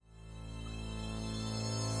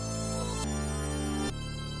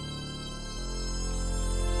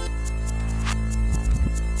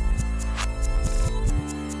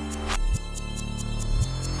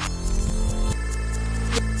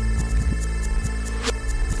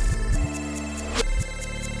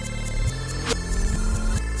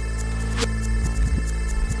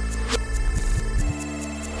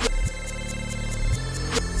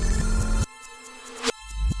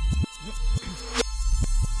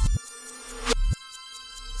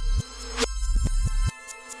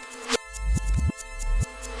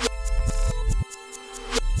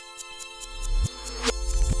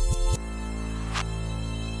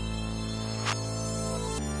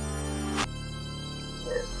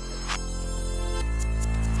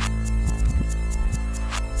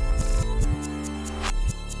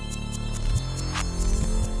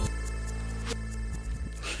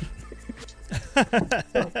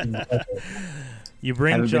You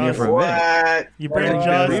bring Haven't been here Jaws. for a minute. What? You bring Oh,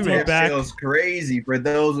 Jaws that D back. feels crazy. For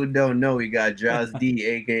those who don't know, we got Jaws D,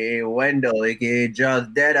 aka Wendell, aka Jaws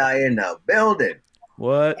Deadeye, in the building.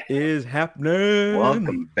 What is happening?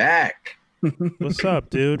 Welcome back. What's up,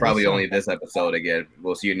 dude? Probably What's only this episode again.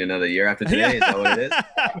 We'll see you in another year after today. Is that what it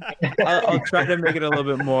is? I'll try to make it a little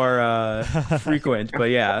bit more frequent, but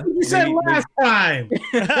yeah. You said last time.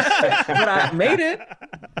 But I made it.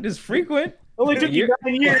 It's frequent. Only took you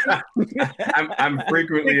 9 years. I'm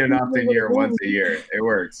frequently enough in here once a year. It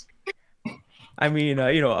works. I mean,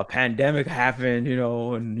 a pandemic happened,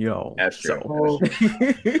 and That's true. so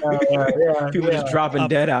Yeah. people just dropping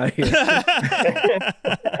dead out here.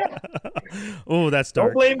 Oh, that's Don't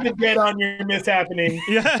dark. blame the dead on your mishappening.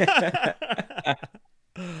 Yeah.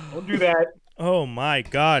 Don't do that. Oh my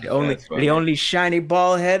God. That's funny. The only shiny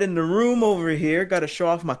bald head in the room over here. Got to show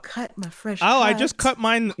off my fresh. Oh, I cut. just cut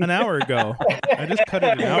mine an hour ago. I just cut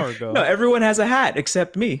it an hour ago. No, everyone has a hat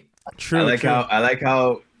except me. True. I like true.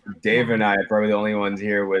 how Dave and I are probably the only ones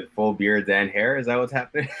here with full beards and hair. Is that what's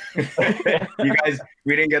happening? You guys,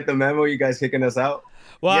 we didn't get the memo. You guys kicking us out?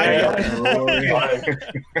 Well,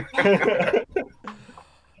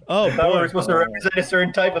 oh I thought we boy. were supposed to represent a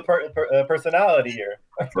certain type of personality here.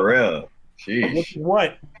 For real. Sheesh.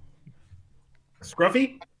 What?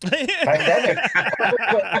 Scruffy? Pandemic.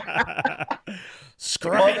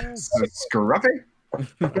 Scruffy. Scruffy?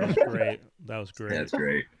 That was great. That was great. That's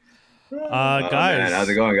great. Guys, Man, how's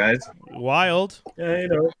it going, guys? wild. Yeah,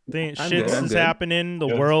 Thing, I'm shit good, I'm is good. happening. The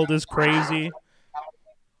world is crazy.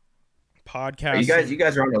 Podcast. You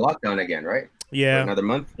guys are under lockdown again, right? For Yeah. another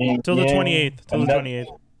month? Till the Yeah. 28th. Till the 28th.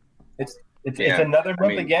 It's Yeah, another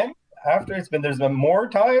month again. After there's been more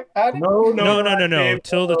time added. No. Dave.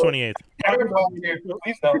 Till the 28th.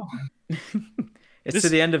 Please no. It's This- to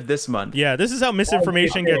the end of this month. Yeah, this is how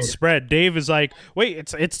misinformation gets spread. Dave is like,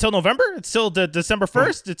 wait, it's till November? It's till December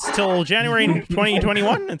 1st? It's till January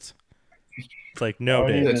 2021? It's like, no,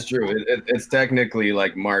 Dave. That's true. It's technically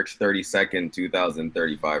like March 32nd,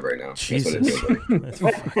 2035 right now. That's what it Jesus. feels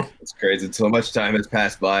like. That's- It's crazy. So much time has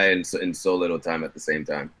passed by and so little time at the same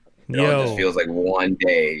time. It all just Yo, feels like one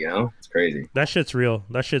day, you know? It's crazy. that shit's real.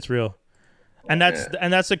 That shit's real. And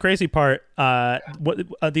that's the crazy part.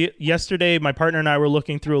 Yesterday, my partner and I were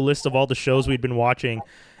looking through a list of all the shows we'd been watching,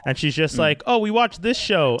 and she's just like, "Oh, we watched this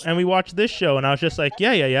show and we watched this show," and I was just like,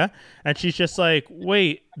 "Yeah," and she's just like,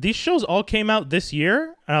 "Wait, these shows all came out this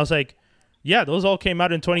year?" And I was like, "Yeah, those all came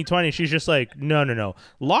out in 2020." She's just like, "No.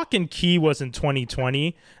 Lock and Key was in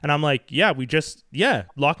 2020," and I'm like, "Yeah,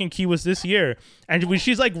 Lock and Key was this year," and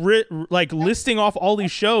she's like, like listing off all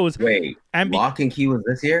these shows. Wait, And Lock and Key was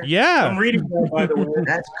this year? Yeah. I'm reading that, by the way.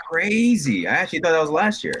 That's crazy. I actually thought that was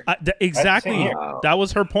last year. Exactly. Wow. That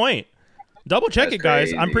was her point. Double check That's it,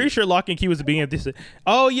 guys. I'm crazy. pretty sure Lock and Key was the beginning of this.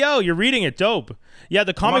 Oh, yo, you're reading it. Dope. Yeah,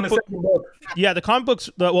 the I'm on comic the book. second book. Yeah, the comic books.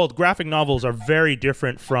 The graphic novels are very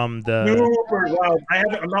different from the. Super wild.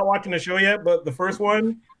 I'm not watching the show yet, but the first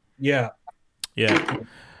one, yeah. Yeah.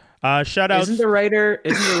 Shout out. Isn't the writer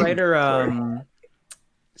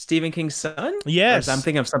Stephen King's son? Yes. Or I'm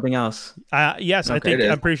thinking of something else. Yes, I Okay. think It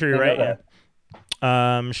is. I'm pretty sure you're right. Yeah.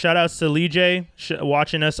 Shout outs to Lee J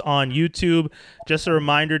watching us on YouTube. Just a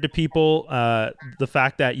reminder to people, the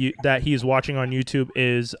fact that he's watching on YouTube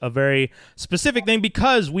is a very specific thing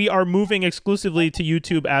because we are moving exclusively to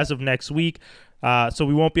YouTube as of next week. So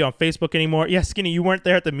we won't be on Facebook anymore. Yeah, Skinny, you weren't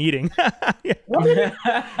there at the meeting.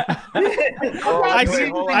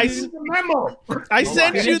 I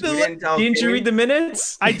sent you the. Didn't you read the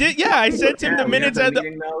minutes? I did. Yeah, I sent him the minutes and the.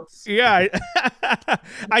 notes. Yeah,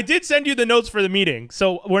 I did send you the notes for the meeting.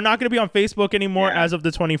 So we're not going to be on Facebook anymore Yeah. as of the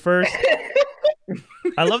 21st.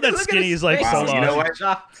 I love that Look at Skinny his is like face. so Wow, you know lost.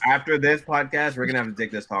 what? After this podcast, we're gonna have to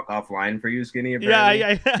take this talk offline for you, Skinny. Yeah,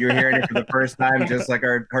 Apparently. yeah. You're hearing it for the first time, just like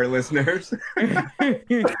our listeners. Yeah.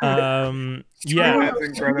 That's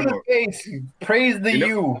incredible. Praise the You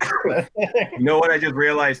you. You know what I just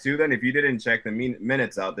realized too? Then, if you didn't check the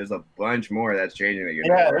minutes out, there's a bunch more that's changing that you're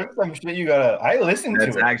not Yeah, aware there's some shit you gotta. I listened of.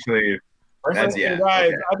 That's to it. actually that's yeah. Guys,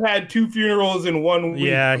 Okay. I've had 2 funerals in 1 week.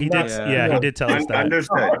 Yeah, he did. Yeah. Yeah, he did tell us that.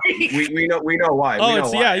 Understood. We know why. Oh, we know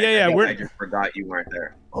it's- why. yeah. I think We're- I just forgot you weren't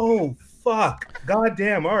there. Oh, fuck. God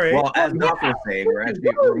damn. All right. Well, as Knock was saying,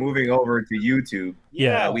 we're moving over to YouTube.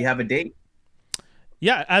 Yeah. We have a date.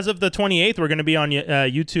 Yeah, as of the 28th, we're going to be on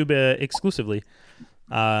YouTube exclusively.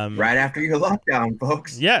 Right after your lockdown,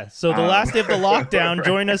 folks. Yeah, so the last day of the lockdown, Right.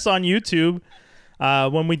 join us on YouTube.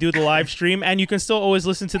 when we do the live stream. And you can still always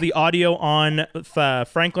listen to the audio on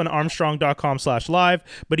franklinarmstrong.com/live.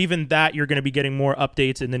 But even that, you're going to be getting more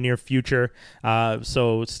updates in the near future.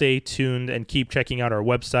 So stay tuned and keep checking out our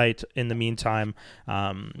website in the meantime.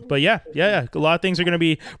 But yeah. A lot of things are going to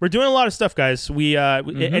be, we're doing a lot of stuff, guys.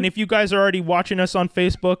 And if you guys are already watching us on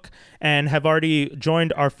Facebook and have already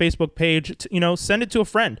joined our Facebook page, send it to a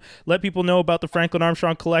friend. Let people know about the Franklin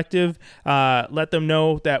Armstrong Collective. Let them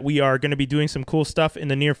know that we are going to be doing some cool stuff in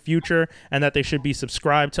the near future and that they should be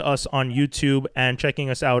subscribed to us on YouTube and checking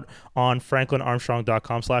us out on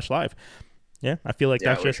franklinarmstrong.com/live. Yeah, I feel like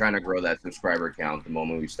that's we're just trying to grow that subscriber count the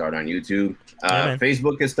moment we start on YouTube. Yeah,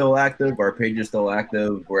 Facebook is still active. Our page is still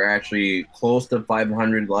active. We're actually close to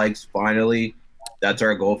 500 likes finally. That's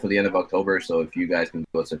our goal for the end of October. So if you guys can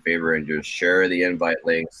do us a favor and just share the invite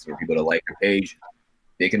links, if people to like your page,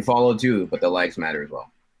 they can follow too, but the likes matter as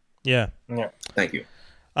well. Yeah. Thank you.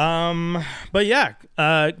 But yeah,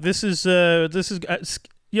 this is yo,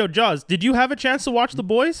 Jaws, did you have a chance to watch The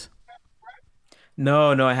Boys?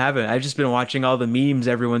 No, I haven't. I've just been watching all the memes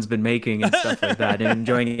everyone's been making and stuff like that and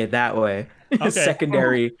enjoying it that way. Okay.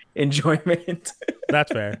 Secondary enjoyment.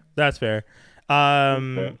 That's fair.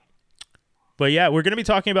 But yeah, we're going to be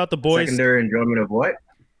talking about The Boys. Secondary enjoyment of what?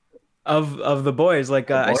 Of The Boys. Like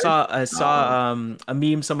Boys? I saw a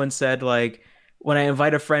meme someone said, like, when I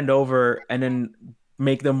invite a friend over and then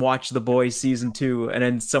make them watch The Boys season 2, and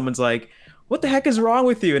then someone's like, what the heck is wrong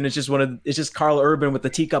with you? And it's just Carl Urban with the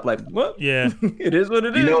teacup, like, what? Yeah. It is what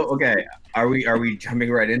it is. Okay. Are we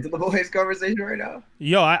jumping right into The Boys conversation right now?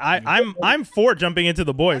 Yo, I'm for jumping into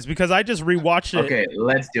The Boys because I just rewatched it. Okay,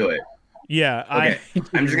 let's do it. Yeah, Okay,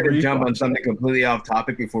 I'm just gonna jump on something completely off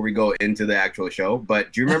topic before we go into the actual show.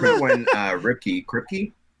 But do you remember when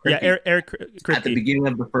Kripke? Yeah, Eric Kripke. At the beginning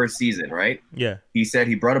of the first season, right? Yeah. He said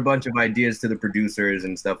he brought a bunch of ideas to the producers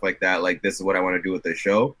and stuff like that. Like, this is what I want to do with the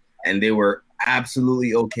show, and they were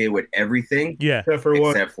absolutely okay with everything. Yeah.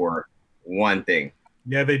 Except for one thing.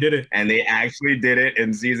 Yeah, they did it. And they actually did it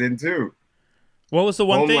in season 2. What was the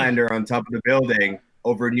one thing? Homelander on top of the building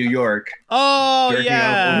over New York. Oh, jerking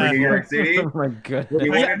off over New York City. Oh my god. He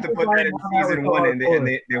wanted to put that in season 1, and they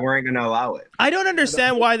weren't going to allow it. I don't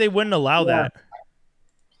understand why they wouldn't allow that.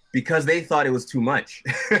 Because they thought it was too much.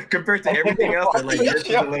 Compared to everything else, they're like, this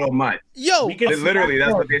is a little much. Yo, Literally,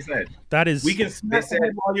 that's what they said. that is. We can smack them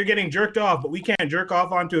while you're getting jerked off, but we can't jerk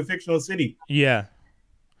off onto a fictional city. Yeah.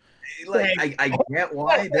 Like, I get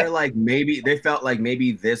why they're like, maybe they felt like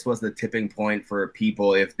maybe this was the tipping point for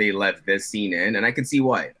people if they left this scene in, and I can see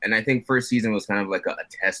why. And I think first season was kind of like a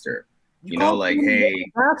tester, you know, like,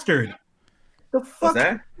 hey, bastard. The fuck? what's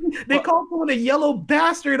that? They called someone a yellow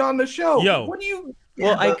bastard on the show. Yo. What do you?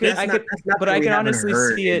 Well, I but can honestly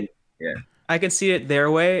see it. Yeah. I can see it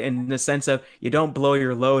their way in the sense of you don't blow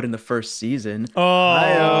your load in the first season. Shame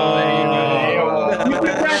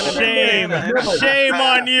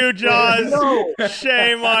on you, Jaws.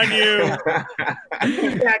 Shame on you.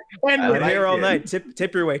 I'm here all night.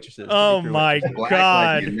 Tip your waitresses. Oh my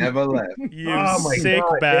God. Like you never left. You sick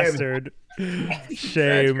bastard.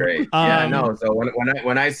 Shame. That's great. Yeah, no. So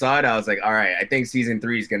when I saw it, I was like, all right, I think season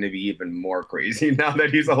 3 is going to be even more crazy now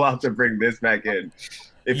that he's allowed to bring this back in.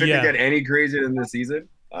 If it could get any crazier than this season,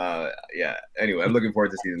 yeah. Anyway, I'm looking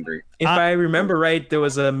forward to season 3. If I remember right, there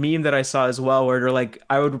was a meme that I saw as well where they're like,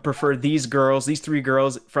 I would prefer these 3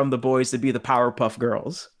 girls from The Boys to be the Powerpuff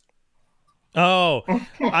Girls. Oh,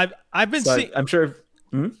 I've been seeing. I'm sure.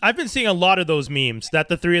 I've been seeing a lot of those memes that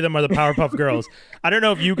the 3 of them are the Powerpuff Girls. I don't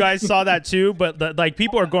know if you guys saw that too, but like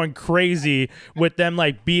people are going crazy with them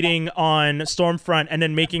like beating on Stormfront and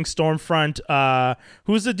then making Stormfront.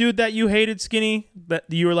 Who's the dude that you hated, Skinny? That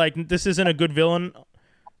you were like, this isn't a good villain.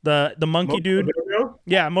 The monkey dude. Jojo?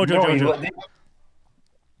 Yeah, Mojo Jojo.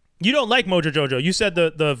 You don't like Mojo Jojo. You said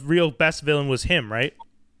the real best villain was him, right?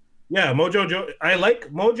 Yeah, Mojo Jojo. I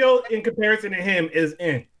like Mojo in comparison to him is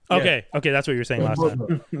in. Okay, that's what you were saying last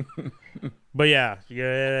time. But yeah,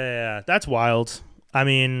 that's wild. I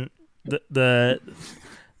mean,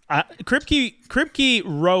 Kripke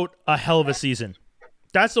wrote a hell of a season.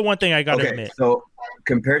 That's the one thing I gotta admit. So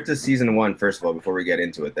compared to season 1, first of all, before we get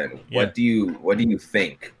into it, then what do you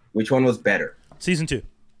think? Which one was better? Season 2.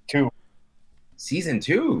 Season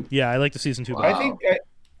 2. Yeah, I like the season 2. Wow.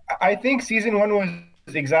 I think season 1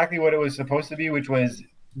 was exactly what it was supposed to be, which was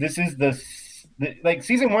this is like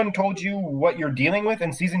season 1 told you what you're dealing with,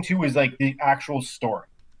 and season 2 is like the actual story.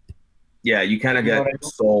 Yeah, you kind of got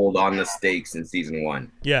sold on the stakes in season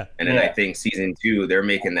 1. Yeah. And then I think season 2, they're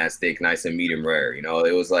making that steak nice and medium rare. You know,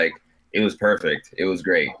 it was perfect. It was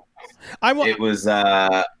great. It was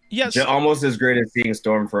Yes. Almost as great as seeing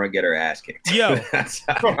Stormfront get her ass kicked. Yo,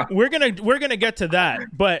 we're gonna get to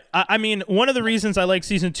that, but I mean, one of the reasons I like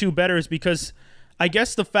season 2 better is because I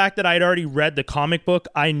guess the fact that I'd already read the comic book,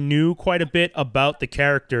 I knew quite a bit about the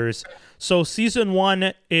characters. So season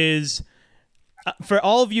 1 is for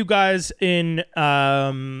all of you guys in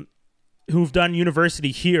who've done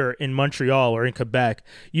university here in Montreal or in Quebec.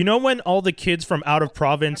 You know when all the kids from out of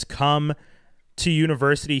province come to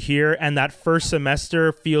university here, and that first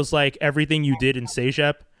semester feels like everything you did in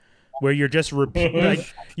Cégep, where you're just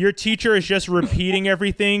like your teacher is just repeating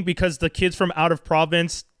everything because the kids from out of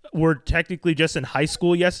province were technically just in high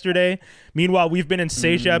school yesterday. Meanwhile, we've been in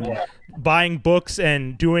Cégep buying books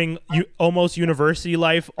and doing almost university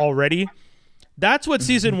life already. That's what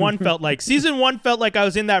season 1 felt like. Season 1 felt like I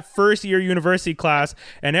was in that first year university class,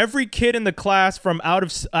 and every kid in the class from out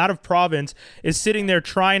of province is sitting there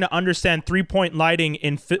trying to understand 3-point lighting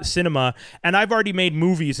in cinema, and I've already made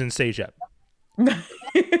movies in Cégep.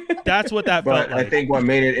 That's what that felt like. I think what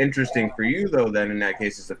made it interesting for you, though, then in that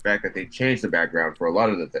case, is the fact that they changed the background for a lot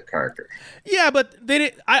of the characters. Yeah, but they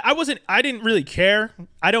didn't. I didn't really care.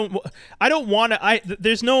 I don't want to.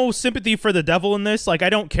 There's no sympathy for the devil in this. Like, I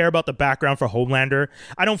don't care about the background for Homelander.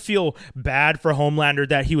 I don't feel bad for Homelander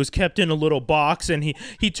that he was kept in a little box and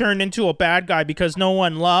he turned into a bad guy because no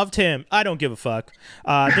one loved him. I don't give a fuck.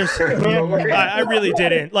 I really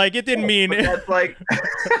didn't. Like, it didn't mean. But that's like.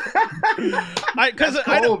 Because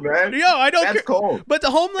That's cold, man. Yo, I don't. That's cold. But the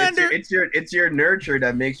Homelander, it's your nurture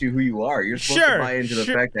that makes you who you are. You're supposed to buy into the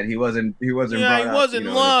fact that he wasn't. Yeah, brought he wasn't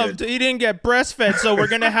up, loved. He didn't get breastfed, so we're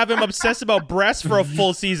gonna have him obsessed about breasts for a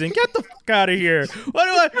full season. Get the fuck out of here.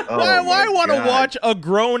 Why want to watch a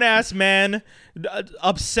grown ass man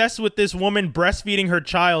obsessed with this woman breastfeeding her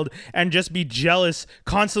child and just be jealous,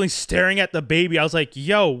 constantly staring at the baby? I was like,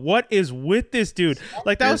 yo, what is with this dude?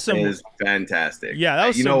 Like, that was some. This is fantastic. Yeah, that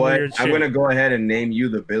was you some know what? weird shit. I'm gonna go ahead and name you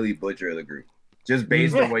the Billy Butcher of the group, just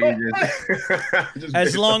based on what you just.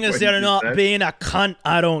 As long as they're not being a cunt,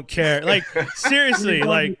 I don't care. Like, seriously,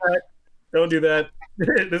 like. Don't do that.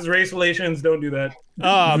 There's race relations. Don't do that.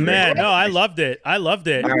 Oh man, no, I loved it. All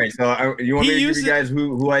right, so you want me to give you guys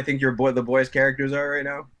who I think the boys' characters are right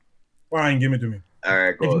now? Fine, give it to me. All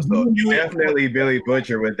right, cool. So definitely Billy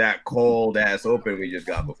Butcher with that cold ass open we just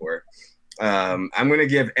got before. I'm gonna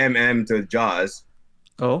give MM to Jaws.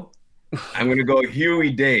 Oh. I'm gonna go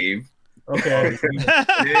Huey Dave. Okay.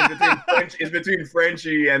 It's between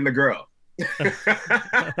Frenchie and the girl. I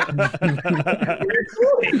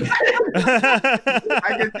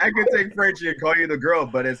could take Frenchie and call you the girl,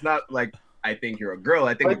 but it's not like I think you're a girl.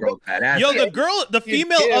 I think the girl's badass. Yo, the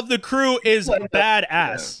female of the crew is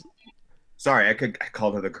badass. Sorry, I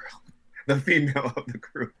called her the girl. The female of the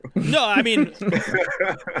crew. No, I mean,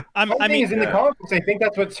 I mean, in the comic books, I think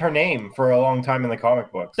that's what's her name for a long time in the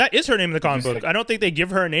comic books. That is her name in the comic book. I don't think they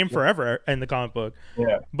give her a name forever in the comic book.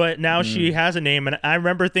 Yeah. But now she has a name, and I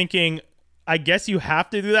remember thinking, I guess you have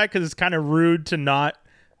to do that because it's kind of rude to not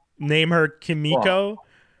name her Kimiko.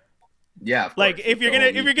 Yeah, like if you're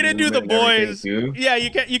gonna do the boys, yeah,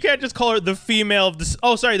 you can't just call her the female of the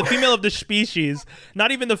the female of the species,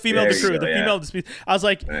 not even the female of the crew, female of the species. I was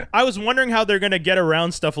like, I was wondering how they're gonna get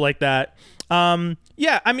around stuff like that.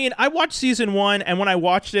 Yeah, I mean, I watched season 1, and when I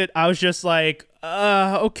watched it, I was just like,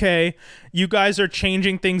 okay, you guys are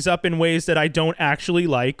changing things up in ways that I don't actually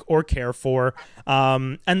like or care for,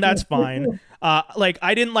 and that's fine. Like,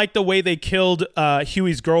 I didn't like the way they killed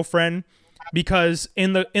Huey's girlfriend. Because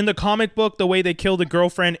in the comic book, the way they kill the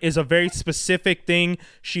girlfriend is a very specific thing.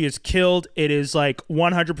 She is killed. It is like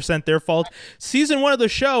 100% their fault. Season 1 of the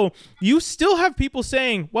show, you still have people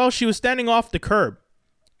saying, well, she was standing off the curb.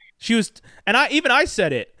 She was, and I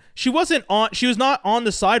said it. She was not on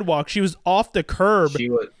the sidewalk. She was off the curb. She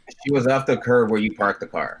was off the curb where you parked the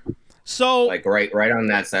car. So like right on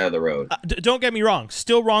that side of the road. Don't get me wrong.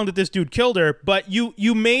 Still wrong that this dude killed her, but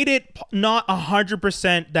you made it not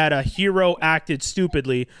 100% that a hero acted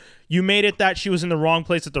stupidly. You made it that she was in the wrong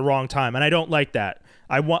place at the wrong time, and I don't like that.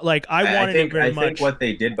 I think what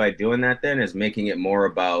they did by doing that then is making it more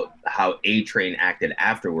about how A-Train acted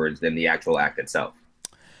afterwards than the actual act itself.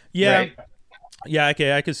 Yeah. Right? Yeah,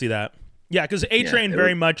 okay, I could see that. Yeah, because A-Train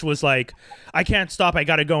very much was like, I can't stop, I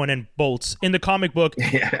gotta go, and then bolts. In the comic book,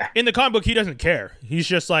 he doesn't care. He's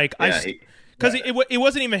just like, because it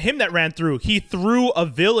wasn't even him that ran through. He threw a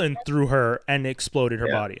villain through her and exploded her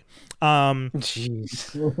body.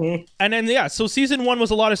 Jeez. And then so season 1 was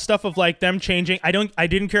a lot of stuff of like them changing. I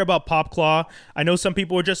didn't care about Popclaw. I know some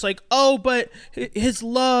people were just like, oh, but his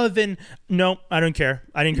love, and no, I don't care.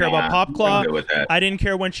 I didn't care about Popclaw. I didn't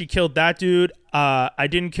care when she killed that dude. I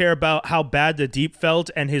didn't care about how bad the Deep felt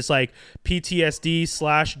and his like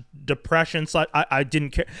PTSD/depression. I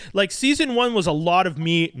didn't care. Like season 1 was a lot of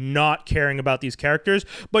me not caring about these characters,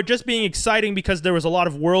 but just being exciting because there was a lot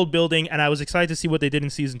of world building, and I was excited to see what they did in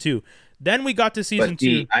season 2. Then we got to season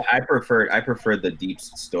 2. I preferred the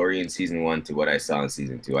Deep's story in season 1 to what I saw in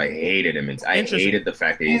season 2. I hated him. I hated the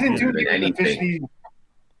fact that he season didn't 2 do anything.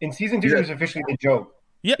 In season 2, he was officially the joke.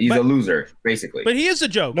 Yeah, He's a loser, basically. but he is a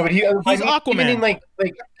joke. No, but he's Aquaman. Even in like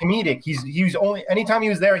comedic, he was only anytime he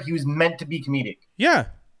was there, he was meant to be comedic. Yeah,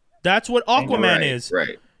 that's what Aquaman Right, is.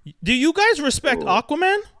 Right. Do you guys respect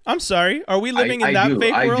Aquaman? I'm sorry. Are we living in that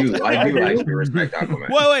fake world? I do actually respect Aquaman.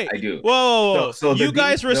 Wait. I do. Whoa. So you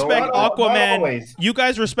guys respect Not Aquaman. always. You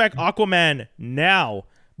guys respect Aquaman now.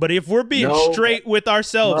 But if we're being straight with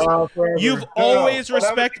ourselves, you've always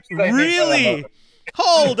respect. Really?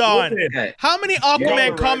 Hold on. Okay. How many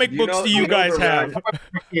Aquaman comic books do you guys have?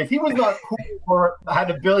 Yes, he was not cool or had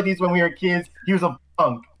abilities when we were kids. He was a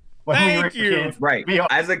punk when we were Thank you. kids. Right. Be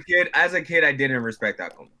honest. As a kid, I didn't respect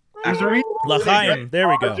Aquaman. There's a reason- L'chaim, there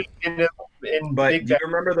we go. But do you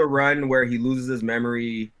remember the run where he loses his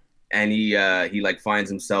memory and he like finds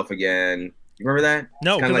himself again? You remember that?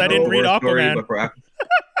 No, It's kinda 'cause like I didn't a read horror story, Aquaman. but for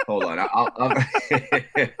Hold on. I'll I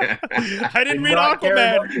didn't read not care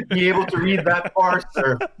Aquaman. enough to be able to read that far,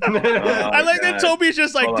 sir. I like that God. Toby's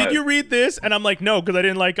just like, Hold did on. you read this? And I'm like, no, because I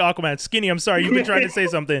didn't like Aquaman. Skinny, I'm sorry. You've been trying to say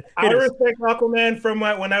something. I Hit us. respect Aquaman from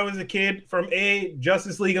when I was a kid. From A,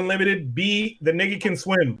 Justice League Unlimited. B, the nigga can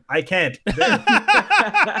swim. I can't.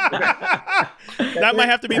 That might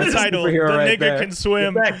have to be the That's a title. The superhero right nigga there. can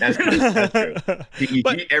swim. That's true. That's true.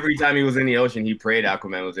 But- Every time he was in the ocean, he prayed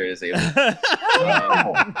Aquaman was there to save him. But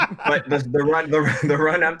the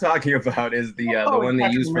run I'm talking about is the one they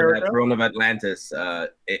used for that Throne of Atlantis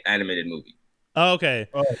animated movie. Okay.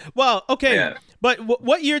 Well, okay. Yeah. But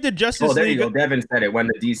what year did Justice Oh, there League? you go. Devin said it when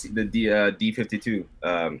the D52.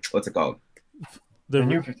 What's it called? The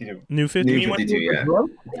new 52. New 50? New 52. Yeah.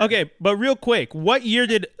 Okay, but real quick, what year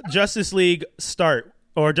did Justice League start?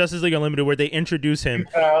 Or Justice League Unlimited, where they introduce him?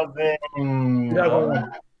 2000. Yeah, I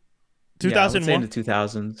would say in 2001? the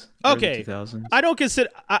 2000s. Okay. 2000s. I don't consider,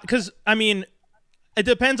 because, I mean, it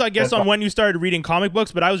depends, I guess, on when you started reading comic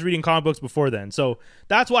books, but I was reading comic books before then. So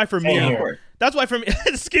that's why for me, Same here. that's why for me,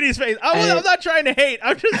 Skinny's face. I'm not trying to hate.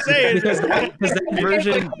 I'm just saying. because that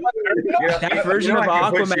version of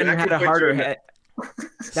Aquaman had a harder head.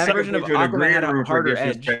 That version of Aquaman had a harder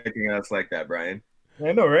edge. Checking us like that, Brian.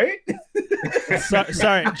 I know, right?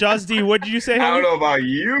 Sorry, Joss D, what did you say? I Henry? don't know about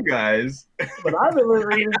you guys. But I've been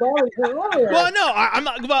reading comics for longer. Well, no, I'm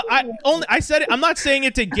not. Well, I said it. I'm not saying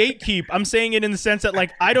it to gatekeep. I'm saying it in the sense that,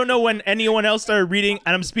 like, I don't know when anyone else started reading,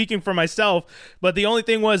 and I'm speaking for myself. But the only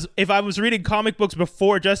thing was, if I was reading comic books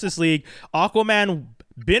before Justice League, Aquaman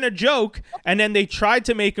been a joke, and then they tried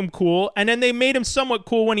to make him cool, and then they made him somewhat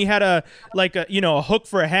cool when he had a hook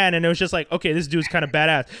for a hand, and it was just like, okay, this dude's kind of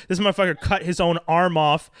badass. This motherfucker cut his own arm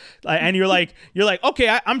off, and you're like,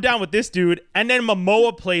 okay, I'm down with this dude. And then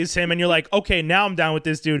Momoa plays him, and you're like, okay, now I'm down with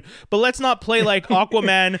this dude. But let's not play like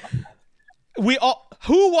Aquaman.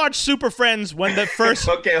 Who watched Super Friends when the first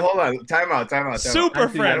Okay, hold on. Time out. Super I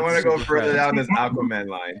Friends? don't want to go further down this Aquaman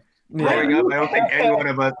line. Growing up, I don't think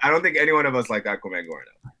any one of us liked Aquaman growing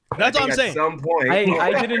up. That's what I'm At saying. some point, I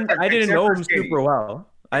didn't Except know for him Skinny. super well.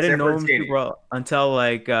 I didn't Except know for him Skinny. super well until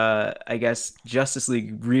like I guess Justice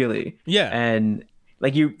League really. Yeah. And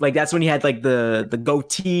that's when he had like the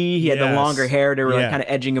goatee, he had the Yes. longer hair, they were like Yeah. kind of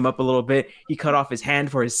edging him up a little bit. He cut off his hand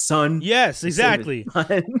for his son. Yes, exactly.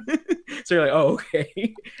 So you're like, oh, okay.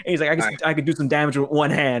 And he's like, I could do some damage with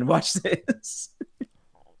one hand. Watch this.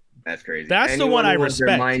 That's crazy. That's the one I who wants their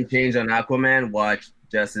respect. mind changed on Aquaman, watch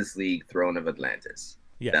Justice League Throne of Atlantis.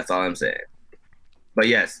 Yeah. That's all I'm saying. But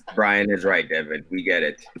yes, Brian is right, Devin. We get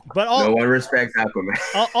it. But No one respects Aquaman.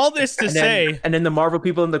 all this to say, And then the Marvel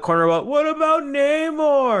people in the corner about, what about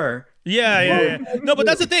Namor? yeah. No, but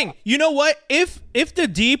that's the thing. You know what? If the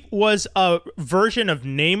Deep was a version of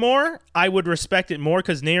Namor, I would respect it more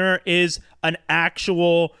because Namor is an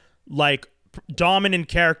actual like dominant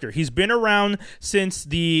character. He's been around since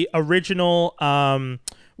the original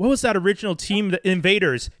what was that original team? The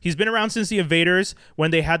Invaders. He's been around since the Invaders when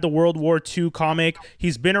they had the World War II comic.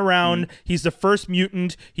 He's been around. He's the first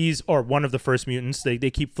mutant. Or one of the first mutants. They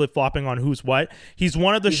keep flip-flopping on who's what. He's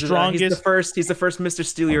one of the strongest. He's the first Mr.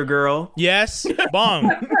 Steal Your Girl. Yes.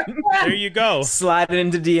 Bong. There you go. Slide it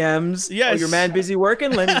into DMs. Yes. Oh, your man busy working?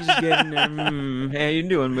 Let me just get in there. How you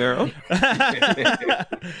doing, Meryl?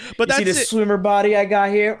 But You see that's this it. swimmer body I got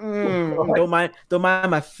here? Don't mind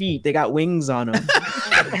my feet. They got wings on them.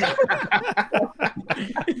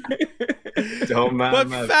 To Don't mind But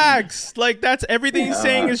my facts, like that's everything he's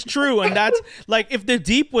saying is true, and that's like if the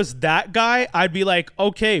Deep was that guy, I'd be like,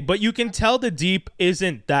 okay, but you can tell the Deep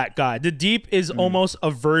isn't that guy. The Deep is almost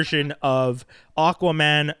a version of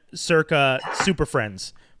Aquaman, circa Super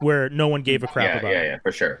Friends, where no one gave a crap about. Yeah,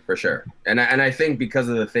 for sure. And I think because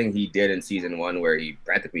of the thing he did in season 1, where he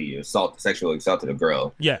practically sexually assaulted a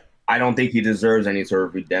girl. Yeah. I don't think he deserves any sort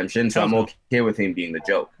of redemption, so I'm okay with him being the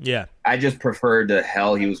joke. Yeah. I just prefer the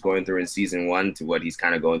hell he was going through in season 1 to what he's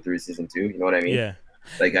kind of going through in season 2. You know what I mean? Yeah.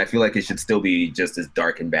 Like, I feel like it should still be just as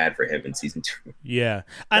dark and bad for him in season 2. Yeah.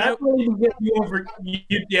 That's what you get you over.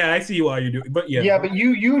 Yeah, I see why you do it, but Yeah, but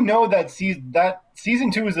you know that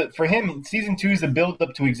season 2 is for him. Season 2 is a build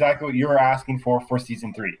up to exactly what you're asking for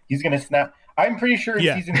season 3. He's gonna snap. I'm pretty sure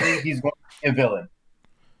in season 3 he's going to be a villain.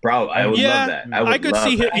 Bro, I would love that. I could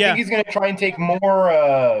see him. I think he's gonna try and take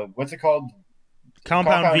more. What's it called?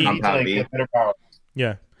 Compound V. Compound V. To, like, get better power.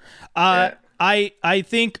 Yeah. Yeah. I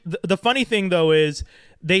think the funny thing though is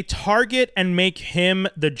they target and make him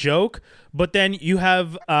the joke, but then you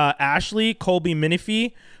have Ashley Colby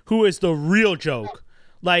Minifie, who is the real joke.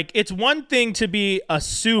 Like, it's one thing to be a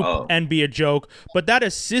soup and be a joke, but that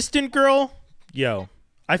assistant girl, yo,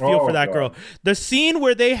 I feel for that girl. The scene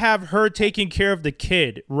where they have her taking care of the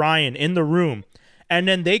kid, Ryan, in the room, and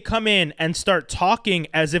then they come in and start talking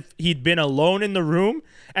as if he'd been alone in the room,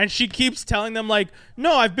 and she keeps telling them, like,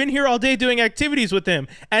 no, I've been here all day doing activities with him,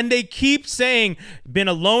 and they keep saying, been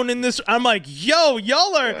alone in this. I'm like, yo,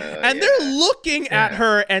 y'all are, and they're looking at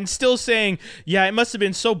her and still saying, yeah, it must have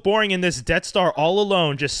been so boring in this Death Star all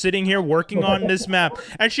alone, just sitting here working on this map,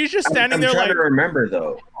 and she's just standing there I'm trying like, to remember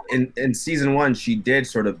though. In season 1, she did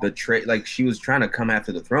sort of betray, like she was trying to come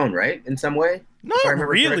after the throne, right? In some way. not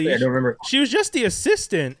really. I don't remember. She was just the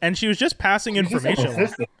assistant, and she was just passing information.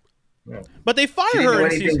 Assistant. But they fire She didn't her. do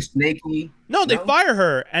in anything season- snaky. No, they fire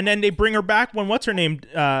her, and then they bring her back when what's her name?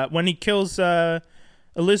 When he kills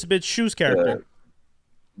Elizabeth Shue's character.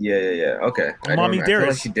 Yeah. Okay. I Mommy don't remember. I feel like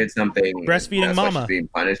Dearest. she did something. Breastfeeding that's why mama. she's being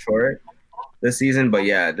punished for it this season. But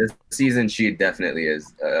yeah, this season she definitely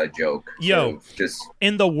is a joke. Yo, just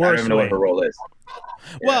In the I don't worst even know way. what her role is.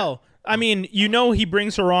 Well, I mean, you know, he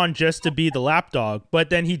brings her on just to be the lapdog, but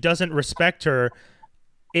then he doesn't respect her.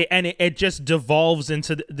 And it just devolves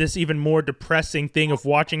into this even more depressing thing of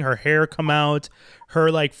watching her hair come out, her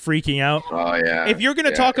like freaking out. Oh yeah. If you're going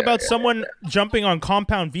to talk about someone jumping on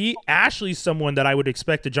Compound V, Ashley's someone that I would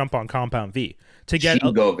expect to jump on Compound V to get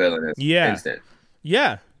she'd go villainous. Yeah. Instant.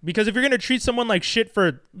 Yeah, because if you're going to treat someone like shit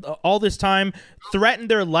for all this time, threaten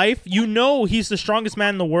their life, you know he's the strongest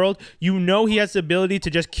man in the world. You know he has the ability to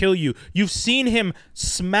just kill you. You've seen him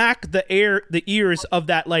smack the ears of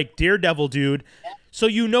that like Daredevil dude. So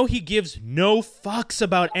you know he gives no fucks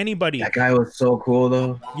about anybody. That guy was so cool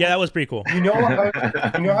though. Yeah, that was pretty cool. You know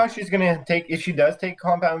how she's gonna take if she does take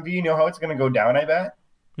Compound V. You know how it's gonna go down. I bet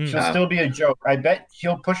she'll still be a joke. I bet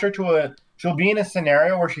he'll push her to she'll be in a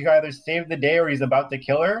scenario where she either saved the day or he's about to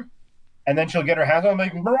kill her, and then she'll get her hands on him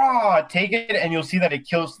like, brah, take it, and you'll see that it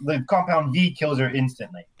kills the Compound V kills her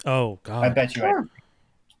instantly. Oh god, I bet you.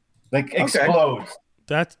 Like explodes.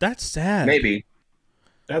 That's sad. Maybe.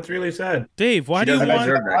 That's really sad. Dave, why She do you doesn't want?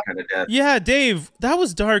 deserve that kind of death. Yeah, Dave, that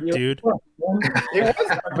was dark, dude. It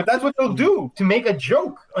was, but that's what they'll do to make a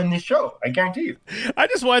joke on this show. I guarantee you. I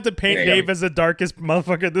just wanted to paint Dave as the darkest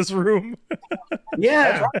motherfucker in this room.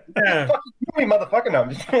 Yeah. Yeah. Fuck you, motherfucker! No,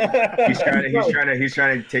 I'm just- He's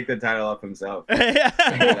trying to take the title off himself. Yeah.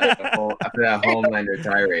 After that Homelander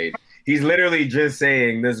tirade. He's literally just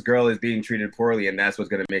saying this girl is being treated poorly and that's what's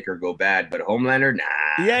going to make her go bad. But Homelander,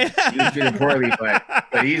 nah. Yeah. He was treated poorly,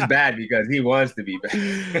 but he's bad because he wants to be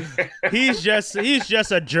bad. He's just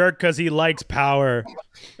a jerk because he likes power.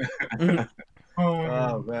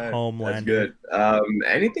 Oh, man. Homelander. That's good.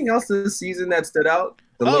 Anything else this season that stood out?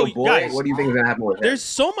 The little boy? guys, What do you think is going to happen with him? There's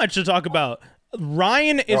so much to talk about.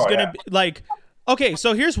 Ryan is going to be like, okay,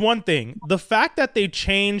 so here's one thing. The fact that they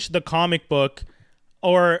changed the comic book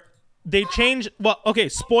or they changed, well, okay,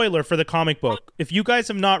 spoiler for the comic book. If you guys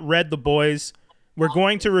have not read The Boys, we're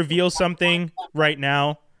going to reveal something right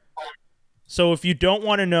now. So if you don't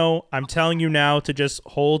want to know, I'm telling you now to just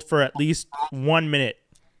hold for at least 1 minute.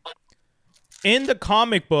 In the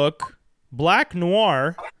comic book, Black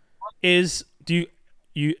Noir is,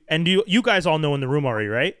 you guys all know in the room already,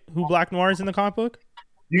 right? Who Black Noir is in the comic book?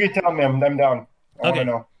 You can tell me. I'm down. I want to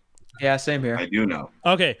know. Yeah, same here. I do know.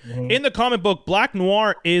 Okay. In the comic book, Black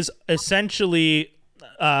Noir is essentially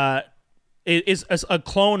is a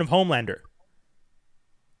clone of Homelander.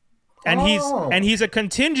 And he's a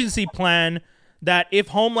contingency plan that if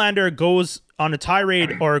Homelander goes on a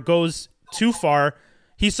tirade or goes too far,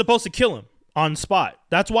 he's supposed to kill him. on spot.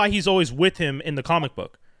 That's why he's always with him in the comic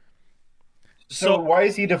book. So why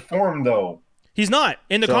is he deformed though? He's not.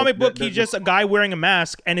 In the So comic book, he's just a guy wearing a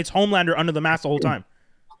mask, and it's Homelander under the mask the whole time.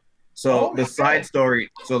 So the side story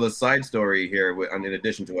here, in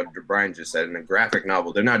addition to what Brian just said, in a graphic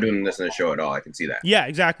novel, they're not doing this in a show at all. I can see that. Yeah,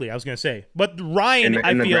 exactly. I was gonna say, but Ryan, In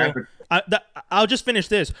I the feel. graphic- I'll just finish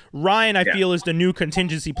this. Ryan, I feel, is the new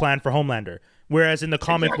contingency plan for Homelander, whereas in the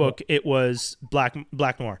comic book, it was Black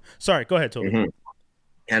Noir. Sorry, go ahead, Toby. Mm-hmm.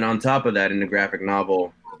 And on top of that, in the graphic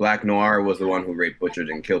novel, Black Noir was the one who raped Butcher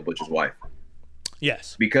and killed Butcher's wife.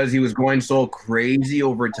 Yes. Because he was going so crazy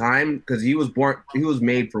over time, because he was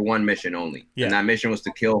made for one mission only. Yeah. And that mission was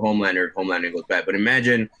to kill Homelander. Homelander goes bad. But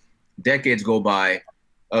imagine decades go by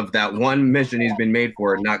of that one mission he's been made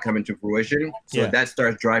for not coming to fruition. So that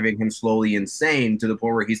starts driving him slowly insane to the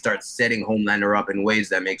point where he starts setting Homelander up in ways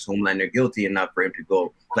that makes Homelander guilty enough for him to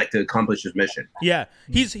go, to accomplish his mission. Yeah.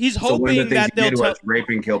 He's So one of the hoping things that he they'll did was rape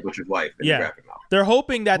and kill Butcher's wife in the graphic novel. They're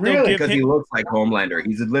hoping that they'll give Because him. he looks like Homelander.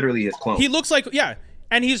 He's literally his clone. He looks like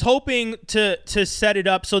and he's hoping to set it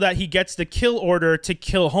up so that he gets the kill order to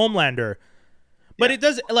kill Homelander. But it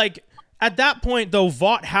does at that point though,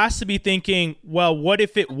 Vought has to be thinking, well, what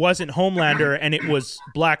if it wasn't Homelander and it was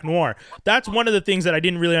Black Noir? That's one of the things that I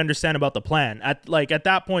didn't really understand about the plan. At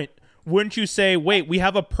that point, wouldn't you say, wait, we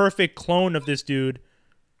have a perfect clone of this dude?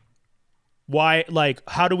 Why?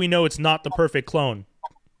 How do we know it's not the perfect clone?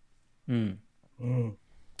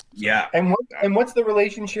 Yeah. And what's the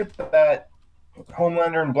relationship that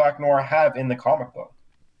Homelander and Black Noir have in the comic book?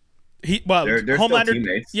 They're Homelander, still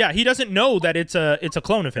teammates. yeah, he doesn't know that it's a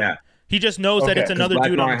clone of him. Yeah. He just knows that it's another Black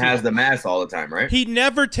dude Noir on the team. has the mask all the time, right? He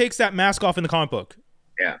never takes that mask off in the comic book.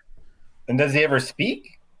 Yeah. And does he ever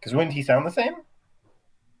speak? Because wouldn't he sound the same?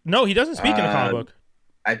 No, he doesn't speak in the comic book.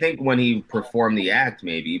 I think when he performed the act,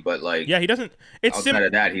 maybe, but Yeah, he doesn't. It's outside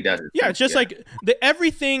of that, he doesn't. Yeah, it's just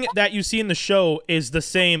everything that you see in the show is the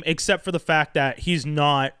same, except for the fact that he's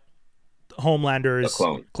not Homelander's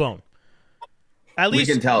clone. At least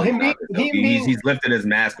we can tell he's lifted his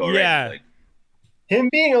mask already. Yeah. Him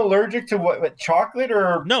being allergic to what chocolate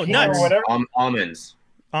or nuts or whatever? Almonds.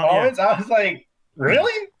 Almonds? I was like,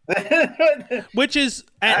 really? Which is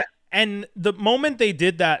and the moment they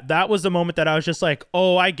did that was the moment that I was just like,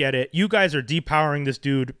 oh, I get it. You guys are depowering this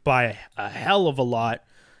dude by a hell of a lot,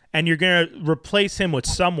 and you're gonna replace him with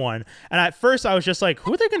someone. And at first I was just like,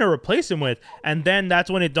 who are they gonna replace him with? And then that's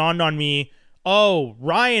when it dawned on me, oh,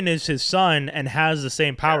 Ryan is his son and has the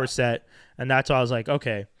same power set. And that's why I was like,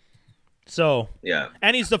 okay. So yeah,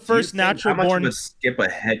 and he's the first natural born. How much of a skip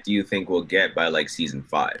ahead do you think we'll get by season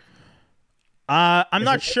 5? I'm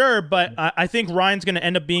not sure, but I think Ryan's going to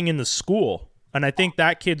end up being in the school, and I think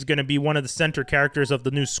that kid's going to be one of the center characters of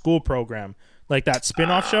the new school program, like that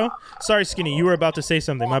spin-off show. Sorry, Skinny, you were about to say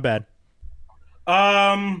something. My bad.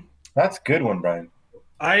 That's a good one, Brian.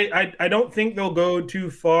 I don't think they'll go too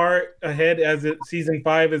far ahead as season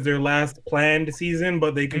 5 is their last planned season,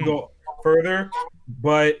 but they could go further.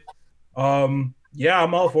 But yeah,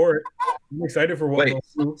 I'm all for it. I'm excited for what they'll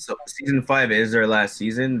do. So season 5 is their last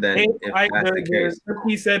season? Then if that's the case,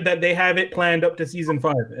 he said that they have it planned up to season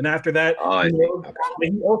 5, and after that,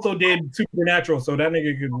 he also did Supernatural, so that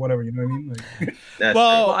nigga could whatever, you know what I mean?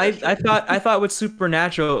 Well, I thought with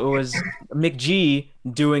Supernatural it was McG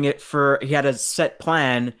doing it he had a set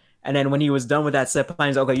plan. And then when he was done with that set plan,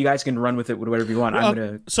 he's like, okay, you guys can run with it with whatever you want. I'm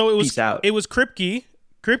gonna peace out. It was Kripke.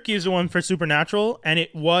 Kripke is the one for Supernatural, and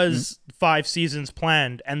it was 5 seasons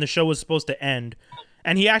planned, and the show was supposed to end.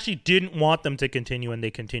 And he actually didn't want them to continue, and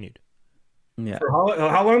they continued. Yeah. For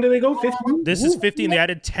how long did they go? 15? This is 50, and they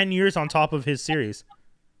added 10 years on top of his series.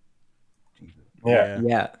 Yeah.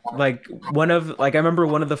 Yeah. I remember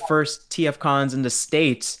one of the first TF cons in the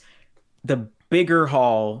States, the bigger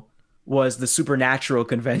hall was the Supernatural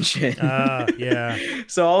convention. Yeah.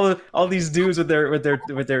 So all these dudes with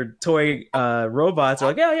their toy robots are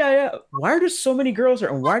like, yeah. Why are there so many girls here?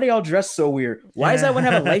 And why are they all dressed so weird? Why does that one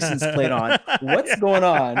have a license plate on? What's going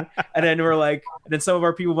on? And then then some of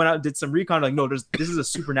our people went out and did some recon. Like, no, this is a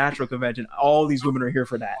Supernatural convention. All these women are here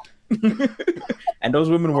for that. And those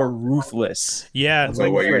women were ruthless. Yeah. So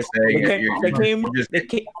what you're saying?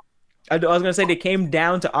 I was gonna say they came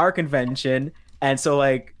down to our convention, and so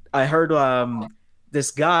I heard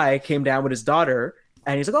this guy came down with his daughter,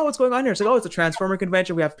 and he's like, oh, what's going on here? It's like, oh, it's a Transformer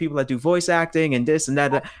convention. We have people that do voice acting and this and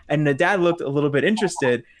that. And the dad looked a little bit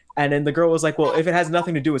interested. And then the girl was like, well, if it has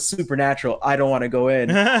nothing to do with Supernatural, I don't want to go in.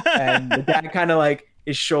 And the dad kind of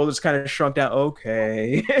his shoulders kind of shrunk down.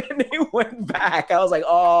 Okay. And he went back. I was like,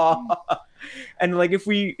 oh. And if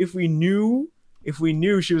we knew if we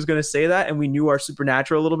knew she was going to say that and we knew our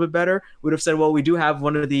Supernatural a little bit better, we would have said, well, we do have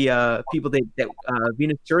one of the people that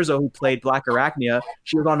Venus Cherzo, who played Black Arachnia.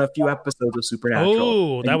 She was on a few episodes of Supernatural.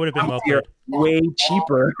 Oh, that would have been well put. Way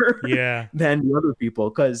cheaper Yeah. than the other people,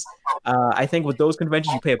 because I think with those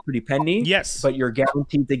conventions you pay a pretty penny. Yes. But you're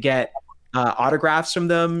guaranteed to get autographs from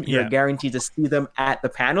them. You're Yeah. guaranteed to see them at the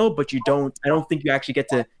panel, but I don't think you actually get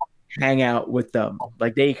to hang out with them.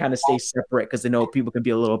 Like, they kind of stay separate because they know people can be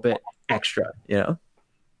a little bit extra, you know?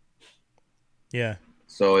 Yeah.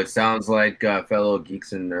 So it sounds like fellow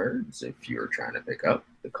geeks and nerds, if you're trying to pick up,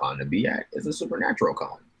 the con to be at is a Supernatural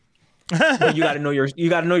con. But you got to know your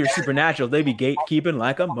Supernatural. They be gatekeeping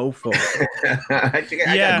like a mofo. I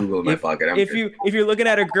Yeah. got Google in my pocket. I'm If good. you're looking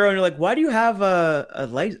at a girl and you're like, why do you have a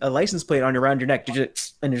license plate around your neck? You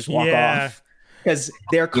just walk Yeah. off. Because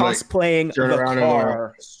they're You, like, cosplaying Turn the around car.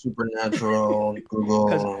 and Supernatural, Google.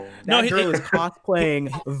 That No, girl is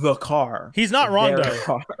cosplaying the car. He's not wrong, Their though.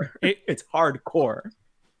 car. It's hardcore.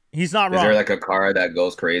 He's not Is wrong. there like a car that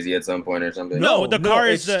goes crazy at some point or something? No, the car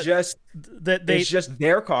is it's just that they it's just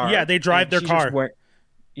their car. Yeah, they drive and their she's just car.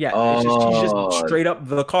 she's Oh. just straight up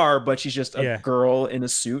the car, but she's just a Yeah. girl in a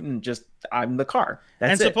suit and just I'm the car.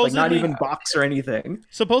 That's And it. Like, not supposedly- even box or anything.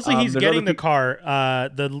 Supposedly he's there's getting other the car.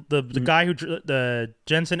 The guy the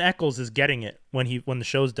Jensen Ackles is getting it when the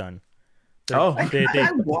show's done. Oh.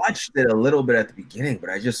 I watched it a little bit at the beginning, but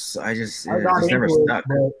it just I got never into it, stuck.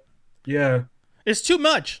 but yeah. It's too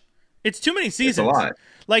much. It's too many It's seasons. a lot.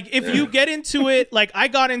 Like, if you get into it, like I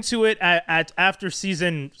got into it at after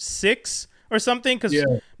season 6 or something, because Yeah.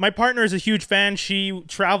 my partner is a huge fan. She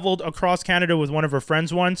traveled across Canada with one of her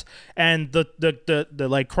friends once, and the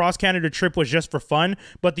like cross Canada trip was just for fun,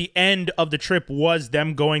 but the end of the trip was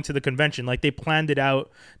them going to the convention. Like, they planned it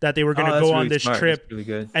out that they were going to go on this trip. That's really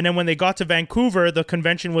good. And then when they got to Vancouver, the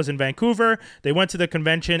convention was in Vancouver. They went to the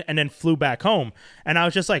convention and then flew back home. And I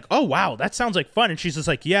was just like, oh, wow, that sounds like fun. And she's just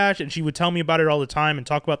like, yeah. And she would tell me about it all the time and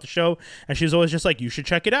talk about the show. And she was always just like, you should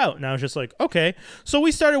check it out. And I was just like, okay. So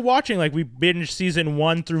we started watching. Like, we binged season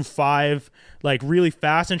 1 through 5 like really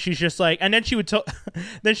fast. And she's just like, and then she would tell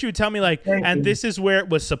me like, and this is where it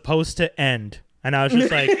was supposed to end. And I was just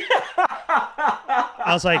like,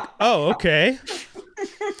 oh, okay.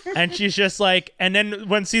 And she's just like, and then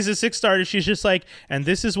when season 6 started, she's just like, and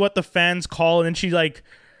this is what the fans call, and then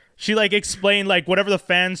she explained like whatever the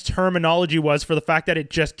fans' terminology was for the fact that it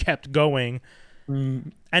just kept going.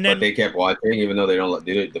 And then But they kept watching, even though they don't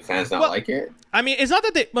do it. The fans not like it. I mean, it's not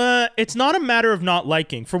that it's not a matter of not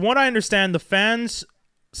liking. From what I understand, the fans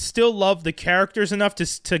still love the characters enough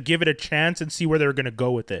to give it a chance and see where they're going to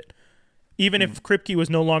go with it, even if Kripke was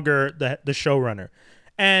no longer the showrunner.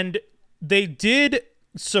 And they did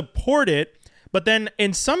support it, but then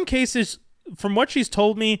in some cases, from what she's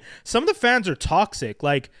told me, some of the fans are toxic.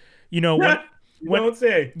 Like, you know, when Don't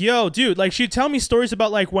say. Yo, dude, like she'd tell me stories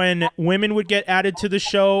about like when women would get added to the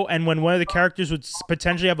show and when one of the characters would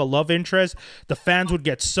potentially have a love interest, the fans would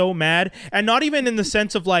get so mad. And not even in the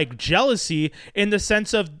sense of like jealousy, in the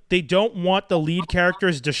sense of they don't want the lead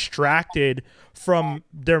characters distracted from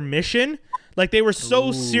their mission. Like, they were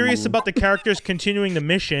so serious about the characters continuing the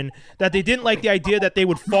mission that they didn't like the idea that they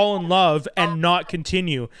would fall in love and not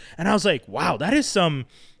continue. And I was like, wow, that is some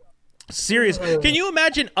serious. Can you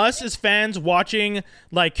imagine us as fans watching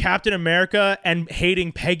like Captain America and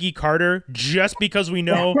hating Peggy Carter just because we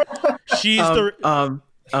know she's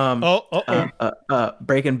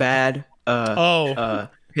Breaking Bad.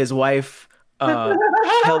 His wife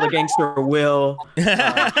held against her will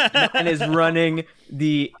and is running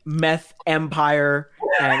the meth empire,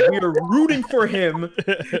 and we were rooting for him.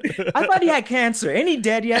 I thought he had cancer. Ain't he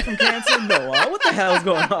dead yet from cancer? No. What the hell is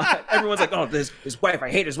going on? Everyone's like, oh, his wife. I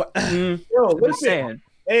hate his wife. Yo, I'm listen. just saying.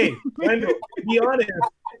 Hey, Wendell, to be honest,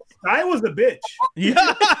 I was a bitch. Yeah.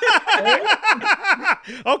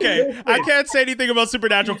 Okay, I can't say anything about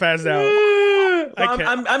Supernatural fans now.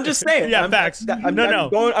 I'm just saying. Yeah, facts.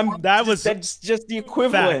 That's just the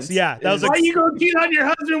equivalent. facts. Yeah, that was Why you gonna cheat on your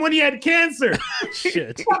husband when he had cancer?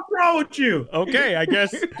 shit. What's wrong with you? Okay,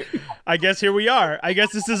 I guess here we are. I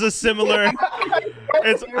guess this is a similar.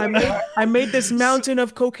 It's I made this mountain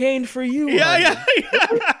of cocaine for you. yeah.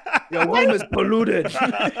 Your womb is polluted.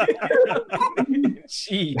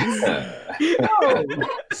 Jeez.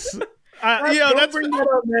 That's Bring that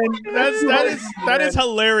up, man. that is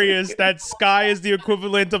hilarious. That Sky is the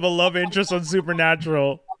equivalent of a love interest on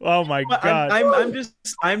Supernatural. Oh my god.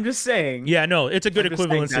 I'm just saying. Yeah, no, it's a good I'm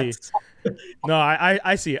just saying equivalency. No,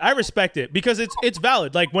 I see. I respect it because it's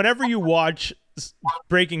valid. Like, whenever you watch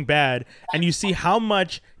Breaking Bad, and you see how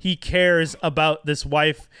much he cares about this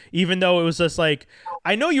wife, even though it was just like,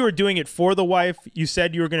 I know you were doing it for the wife. You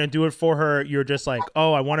said you were going to do it for her. You're just like,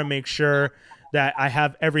 oh, I want to make sure that I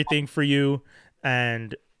have everything for you.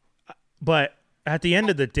 But at the end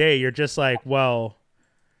of the day, you're just like, well,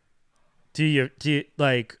 do you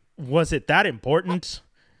like, was it that important?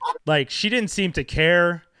 Like, she didn't seem to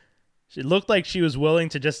care. It looked like she was willing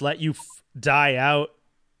to just let you die out,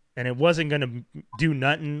 and it wasn't going to do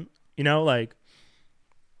nothing, you know, like,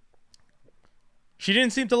 she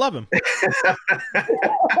didn't seem to love him.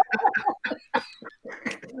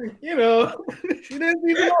 You know, she didn't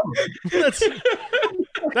seem to love him.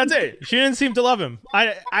 That's it. She didn't seem to love him.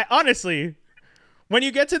 I honestly, when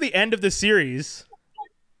you get to the end of the series,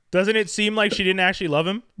 doesn't it seem like she didn't actually love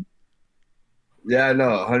him? Yeah, no,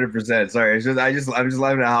 100%. Sorry, it's just I'm just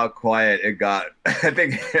laughing at how quiet it got. I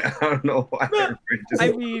think I don't know why.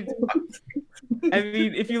 I mean,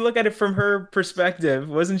 if you look at it from her perspective,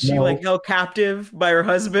 wasn't she like held captive by her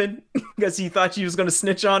husband because he thought she was going to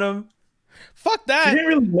snitch on him? Fuck that. She didn't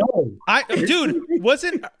really know. Dude,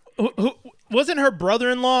 wasn't her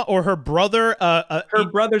brother-in-law or her brother? Her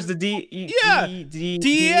brother's the DEA.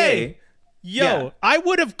 Yo, Yeah. I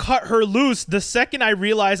would have cut her loose the second I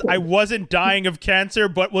realized I wasn't dying of cancer,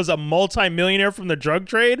 but was a multi-millionaire from the drug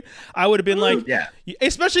trade. I would have been like, Yeah.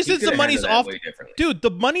 especially since the money's off. Dude, the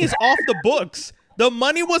money is off the books. The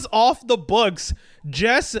money was off the books.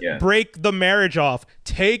 Just break the marriage off.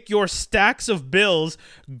 Take your stacks of bills,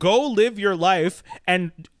 go live your life,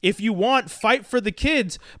 and if you want, fight for the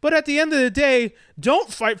kids. But at the end of the day,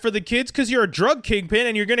 don't fight for the kids because you're a drug kingpin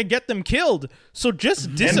and you're going to get them killed. So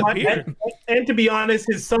just disappear. And to be honest,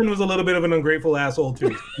 his son was a little bit of an ungrateful asshole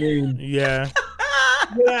too. Yeah.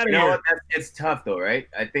 Get out of You know here. what? It's tough though, right?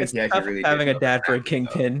 I think It's he tough actually really having did a dad for a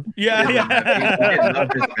kingpin. Yeah. He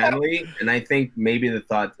loved his family, and I think maybe the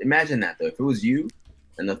thought. Imagine that though. If it was you,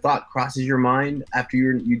 and the thought crosses your mind after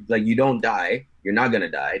you don't die, you're not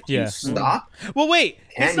gonna die. Do Yeah. you stop? Well, wait.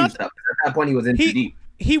 Can It's you not. stop? At that point, he was in too deep.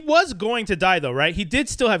 He was going to die though, right? He did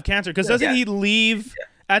still have cancer because doesn't he leave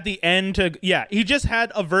at the end to? Yeah, he just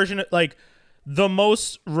had a version of like the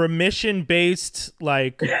most remission based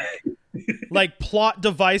like plot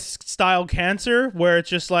device style cancer where it's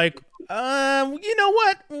just like, you know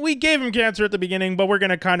what? We gave him cancer at the beginning, but we're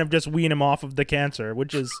gonna kind of just wean him off of the cancer,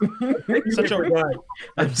 which is such a.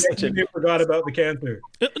 I forgot about the cancer.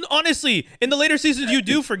 Honestly, in the later seasons, you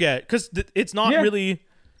do forget because it's not really.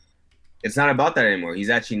 It's not about that anymore.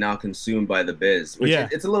 He's actually now consumed by the biz, which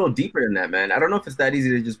it's a little deeper than that, man. I don't know if it's that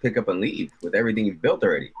easy to just pick up and leave with everything you've built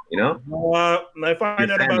already. You know? I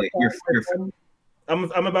find out about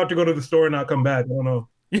I'm about to go to the store and not come back. I don't know.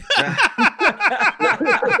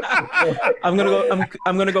 I'm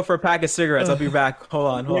gonna go for a pack of cigarettes. I'll be back. Hold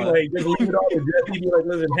on. Like, just leave it all to Jesse. Be like,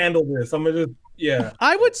 listen, handle this. I'm gonna just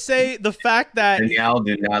I would say the fact that Danielle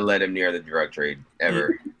did not let him near the drug trade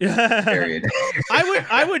ever. Period.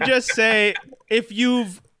 I would just say if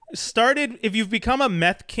you've become a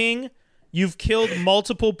meth king, you've killed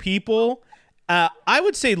multiple people. I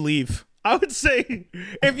would say leave. I would say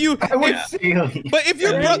if you. I would say, But if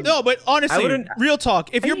your brother, no, but honestly, real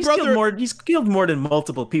talk. If your brother, he's killed more than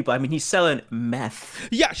multiple people. I mean, he's selling meth.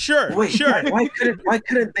 Yeah, sure, Wait, sure. Why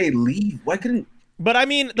couldn't they leave? Why couldn't? But I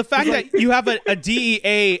mean, the fact that you have a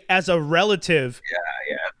DEA as a relative,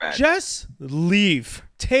 bad. just leave.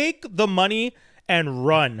 Take the money and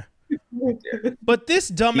run. But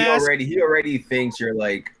this dumbass, he already thinks you're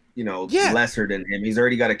like, lesser than him. He's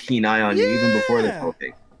already got a keen eye on you even before the whole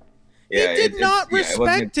thing. Yeah, he did not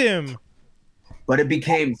respect him. But it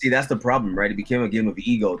became, that's the problem, right? It became a game of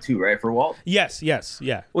ego too, right, for Walt? Yes,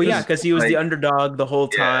 yeah. Well, yeah, because he was the underdog the whole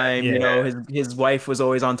time. You know, his wife was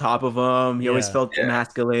always on top of him. He always felt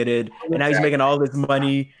emasculated. And now he's making all this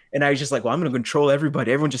money. And now he's just like, well, I'm going to control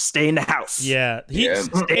everybody. Everyone just stay in the house. Yeah.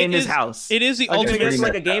 Stay in his house. It is the ultimate. ultimate.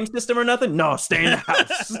 Like a game system or nothing? No, stay in the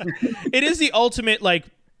house. It is the ultimate, like,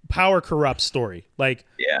 power corrupt story. Like,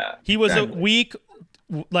 he was a weak,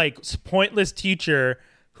 like, pointless teacher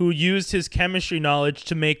who used his chemistry knowledge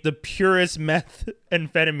to make the purest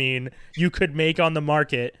methamphetamine you could make on the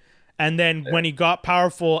market. And then when he got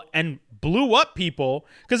powerful and blew up people,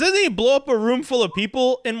 because doesn't he blow up a room full of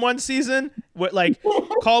people in one season? What, like,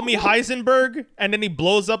 call me Heisenberg, and then he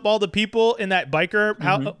blows up all the people in that biker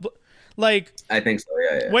house. Like, I think so.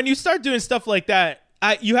 Yeah. When you start doing stuff like that,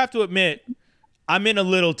 you have to admit, I'm in a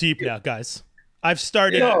little deep now, guys. I've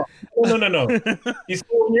started. No. You see,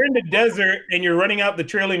 when you're in the desert and you're running out the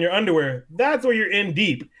trail in your underwear, that's where you're in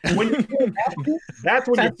deep. When you're feeling happy, that's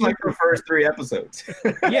when That's like the first 3 episods.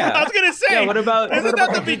 Yeah. I was gonna say. Yeah, what about Isn't what that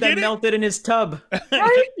about the the dude that beginning? melted in his tub?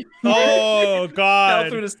 right? Oh Fell God.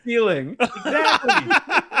 through the ceiling. Exactly.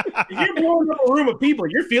 If you're blowing up a room of people,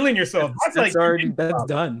 you're feeling yourself. That's That's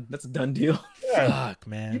done. That's a done deal. yeah. Fuck,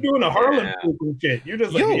 man. You're doing a Harlem Yeah. Shake and shit. You're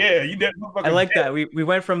just like, Yo. yeah, you did. I like that. We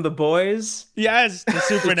went from The Boys Yes, the to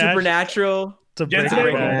Supernatural Supernatural to Jensen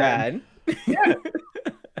Breaking to Bad. Breaking Bad.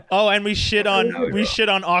 Oh, and we shit on Oh, we yeah. shit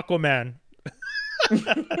on Aquaman.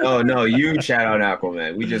 Oh no, you shout out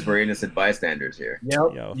Aquaman. We just were innocent bystanders here. Yep,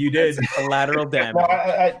 Yo. you did. Collateral No,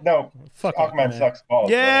 damage. no, Fuck Aquaman sucks balls.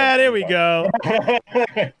 Yeah, there we go.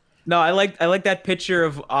 No, I like that picture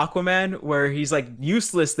of Aquaman where he's like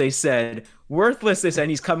useless. They said worthless. They said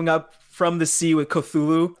and he's coming up from the sea with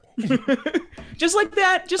Cthulhu. Just like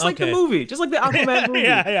that, just like the Okay. movie, just like the Aquaman movie.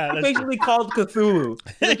 Yeah, that's Basically called Cthulhu.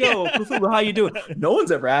 He's like, yo, Cthulhu, how you doing? No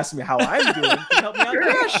one's ever asked me how I'm doing. Can you help me out?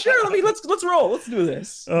 Yeah, sure. Let's roll. Let's do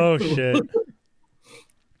this. Oh shit.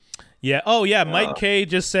 Yeah. Oh yeah. Mike K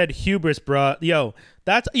just said hubris, bruh. Yo,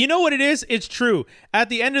 that's you know what it is. It's true. At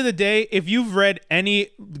the end of the day, if you've read any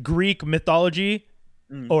Greek mythology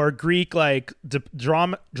or Greek like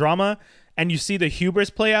drama, and you see the hubris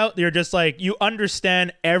play out, you're just like you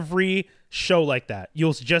understand every show like that.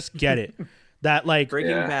 You'll just get it. That like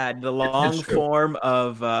Breaking Yeah. Bad, the long true. form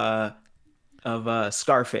of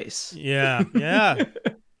Scarface. yeah.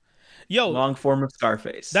 Yo, Long form of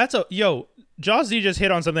Scarface. Jaws Z just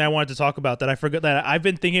hit on something I wanted to talk about that I forgot that I've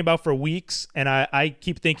been thinking about for weeks, and I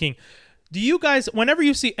keep thinking, do you guys, whenever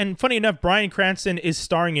you see, and funny enough, Bryan Cranston is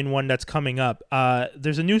starring in one that's coming up.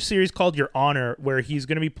 There's a new series called Your Honor where he's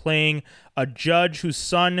going to be playing a judge whose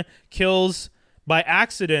son kills by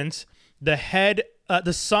accident the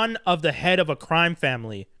son of the head of a crime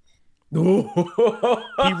family. He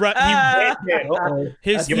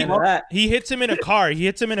hits him in a car.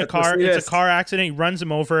 It's a car accident. He runs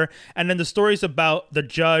him over. And then the story's about the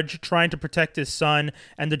judge trying to protect his son.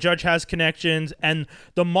 And the judge has connections. And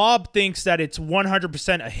the mob thinks that it's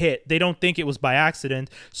 100% a hit. They don't think it was by accident.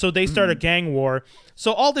 So they start a gang war.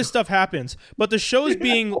 So all this stuff happens. But the show is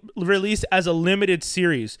being released as a limited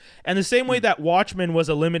series. And the same way that Watchmen was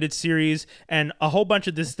a limited series and a whole bunch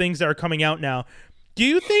of these things that are coming out now. Do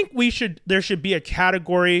you think there should be a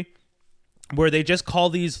category where they just call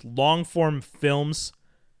these long form films?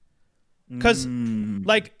 Because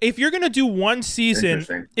like if you're gonna do one season,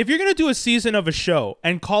 Interesting. if you're gonna do a season of a show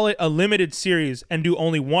and call it a limited series and do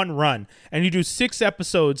only one run, and you do 6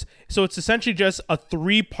 episodes, so it's essentially just a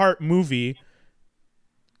 3-part movie.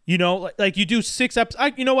 You know, like you do 6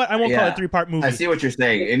 episodes. You know what? I won't call it a 3-part movie. I see what you're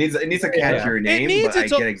saying. It needs a catchier name, needs but I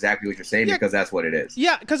its own- get exactly what you're saying Yeah. because that's what it is.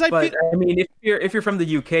 Yeah, because I But feel I mean, if you're from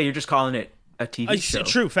the UK, you're just calling it a TV show.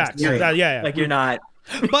 true facts. Yeah. Yeah. Like you're not.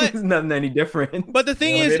 But- it's nothing any different. But the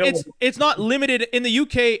thing No, is, they don't- it's not limited in the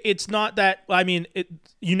UK. It's not that. I mean,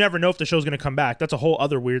 you never know if the show's going to come back. That's a whole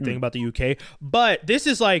other weird thing about the UK. But this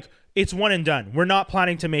is like it's one and done. We're not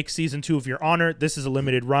planning to make season 2 of Your Honor. This is a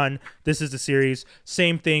limited run. This is the series.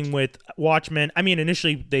 Same thing with Watchmen. I mean,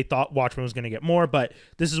 initially they thought Watchmen was going to get more, but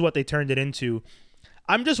this is what they turned it into.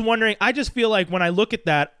 I'm just wondering. I just feel like when I look at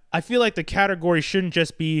that, I feel like the category shouldn't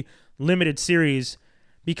just be limited series.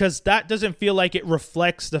 Because that doesn't feel like it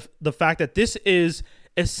reflects the fact that this is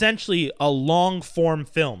essentially a long form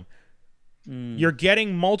film. You're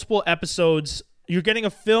getting multiple episodes. You're getting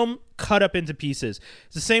a film cut up into pieces.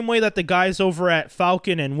 It's the same way that the guys over at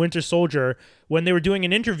Falcon and Winter Soldier, when they were doing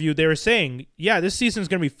an interview, they were saying, yeah, this season's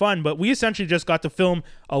going to be fun, but we essentially just got to film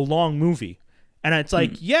a long movie. And it's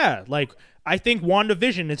like, yeah, like I think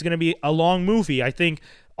WandaVision is going to be a long movie. I think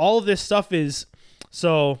all of this stuff is,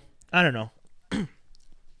 so I don't know.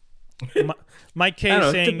 Mike K I don't know,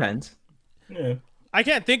 it saying, depends. Yeah. I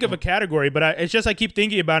can't think of a category, but it's just I keep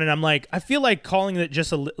thinking about it. And I'm like, I feel like calling it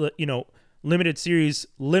just a limited series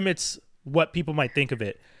limits what people might think of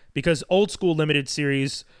it because old school limited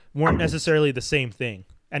series weren't necessarily the same thing.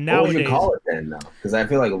 And What would nowadays, you call it then, though? Because I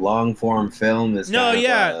feel like long form film is No, kind of,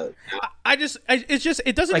 yeah. It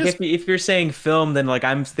doesn't Like just. if you're saying film, then like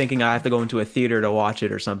I'm thinking I have to go into a theater to watch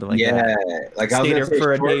it or something like yeah, that. like I was Stay gonna there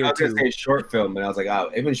for a say day or I was gonna two. say short film, and I was like, oh,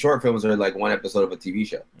 even short films are like one episode of a TV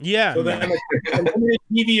show. Yeah. So then a limited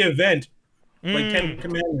TV event, like Mm. 10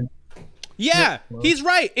 Commandments. Yeah, he's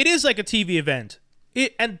right. It is like a TV event.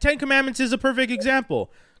 And 10 Commandments is a perfect example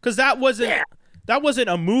because that wasn't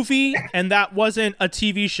a movie and that wasn't a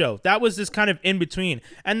TV show. That was this kind of in between.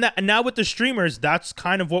 And now with the streamers, that's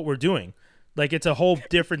kind of what we're doing. Like it's a whole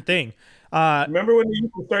different thing. Remember when they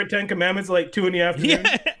used to start 10 Commandments at like 2 in the afternoon?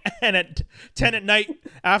 Yeah, And at 10 at night,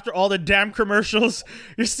 after all the damn commercials,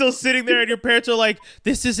 you're still sitting there and your parents are like,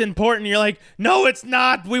 this is important. You're like, no, it's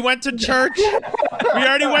not. We went to church. We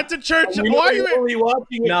already went to church. Why are you only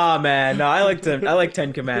watching it? Nah, man. No, I like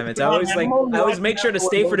Ten Commandments. I always make sure to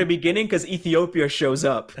stay for the beginning because Ethiopia shows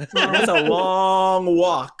up. That's a long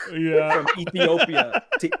walk from Ethiopia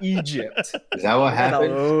to Egypt. Is that what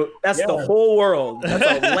happened? That's the whole world.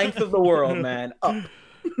 That's the length of the world, man. Up.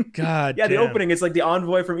 God. Yeah, damn. the opening. It's like the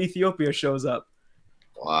envoy from Ethiopia shows up.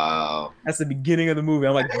 Wow. That's the beginning of the movie.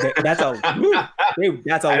 I'm like, that's a I long don't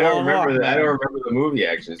walk. remember that. I don't remember the movie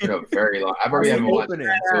actually. It's been a very long. I probably haven't watched it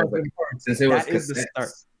since it was That is the start.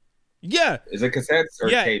 cassettes. Yeah. Is it cassettes or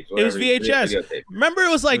Yeah, tapes? it was Whatever. VHS. Videotape. Remember, it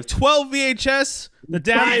was like 12 VHS. The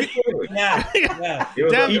damn. Yeah. It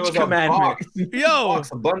was Damn, it was each commandment. box, Yo.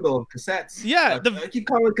 a bundle of cassettes. Yeah, I keep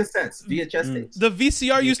calling it cassettes. VHS tapes. The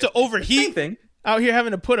VCR used to Same overheat. thing. Out here having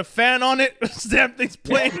to put a fan on it. This damn thing's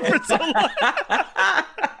playing for so long.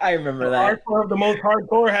 I remember that. The most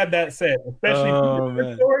hardcore had that set, especially Oh, if you're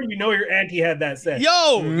man. hardcore, you know your auntie had that set.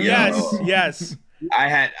 Yo, yes. I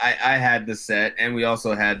had the set, and we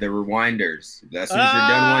also had the rewinders. As soon as you're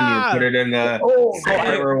done one, you would put it in the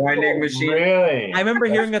separate rewinding machine. Really? I remember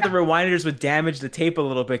hearing that the rewinders would damage the tape a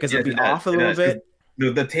little bit because it'd be off a little bit.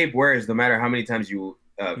 The tape wears no matter how many times you.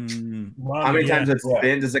 How many times it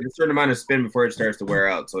spins? It's like a certain amount of spin before it starts to wear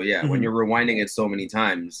out. So yeah, when you're rewinding it so many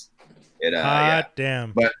times, it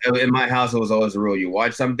damn. But in my house, it was always the rule: you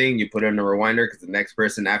watch something, you put it in a rewinder because the next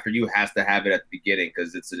person after you has to have it at the beginning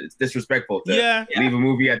because it's disrespectful to leave a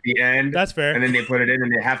movie at the end. That's fair. And then they put it in,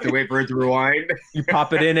 and they have to wait for it to rewind. You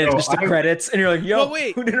pop it in and just the credits, and you're like, "Yo,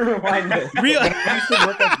 wait. who didn't rewind it?" Real. When I used to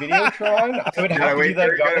work at Videotron, I would have Gotta to wait, do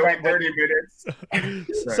that. gotta wait 30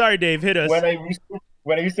 minutes. Sorry, Dave. Hit us.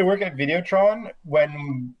 When I used to work at Videotron,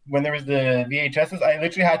 when there was the VHSs, I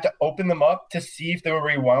literally had to open them up to see if they were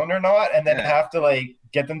rewound or not, and then have to like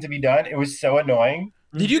get them to be done. It was so annoying.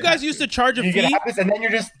 Did you guys used to charge a You fee? get happy, and then you're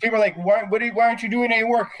just people are like, why aren't you doing any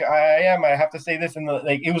work? I have to say this, and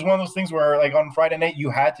it was one of those things where like on Friday night you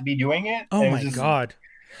had to be doing it. Oh and it my was just, god.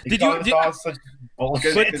 Did such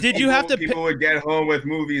bullshit? But did you have to People would get home with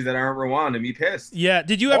movies that aren't rewound and be pissed. Yeah.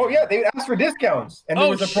 Did you ever? Oh yeah, they would ask for discounts, and there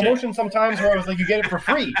was a shit. promotion sometimes where I was like, you get it for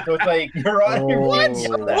free. So it's like you're on your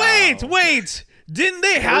Wait. Didn't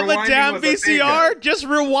they have a Rewinding damn was a thing, VCR? Just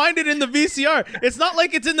rewind it in the VCR. It's not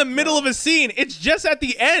like it's in the middle of a scene. It's just at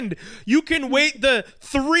the end. You can wait the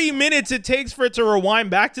 3 minutes it takes for it to rewind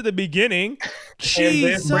back to the beginning.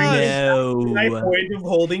 Jesus. Nice way of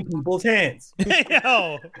holding people's hands.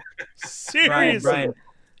 Yo. Seriously. Brian.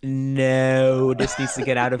 No, this needs to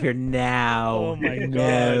get out of here now. Oh my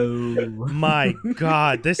No. My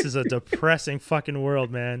God, this is a depressing fucking world,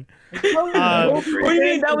 man. What do you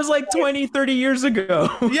mean? That was like 20, 30 years ago.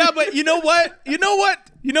 Yeah, but you know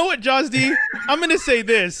what, Jaws D? I'm going to say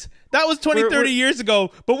this. That was 20, 30 years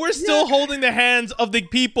ago, but we're still holding the hands of the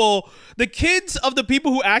people. The kids of the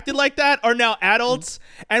people who acted like that are now adults,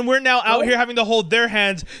 and we're now out here having to hold their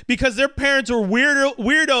hands because their parents were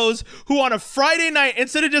weirdos who on a Friday night,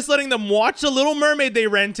 instead of just letting them watch The Little Mermaid they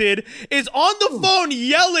rented, is on the phone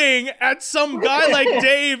yelling at some guy like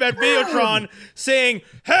Dave at Videotron saying,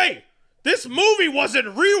 hey, this movie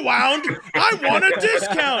wasn't rewound. I want a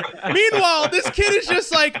discount. Meanwhile, this kid is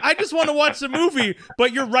just like, I just want to watch the movie.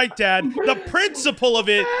 But you're right, Dad. The principle of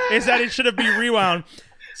it is that it should have been rewound.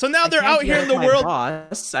 So now they're out here in the world.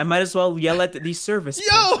 Boss, I might as well yell at these service.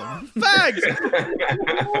 Yo, facts.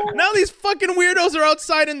 Now these fucking weirdos are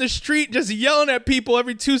outside in the street just yelling at people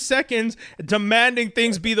every 2 seconds, demanding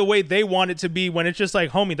things be the way they want it to be when it's just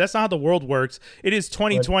like, homie, that's not how the world works. It is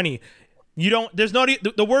 2020.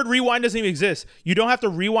 The word rewind doesn't even exist. You don't have to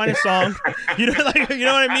rewind a song. You know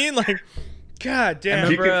what I mean? Like, god damn. I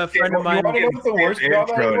remember a friend of mine. You the worst job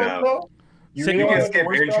I intro worked, now. though? You can skip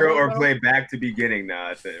intro or play back to beginning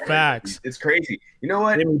now. Facts. It's crazy. You know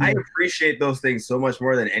what? I appreciate those things so much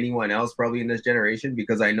more than anyone else probably in this generation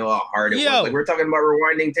because I know how hard it was. Like we're talking about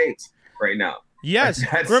rewinding tapes right now. Yes.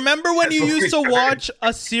 Remember when you used to watch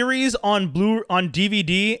a series on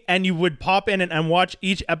DVD and you would pop in and watch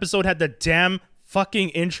each episode had the damn fucking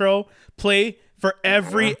intro play for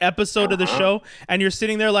every episode of the show, and you're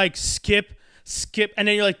sitting there like skip, and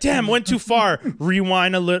then you're like, damn, went too far.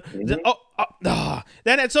 Rewind a little.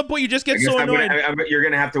 Then at some point you just get so annoyed. You're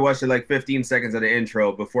gonna have to watch it like 15 seconds of the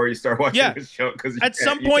intro before you start watching the show because at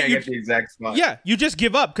some point you can't get the exact spot. Yeah, you just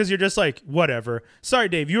give up because you're just like, whatever. Sorry,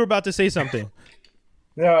 Dave, you were about to say something.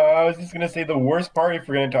 No, I was just gonna say the worst part, if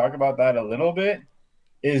we're gonna talk about that a little bit,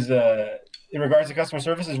 is in regards to customer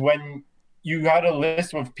service, is when you had a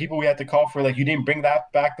list of people we had to call for, like, you didn't bring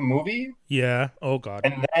that back the movie. Yeah. Oh God.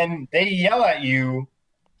 And then they yell at you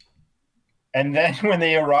And then when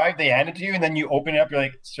they arrive, they hand it to you, and then you open it up. You're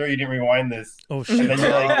like, "Sir, you didn't rewind this." Oh And shit, then you're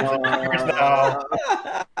like, "Here's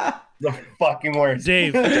the fucking worst."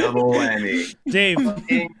 Dave. Double whammy. Dave,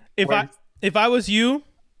 if I was you,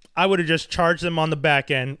 I would have just charged them on the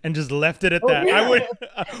back end and just left it at that. yeah. I would.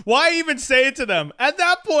 Why even say it to them? At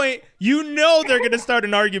that point, you know they're gonna start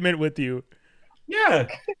an argument with you. Yeah.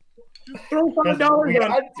 Just throw Because $5 we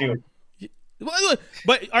on had to.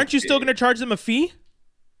 But aren't you still gonna charge them a fee?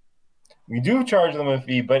 We do charge them a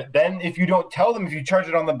fee, but then if you don't tell them, if you charge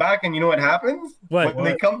it on the back end, you know what happens? What? When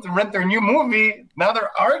they come to rent their new movie, now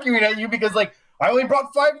they're arguing at you because like, I only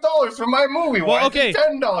brought $5 for my movie. Why okay. is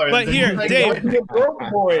it $10? But here, Dave. You broke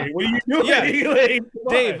boy. What are you doing? Yeah. Like, come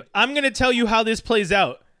Dave, on. I'm gonna tell you how this plays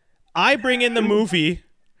out. I bring in the movie.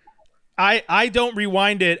 I don't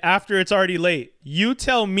rewind it after it's already late. You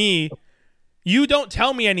tell me. You don't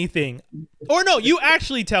tell me anything. Or no, you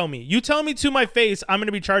actually tell me. You tell me to my face, I'm going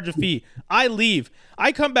to be charged a fee. I leave.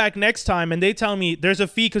 I come back next time and they tell me there's a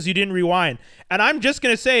fee because you didn't rewind. And I'm just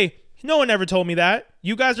going to say, no one ever told me that.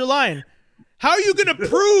 You guys are lying. How are you going to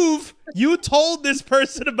prove you told this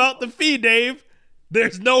person about the fee, Dave?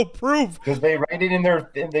 There's no proof. Because they write it in their,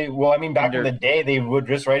 back in the day, they would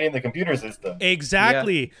just write it in the computer system.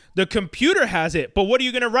 Exactly. Yeah. The computer has it. But what are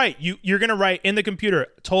you going to write? You're going to write in the computer,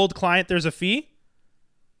 told client there's a fee?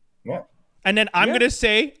 Yeah. And then I'm going to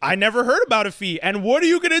say, I never heard about a fee. And what are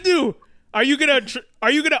you going to do? Are you gonna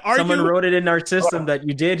argue? Someone wrote it in our system that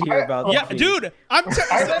you did hear about. Yeah, the fee. dude.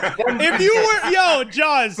 If you were,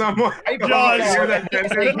 Jaws.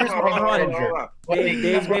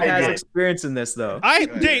 Dave has experience in this though. I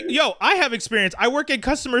have experience. I work in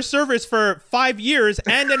customer service for 5 years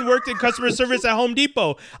and then worked in customer service at Home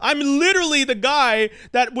Depot. I'm literally the guy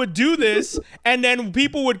that would do this, and then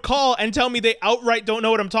people would call and tell me they outright don't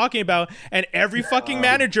know what I'm talking about, and every fucking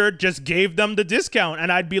manager just gave them the discount, and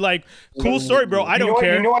I'd be like, cool story, bro. I don't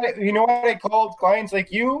care. You know what I called clients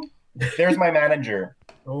like you? There's my manager.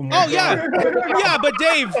 Oh yeah, yeah. But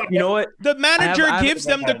Dave, you know what? The manager gives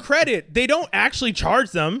them the credit. They don't actually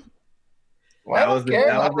charge them. That was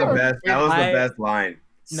the best line.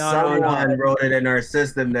 Someone wrote it in our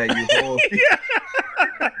system that you hold.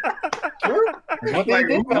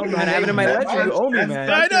 I have it in my ledger. You owe me, man.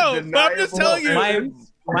 I know, but I'm just telling you.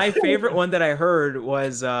 My favorite one that I heard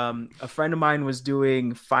was a friend of mine was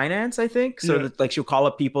doing finance, I think. So like she'll call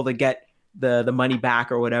up people to get the money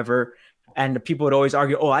back or whatever. And the people would always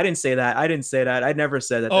argue, "Oh, I didn't say that. I didn't say that. I never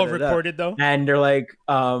said that." Oh, recorded though. And they're like,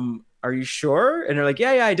 "Are you sure?" And they're like,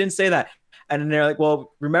 "Yeah, I didn't say that." And then they're like,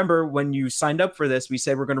 "Well, remember when you signed up for this? We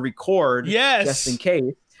said we're going to record, just in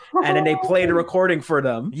case." And then they played a recording for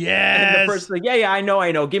them. Yes. And the person's like, "Yeah, I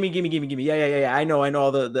know. Gimme. Yeah. I know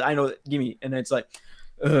all the. I know. Gimme." And it's like,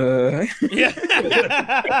 yeah.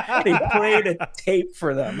 They played a tape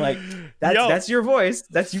for them. Like that's your voice.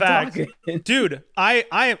 That's you talking. Dude,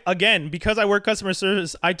 I again, because I work customer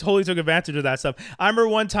service, I totally took advantage of that stuff. I remember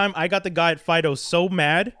one time I got the guy at Fido so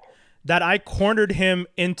mad that I cornered him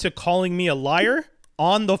into calling me a liar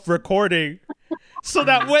on the recording. So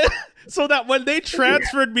that when they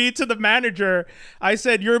transferred me to the manager, I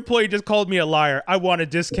said, "Your employee just called me a liar. I want a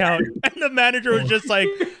discount." And the manager was just like,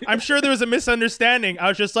 "I'm sure there was a misunderstanding." I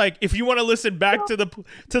was just like, "If you want to listen back to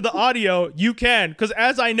the audio, you can, because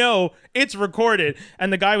as I know, it's recorded."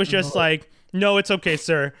 And the guy was just like, "No, it's okay,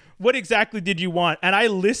 sir. What exactly did you want?" And I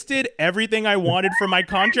listed everything I wanted for my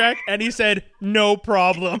contract, and he said, "No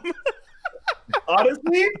problem."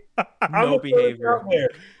 Honestly, no behavior.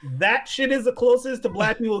 That shit is the closest to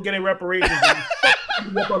black people getting reparations.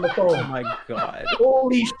 Up on the phone. Oh my god!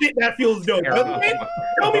 Holy shit, that feels dope. Doesn't it?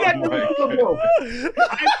 Tell me that doesn't feel dope.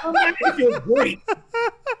 It feels great.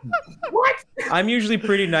 What? I'm usually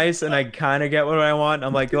pretty nice, and I kind of get what I want.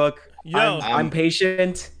 I'm like, look, I'm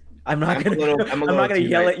patient. I'm not gonna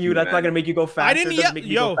yell at you. That's not gonna make you go faster. I didn't yell. Make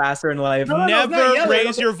you go faster in life. Never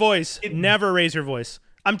raise your voice. Never raise your voice.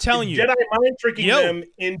 I'm telling you, Jedi mind tricking them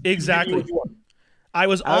in exactly. I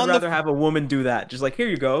would rather have a woman do that. Just like, here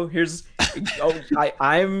you go. Here's,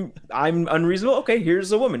 I'm unreasonable. Okay,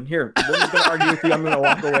 here's a woman. Here, the woman's gonna argue with you. I'm gonna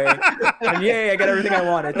walk away. And yay, I got everything I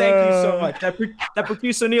wanted. Thank you so much. That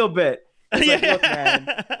Profuse O'Neill bit. It's like, look, man,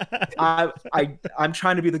 I'm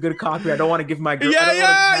trying to be the good cop here. I don't want to give my girl. I don't want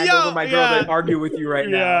to hand over my girl to argue with you right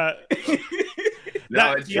now.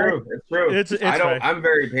 No, it's true. It's true. I'm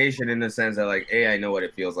very patient in the sense that, like, A, I know what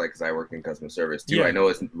it feels like because I work in customer service. Two, I know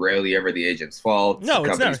it's rarely ever the agent's fault. No, the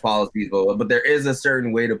company's policies, but there is a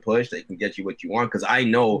certain way to push that can get you what you want because I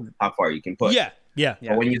know how far you can push. Yeah.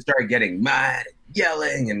 But when you start getting mad,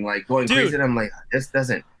 yelling, and like going crazy, and I'm like, this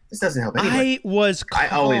doesn't help anybody. I was calm.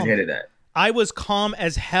 I always hated that. I was calm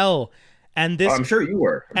as hell. And this, I'm sure you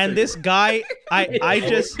were. and this guy, I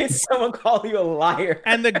just, Did someone call you a liar?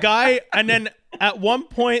 and the guy, and then at one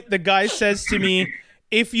point the guy says to me,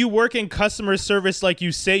 if you work in customer service like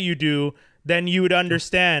you say you do, then you would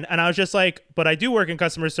understand. And I was just like, but I do work in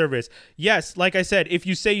customer service. Yes, like I said, if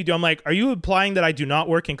you say you do, I'm like, are you implying that I do not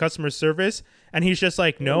work in customer service? And he's just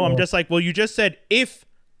like, no. I'm just like, well, you just said if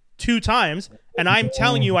 2 times, and I'm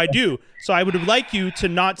telling you I do. So I would like you to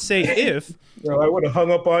not say if. Yo, I would have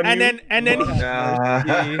hung up on And you. then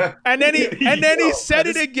he said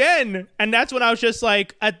it again. And that's when I was just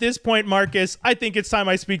like, at this point, Marcus, I think it's time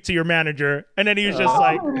I speak to your manager. And then he was just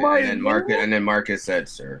like, and then Marcus said,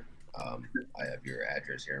 sir, I have your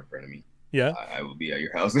address here in front of me. yeah. I will be at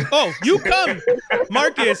your house. Oh, you come,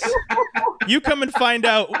 Marcus. You come and find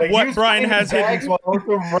out Like, what you Brian signing has tags hidden. while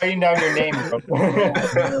also writing down your name. Bro.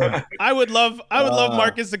 I would love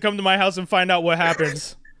Marcus to come to my house and find out what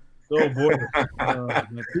happens. Oh boy.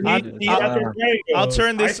 I'll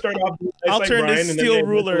turn this steel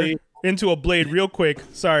ruler into a blade real quick.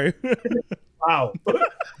 Sorry. Wow.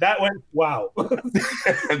 That went wow.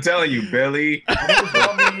 I'm telling you, Billy.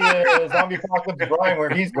 Zombie apocalypse Brian,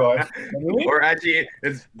 where he's going. Or actually,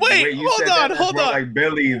 it's Wait, hold on. Like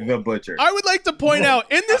Billy the Butcher. I would like to point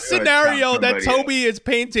out in this scenario Chop that somebody Toby is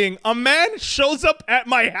painting, a man shows up at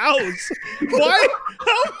my house. Why?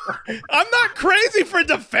 I'm not crazy for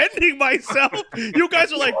defending myself. You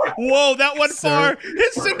guys are like, whoa, that went far.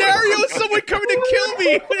 His scenario is someone coming to kill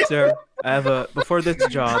me. Sir, before this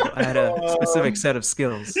job, I had a specific set of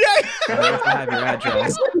skills. Yeah. I have to have your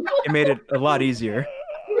address. It made it a lot easier.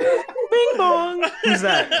 Bing bong. Who's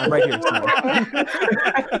that? I'm right here.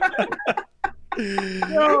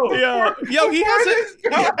 Yo, he has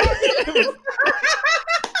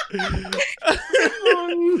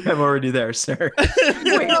I'm already there, sir. Wait,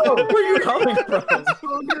 where are you calling from?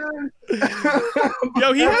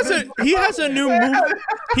 Yo, he has a new movie.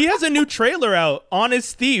 He has a new trailer out.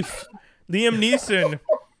 Honest Thief. Liam Neeson.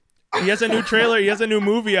 He has a new trailer. He has a new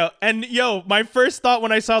movie out. And yo, my first thought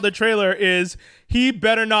when I saw the trailer is he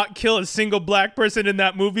better not kill a single black person in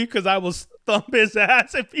that movie, because I will thump his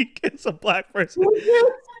ass if he kills a black person.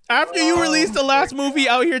 After you released the last movie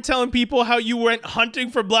out here telling people how you went hunting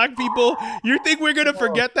for black people, you think we're gonna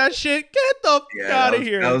forget that shit? Get the fuck out of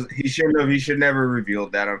here. He should never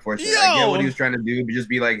revealed that, unfortunately. I get what he was trying to do, but just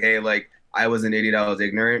be like, hey, like, I was an idiot, I was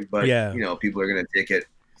ignorant, but you know, people are gonna take it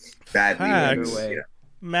badly. You know.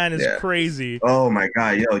 Man is crazy. Oh my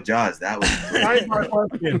god, yo, Jaws, that was sidebar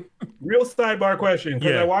question. Real sidebar question,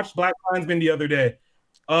 because I watched Black Klansman the other day.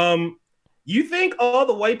 You think all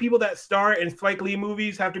the white people that star in Spike Lee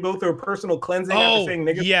movies have to go through a personal cleansing after saying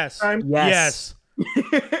nigga? Yes.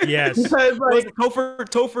 Because like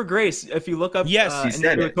Topher Grace, if you look up he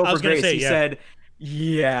said it. Topher Grace, he said,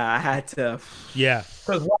 yeah, I had to. Yeah.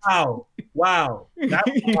 Because wow.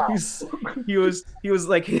 He was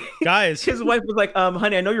like, guys, his wife was like,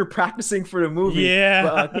 honey, I know you're practicing for the movie.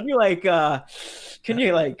 Yeah. But, can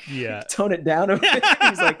you tone it down a bit?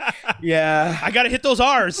 He's like, yeah. I gotta hit those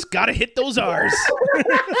R's.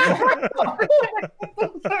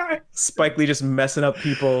 Spike Lee just messing up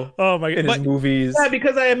people. Oh my god. In his movies. Yeah,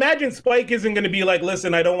 because I imagine Spike isn't going to be like,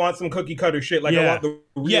 listen, I don't want some cookie cutter shit. Like I want the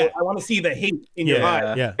real. I want to see the hate in your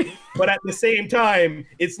eye. Yeah. But at the same time,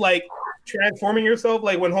 it's like transforming yourself,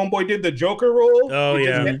 like when Homeboy did the Joker role. Oh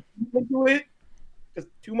yeah. Into it. Just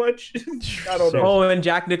too much. I don't know. Oh, and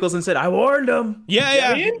Jack Nicholson said, "I warned him."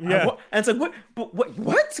 Yeah. And it's like, what? What?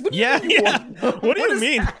 What do yeah. What do you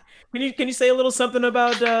mean? That? Can you say a little something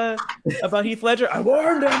about Heath Ledger? I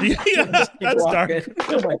warned him. Yeah, that's dark.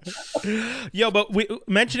 Yo, but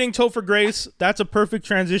mentioning Topher Grace, that's a perfect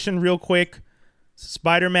transition. Real quick,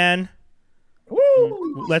 Spider-Man.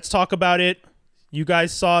 Woo! Let's talk about it. You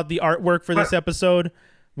guys saw the artwork for this episode.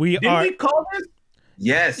 Did we call this?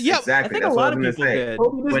 Yes, exactly. I think that's a lot what I of was going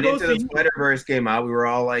people to say. did. When Into the Spider-Verse came out, we were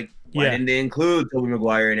all like, why didn't they include Tobey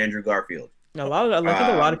Maguire and Andrew Garfield? I think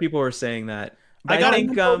a lot of people were saying that. I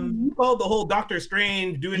think you called the whole Doctor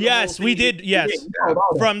Strange doing. Yes, we did. Yes,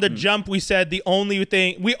 from the jump, we said the only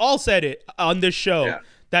thing we all said it on this show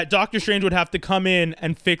that Doctor Strange would have to come in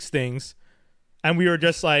and fix things, and we were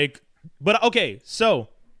just like, but okay. So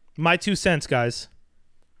my 2 cents, guys.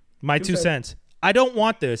 My 2 cents. I don't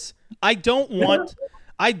want this. I don't want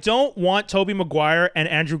Tobey Maguire and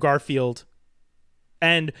Andrew Garfield.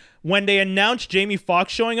 And when they announced Jamie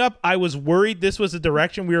Foxx showing up, I was worried this was the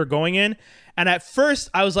direction we were going in. And at first,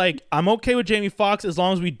 I was like, I'm okay with Jamie Foxx as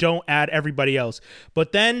long as we don't add everybody else.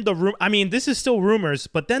 But then this is still rumors,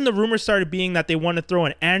 but then the rumors started being that they want to throw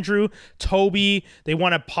in Andrew, Toby, they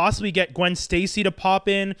want to possibly get Gwen Stacy to pop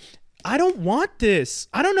in. I don't want this.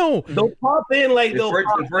 I don't know. They'll pop in like If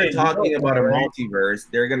we're talking about a multiverse,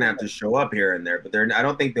 they're gonna have to show up here and there, but I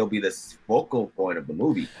don't think they'll be the focal point of the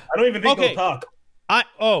movie. I don't even think Okay. they'll talk.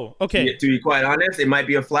 Okay. To be quite honest, it might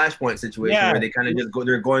be a Flashpoint situation Yeah. where they kind of just go.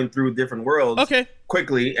 They're going through different worlds Okay.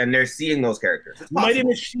 quickly, and they're seeing those characters. It's You might possible.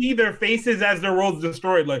 even see their faces as their world's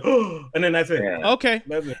destroyed, like, and then that's it. Yeah. Okay.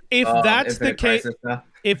 That's it. If that's the Infinite case, Crisis stuff.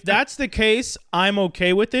 if that's the case, I'm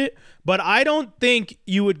okay with it. But I don't think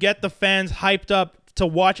you would get the fans hyped up to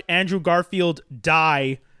watch Andrew Garfield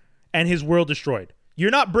die and his world destroyed. You're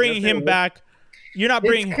not bringing him back. You're not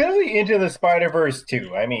bringing. It's gonna be Into the Spider-Verse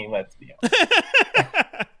too. I mean, let's be honest.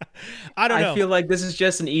 I don't know. I feel like this is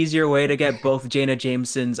just an easier way to get both Jana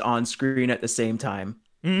Jamesons on screen at the same time.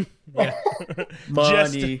 Yeah.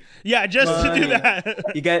 Money. Just to do Money.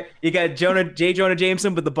 that. You got J. Jonah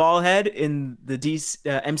Jameson with the ball head in the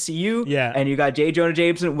MCU. Yeah. and you got J. Jonah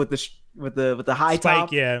Jameson with the high Spike,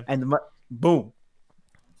 top. yeah. and boom,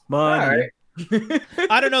 money. All right.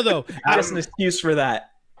 I don't know though. Just an excuse for that.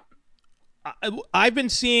 I've been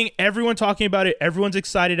seeing everyone talking about it. Everyone's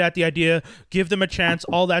excited at the idea. Give them a chance,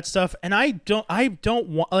 all that stuff. And I don't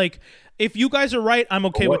want, like, if you guys are right, I'm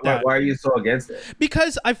okay with that. Why are you so against it?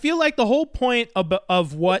 Because I feel like the whole point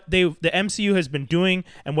of what the MCU has been doing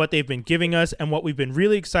and what they've been giving us and what we've been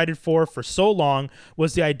really excited for so long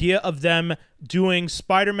was the idea of them doing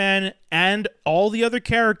Spider-Man and all the other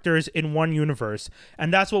characters in one universe.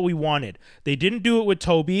 And that's what we wanted. They didn't do it with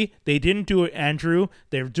Toby. They didn't do it with Andrew.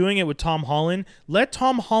 They're doing it with Tom Holland. Let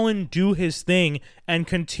Tom Holland do his thing and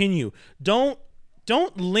continue. Don't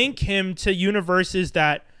link him to universes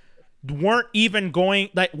that weren't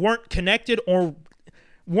connected or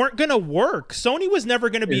weren't gonna work. Sony was never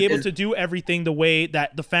gonna be able to do everything the way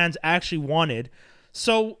that the fans actually wanted.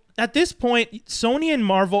 So at this point, Sony and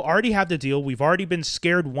Marvel already have the deal. We've already been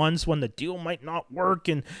scared once when the deal might not work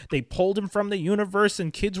and they pulled him from the universe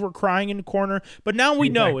and kids were crying in the corner. But now we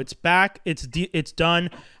know it's back. It's done.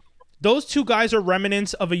 Those two guys are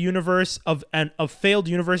remnants of a universe of failed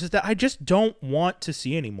universes that I just don't want to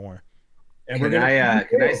see anymore. And Can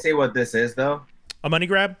I say what this is though? A money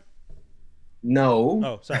grab? No.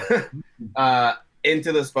 Oh, sorry.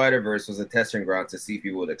 Into the Spider-Verse was a testing ground to see if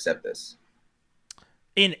people would accept this.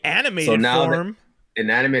 In animated So now form. In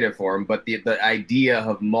animated form, but the idea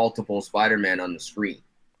of multiple Spider-Man on the screen.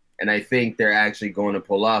 And I think they're actually going to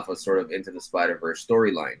pull off a sort of Into the Spider-Verse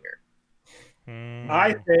storyline here.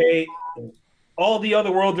 I say all the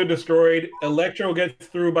other worlds are destroyed. Electro gets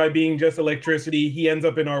through by being just electricity. He ends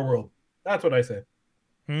up in our world. That's what I said.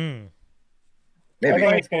 Maybe. I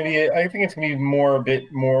think it's gonna be more a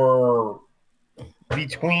bit more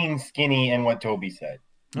between Skinny and what Toby said.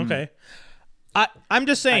 Okay. I'm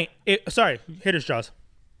just saying. Sorry, hit us, Jaws.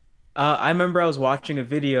 I remember I was watching a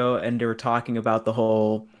video and they were talking about the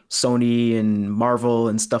whole Sony and Marvel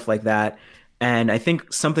and stuff like that. And I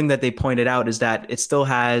think something that they pointed out is that it still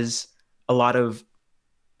has a lot of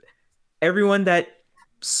everyone that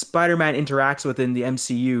Spider-Man interacts with in the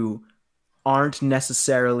MCU aren't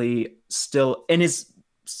necessarily still in his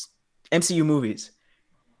MCU movies.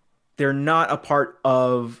 They're not a part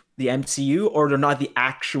of the MCU, or they're not the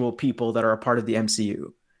actual people that are a part of the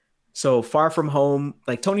MCU. So Far From Home,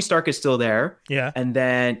 like Tony Stark is still there. Yeah. And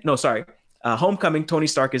then, Homecoming, Tony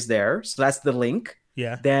Stark is there. So that's the link.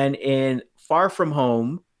 Yeah. Then in Far From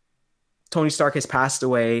Home, Tony Stark has passed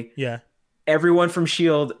away. Yeah. Everyone from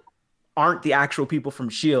S.H.I.E.L.D. aren't the actual people from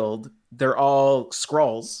S.H.I.E.L.D. They're all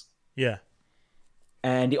Skrulls. Yeah.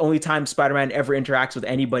 And the only time Spider-Man ever interacts with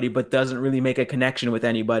anybody but doesn't really make a connection with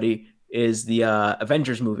anybody is the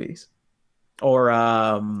Avengers movies. Or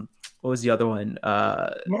what was the other one?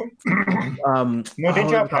 Didn't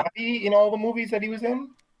you have Happy in all the movies that he was in?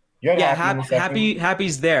 Yeah,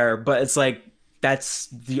 Happy's there, but it's like that's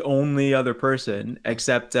the only other person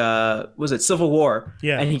except was it Civil War?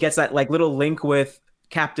 Yeah. And he gets that like little link with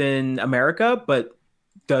Captain America, but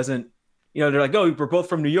doesn't, they're like, oh, we're both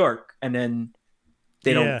from New York, and then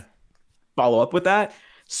they don't follow up with that.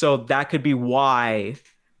 So that could be why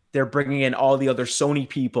they're bringing in all the other Sony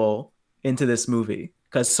people into this movie,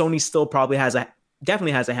 because Sony still probably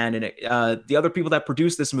definitely has a hand in it. The other people that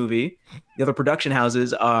produce this movie, the other production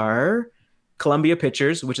houses are Columbia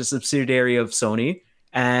Pictures, which is a subsidiary of Sony,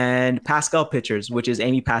 and Pascal Pictures, which is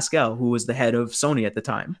Amy Pascal, who was the head of Sony at the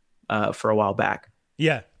time for a while back.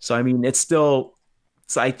 Yeah. So, I mean, it's still...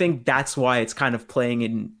 So I think that's why it's kind of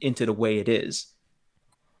playing into the way it is.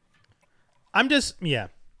 I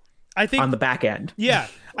think on the back end. Yeah.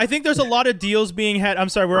 I think there's a lot of deals being had. I'm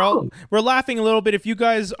sorry, we're laughing a little bit. If you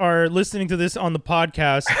guys are listening to this on the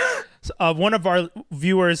podcast, one of our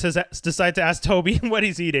viewers has decided to ask Toby what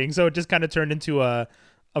he's eating, so it just kind of turned into a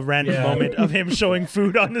a random moment of him showing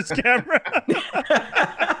food on his camera.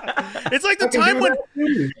 It's like the time when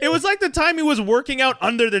it was like the time he was working out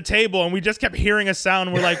under the table and we just kept hearing a sound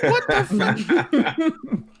and we're like, what the fuck?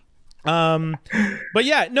 But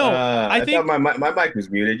yeah, no, I think thought my mic was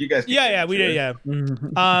muted. You guys we did, yeah.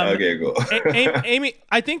 Okay, cool. Amy,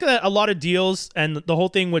 I think that a lot of deals and the whole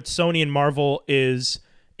thing with Sony and Marvel is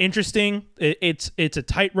interesting. It's a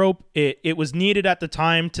tightrope. It was needed at the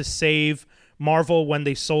time to save Marvel when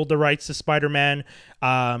they sold the rights to Spider-Man.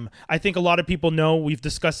 I think a lot of people know, we've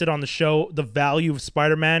discussed it on the show, the value of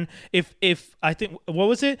Spider-Man. If I think, what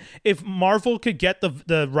was it? If Marvel could get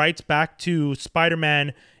the rights back to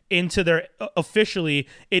Spider-Man into their officially,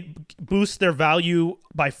 it boosts their value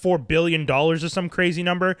by $4 billion or some crazy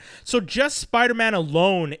number. So just Spider-Man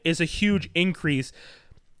alone is a huge increase.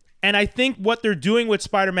 And I think what they're doing with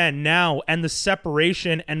Spider-Man now and the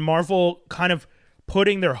separation and Marvel kind of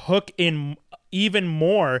putting their hook in even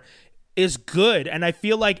more is good. And I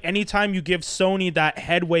feel like anytime you give Sony that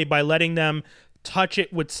headway by letting them touch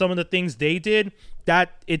it with some of the things they did,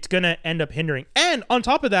 that it's going to end up hindering. And on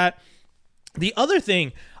top of that, the other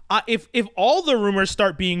thing, if all the rumors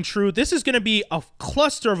start being true, this is going to be a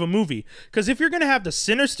cluster of a movie. Because if you're going to have the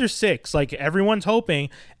Sinister Six, like everyone's hoping,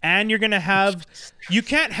 and you're going to have, you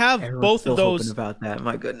can't have both of those. About that,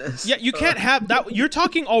 my goodness. Yeah, you can't have that. You're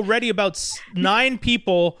talking already about 9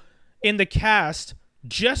 people in the cast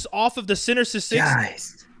just off of the Sinister Six.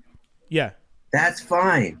 Guys, yeah, that's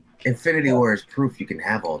fine. Infinity War is proof you can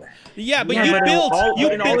have all that. Yeah, but you built all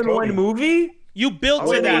in one movie. You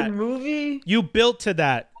built to that movie. You built to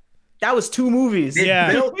that. That was 2 movies. They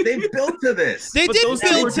built to this. They did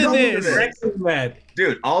build to this.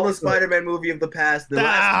 Dude, all the Spider-Man movie of the past. The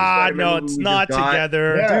last no, it's not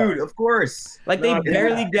together. Yeah. Dude, of course. Like they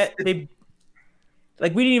barely get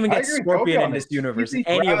like we didn't even get Scorpion in this universe.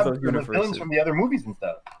 Any of those universes. Villains from the other movies and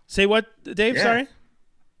stuff. Say what, Dave? Yeah. Sorry.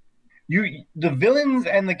 The villains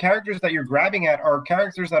and the characters that you're grabbing at are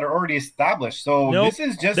characters that are already established. So this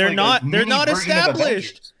is just they're not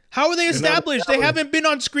established. How are they established? They haven't been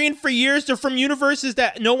on screen for years. They're from universes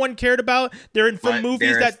that no one cared about. They're from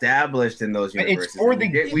movies that established in those universes. It's for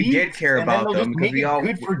we did care about them because we all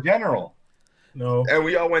good for general. No, and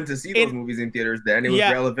we all went to see those movies in theaters. Then it was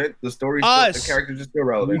relevant. The story, the characters are still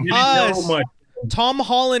relevant. Tom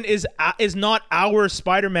Holland is not our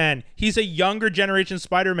Spider-Man. He's a younger generation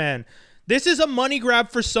Spider-Man. This is a money grab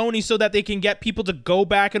for Sony so that they can get people to go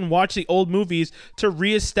back and watch the old movies to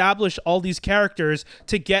reestablish all these characters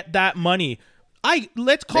to get that money.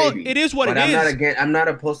 Let's call it is what it is. I'm not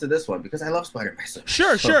opposed to this one because I love Spider-Man.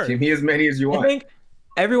 Sure. Give me as many as you want. I think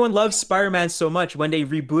everyone loves Spider-Man so much. When they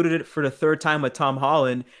rebooted it for the 3rd time with Tom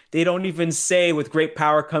Holland, they don't even say with great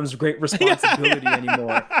power comes great responsibility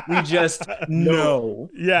anymore. We just know.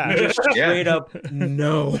 Yeah. Just straight up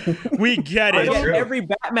no. We get it. Every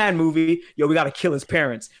Batman movie, we got to kill his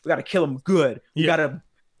parents. We got to kill him good. We got to,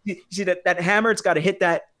 you see that hammer, it's got to hit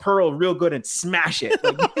that pearl real good and smash it.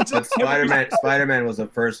 But Spider-Man was the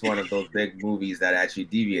first one of those big movies that actually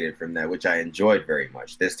deviated from that, which I enjoyed very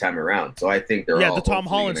much this time around. So I think they're all the Tom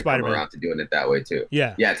Holland Spider-Man around to doing it that way too.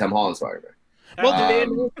 Yeah, Tom Holland Spider-Man. Well, did they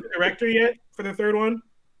announce the director yet for the 3rd one?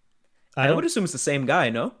 I would assume it's the same guy,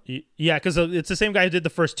 no? Yeah, because it's the same guy who did the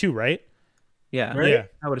first 2, right? Yeah, right? Yeah.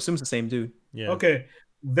 I would assume it's the same dude. Yeah. Okay,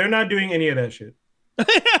 they're not doing any of that shit.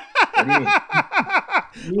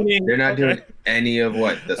 They're not doing any of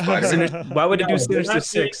what the Spider-Man. Why would they do Sinister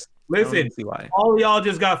Six? Listen, all y'all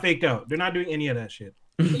just got faked out. They're not doing any of that shit.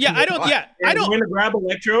 I don't. They're going to grab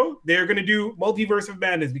Electro. They're going to do Multiverse of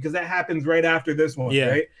Madness because that happens right after this one,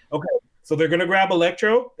 right? Okay, so they're going to grab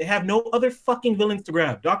Electro. They have no other fucking villains to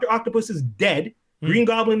grab. Dr. Octopus is dead. Green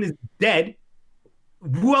Goblin is dead.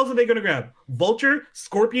 Who else are they going to grab? Vulture,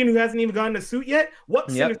 Scorpion, who hasn't even gotten a suit yet. What?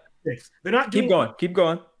 Sinister Six? They're not. Keep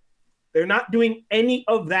going. They're not doing any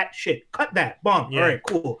of that shit. Cut that. Bomb. Yeah. All right,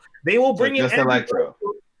 cool. They will bring in Electro.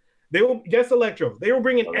 They will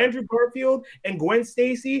bring in Andrew Garfield and Gwen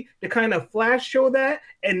Stacy to kind of flash show that.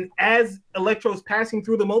 And as Electro's passing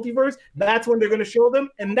through the multiverse, that's when they're going to show them.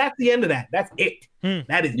 And that's the end of that. That's it.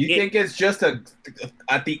 That is. You think it's just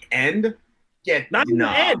at the end? Yeah, not the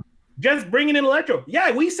end. Just bringing in Electro.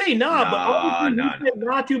 Yeah, we say but obviously we said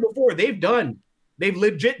not to before. They've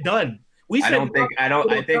legit done.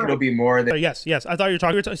 I think it'll be more than yes. I thought you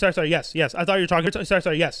were talking. Sorry. Yes. I thought you were talking.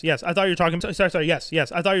 Sorry. Yes. I thought you were talking. Sorry.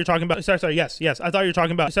 Yes. I thought you were talking about. Sorry. Yes. I thought you were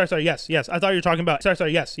talking about. Sorry. Yes. I thought you were talking about.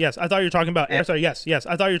 Sorry. Yes. I thought you were talking about. Sorry. Yes.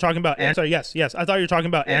 I thought you were talking about. Sorry. Yes. I thought you were talking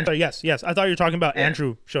about. Sorry. Yes. I thought you were talking about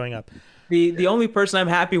Andrew showing up. The only person I'm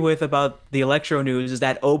happy with about the Electro news is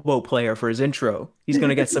that oboe player for his intro. He's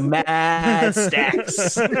gonna get some mad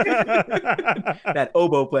stacks. That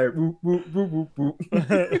oboe player.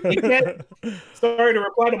 Sorry to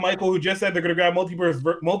reply to Michael, who just said they're gonna grab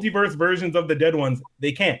multiverse versions of the dead ones.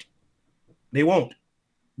 They can't. They won't.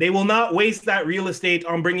 They will not waste that real estate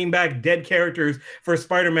on bringing back dead characters for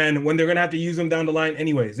Spider-Man when they're going to have to use them down the line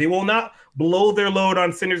anyways. They will not blow their load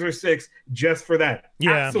on Sinister Six just for that.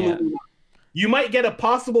 Yeah. Absolutely. Yeah. You might get a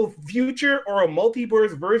possible future or a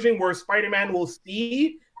multiverse version where Spider-Man will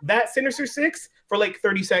see that Sinister Six for like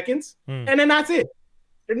 30 seconds, and then that's it.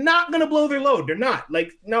 They're not going to blow their load. They're not.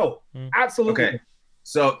 Like, no. Absolutely. Okay.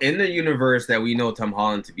 So in the universe that we know Tom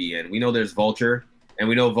Holland to be in, we know there's Vulture. And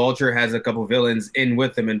we know Vulture has a couple villains in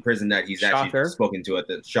with him in prison that he's actually spoken to at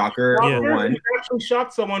the Shocker. One actually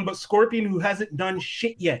shot someone, but Scorpion, who hasn't done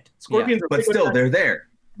shit yet. Scorpion's but still, they're there.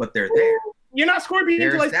 But they're there. You're not Scorpion.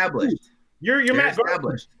 They're established. You're Matt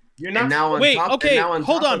established. You're not.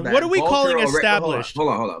 Hold on. What are we calling established? Hold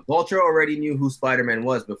on. Vulture already knew who Spider-Man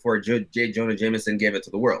was before J. Jonah Jameson gave it to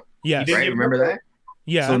the world. Yes. Right? Remember that?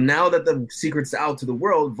 Yeah. So now that the secret's out to the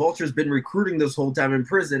world, Vulture's been recruiting this whole time in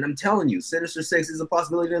prison. I'm telling you, Sinister Six is a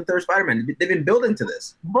possibility in third Spider-Man. They've been building to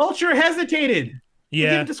this. Vulture hesitated. Yeah.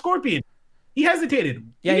 He gave it to Scorpion. He hesitated.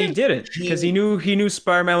 Yeah, he did it because he knew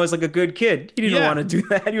Spider-Man was like a good kid. He didn't want to do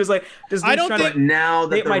that. He was like, I don't think. But now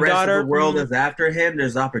that the rest of the world is after him,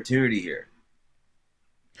 there's opportunity here.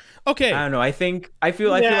 Okay. I don't know. I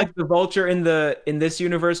feel like the Vulture in this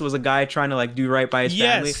universe was a guy trying to like do right by his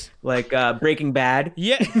family, like Breaking Bad.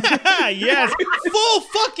 Yeah. Yes. Full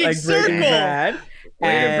fucking like circle. Breaking Bad.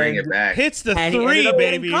 Way to bring it back. Hits the and three, he ended up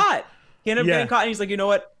baby. Getting caught. He ended up getting caught, and he's like, you know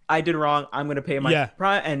what? I did wrong. I'm gonna pay my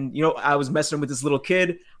price. And you know, I was messing with this little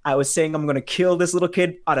kid. I was saying I'm gonna kill this little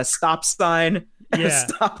kid at a stop sign. Yeah.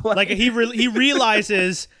 Like he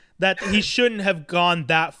realizes that he shouldn't have gone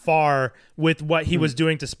that far with what he was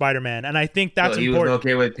doing to Spider-Man. And I think that's important. He was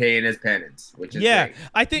okay with paying his penance, which is great.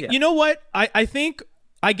 I think, you know what? I think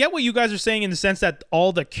I get what you guys are saying in the sense that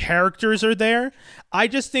all the characters are there. I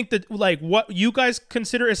just think that like what you guys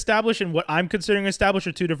consider established and what I'm considering established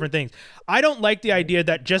are two different things. I don't like the idea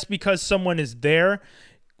that just because someone is there,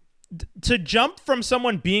 to jump from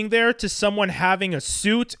someone being there to someone having a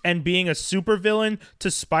suit and being a supervillain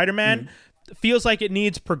to Spider-Man feels like it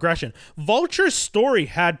needs progression. Vulture's story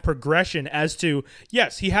had progression as to,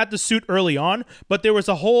 yes, he had the suit early on, but there was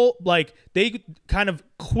a whole, like, they kind of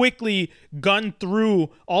quickly gunned through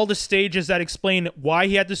all the stages that explain why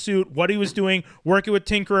he had the suit, what he was doing, working with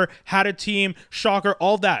Tinkerer, had a team, Shocker,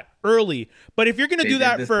 all that early. But if you're going to do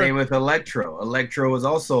that for... Same with Electro. Electro was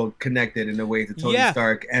also connected in a way to Tony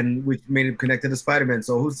Stark, and which made him connected to Spider-Man.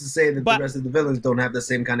 So who's to say that the rest of the villains don't have the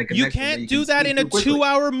same kind of connection? You can't do that in a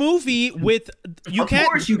 2-hour movie with... Of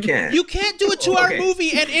course you can. You can't do a 2-hour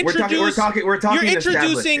movie and introduce... We're talking you're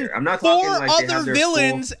introducing I'm not 4 like other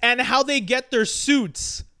villains and how they get their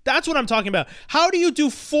suits. That's what I'm talking about. How do you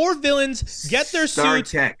do 4 villains get their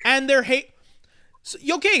suits and their hate...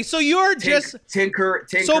 So you're just Tinker.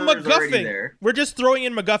 So MacGuffin. We're just throwing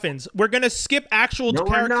in MacGuffins. We're gonna skip actual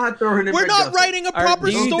characters. We're not throwing in We're not writing a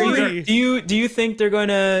proper story. Do you think they're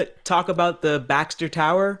gonna talk about the Baxter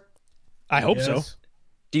Tower? I hope so.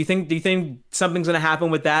 Do you think something's gonna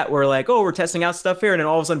happen with that? Where like, oh, we're testing out stuff here, and then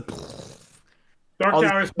all of a sudden,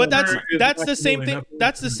 but that's the same thing.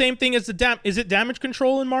 That's the same thing as Is it Damage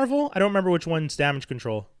Control in Marvel? I don't remember which one's Damage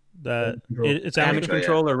Control. It's Damage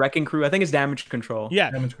Control or Wrecking Crew. I think it's Damage Control.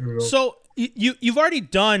 Yeah. So you've already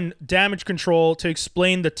done Damage Control to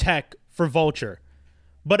explain the tech for Vulture,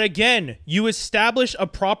 but again, you establish a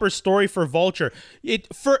proper story for Vulture.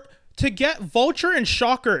 To get Vulture and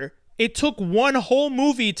Shocker, it took one whole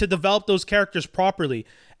movie to develop those characters properly.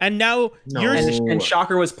 And now and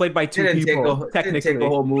Shocker was played by 2 people. Technically, didn't take a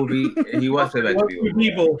whole movie. He was played by 2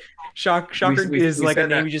 people. Shocker is like a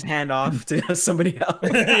name you just hand off to somebody else.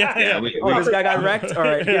 This guy got wrecked. All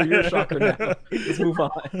right, you're Shocker now. Let's move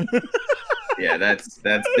on. Yeah, that's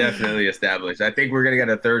definitely established. I think we're gonna get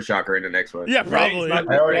a 3rd Shocker in the next one. Yeah, probably. I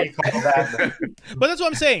already called that. But that's what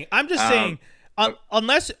I'm saying. I'm just saying.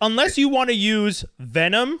 Unless you want to use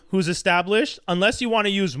Venom, who's established, unless you want to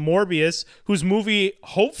use Morbius, whose movie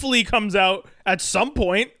hopefully comes out at some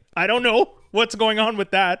point. I don't know what's going on with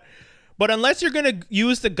that. But unless you're going to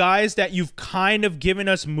use the guys that you've kind of given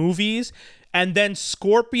us movies, and then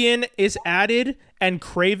Scorpion is added and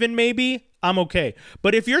Kraven maybe, I'm okay.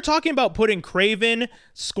 But if you're talking about putting Kraven,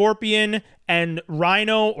 Scorpion, and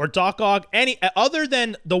Rhino or Doc Ock, any other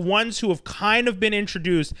than the ones who have kind of been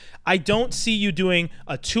introduced, I don't see you doing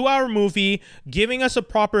a 2-hour movie, giving us a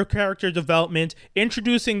proper character development,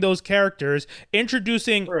 introducing those characters,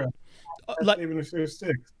 introducing like, Even if there's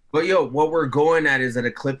 6. But yo, what we're going at is at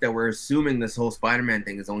a clip that we're assuming this whole Spider-Man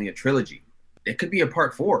thing is only a trilogy. It could be a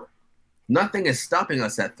part 4. Nothing is stopping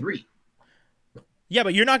us at 3. yeah,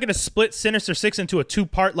 but you're not going to split Sinister Six into a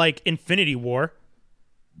 2-part like Infinity War.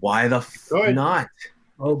 Why the not?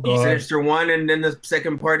 Oh god. Sinister 1 and then the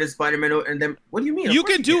second part is Spider-Man and then what do you mean? Of You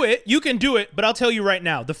course can do it. You can do it, but I'll tell you right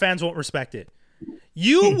now, the fans won't respect it.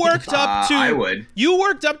 You worked up to I would. You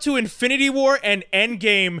worked up to Infinity War and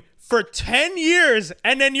Endgame for 10 years,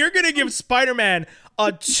 and then you're going to give Spider-Man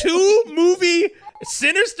a 2-movie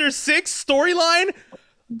Sinister Six storyline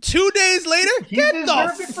 2 days later? Get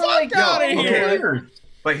the fuck out of here.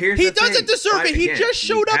 But here's He the thing. doesn't deserve it. He just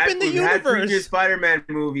showed up in the We've had universe. previous Spider-Man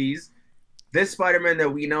movies. This Spider-Man that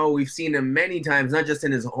we know, we've seen him many times, not just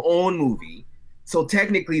in his own movie. So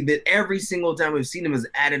technically, that every single time we've seen him is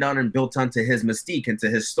added on and built onto his mystique and to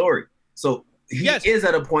his story. So he is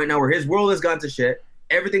at a point now where his world has gone to shit.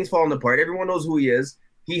 Everything's falling apart. Everyone knows who he is.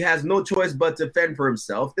 He has no choice but to fend for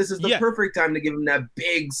himself. This is the perfect time to give him that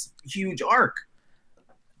big, huge arc.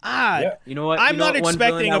 You know what? I'm not one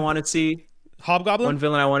expecting villain I want to see. Hobgoblin? One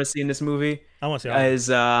villain I want to see in this movie I want to see Hobgoblin.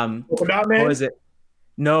 is Polka Dot Man? what is it?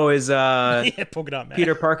 No, is Yeah, Polka Dot Man.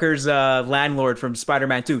 Peter Parker's landlord from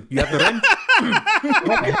Spider-Man 2. You have the rent?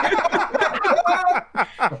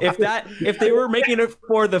 If they were making it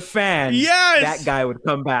for the fans, Yes! that guy would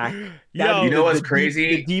come back. Yo, That'd be You know what's the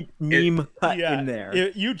crazy? deep meme cut in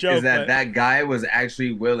there. You joke, Is that but that guy was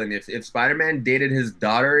actually willing. If Spider-Man dated his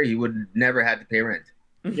daughter, he would never have to pay rent.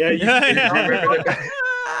 Yeah,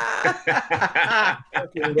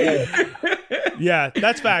 yeah,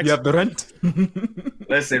 that's facts. You have the rent?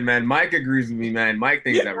 Listen, man, Mike agrees with me, man. Mike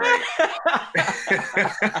thinks I'm right.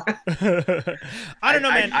 I don't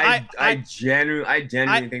know, man. I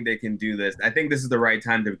genuinely think they can do this. I think this is the right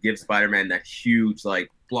time to give Spider-Man that huge, like,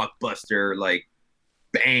 blockbuster, like,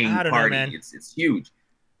 bang I don't know, party. man. It's huge.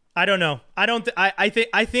 I don't know. I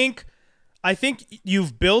think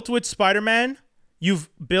you've built with Spider-Man. You've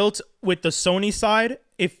built with the Sony side.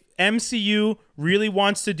 If MCU really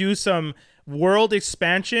wants to do some world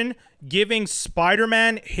expansion, giving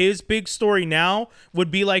Spider-Man his big story now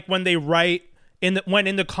would be like when they write in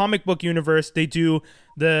the comic book universe, they do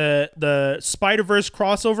the Spider-Verse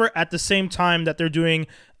crossover at the same time that they're doing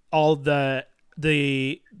all the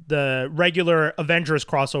regular Avengers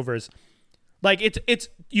crossovers. Like it's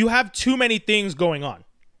you have too many things going on.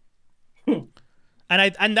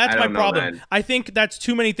 And that's my problem. Man. I think that's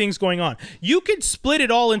too many things going on. You could split it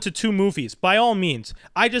all into 2 movies, by all means.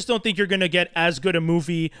 I just don't think you're going to get as good a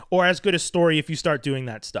movie or as good a story if you start doing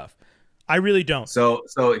that stuff. I really don't. So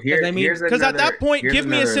here's because at that point, give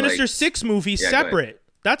me a Sinister like, Six movie separate.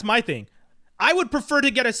 That's my thing. I would prefer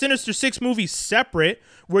to get a Sinister Six movie separate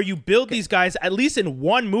where you build these guys at least in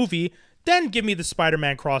one movie, then give me the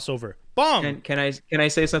Spider-Man crossover. Boom. And can I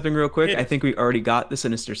say something real quick? Yeah. I think we already got the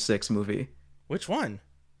Sinister Six movie. Which one?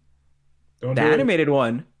 Don't The do it. animated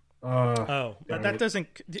one. That doesn't.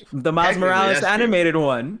 The Miles Technically, Morales that's true. animated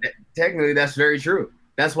one. Technically, that's very true.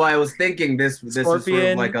 That's why I was thinking this is sort of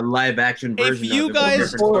Scorpion. like a live action If version. you of guys- it, with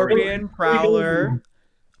a different story. Scorpion, Prowler.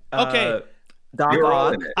 Okay. Doc You're all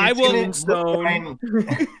Ock. in it. I will. Tombstone.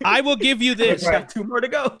 I will give you this. We have 2 more to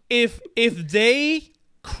go. If they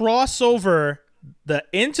cross over the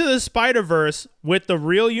Into the Spider-Verse with the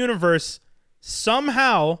real universe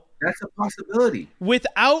somehow That's a possibility.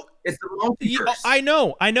 without It's the multiverse. I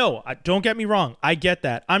know. Don't get me wrong. I get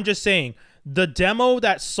that. I'm just saying the demo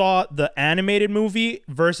that saw the animated movie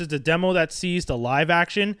versus the demo that sees the live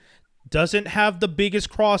action doesn't have the biggest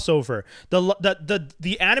crossover.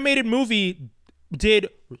 The animated movie did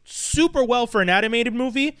super well for an animated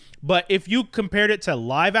movie, but if you compared it to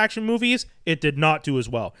live action movies, it did not do as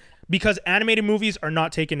well. Because animated movies are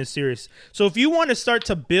not taken as serious. So if you want to start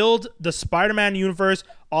to build the Spider-Man universe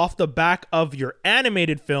off the back of your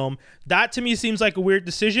animated film, that to me seems like a weird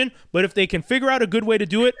decision. But if they can figure out a good way to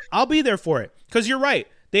do it, I'll be there for it. Because you're right.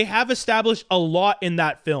 They have established a lot in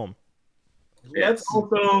that film. Let's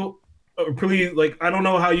also please, like, I don't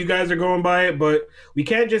know how you guys are going by it, but we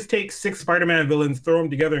can't just take 6 Spider-Man villains, throw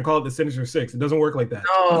them together, and call it the Sinister Six. It doesn't work like that.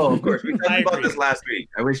 No, of course. We I talked about agree. this last week.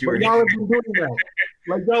 I wish you were But here. y'all have been doing that.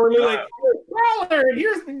 Like, y'all were like, Prowler, and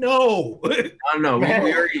here's no. I don't know. We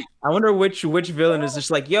already. I wonder which villain is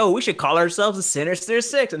just like, yo, we should call ourselves the Sinister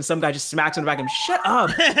Six, and some guy just smacks him back and shut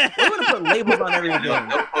up. We're gonna put labels on every villain.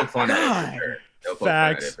 They'll poke fun at it for sure. They'll poke fun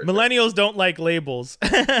at it Facts. for sure. Millennials don't like labels.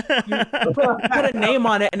 Put a name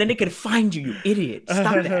on it, and then they can find you, you idiot.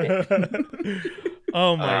 Stop that.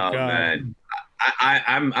 Oh my Oh god. man,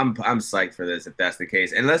 I'm psyched for this if that's the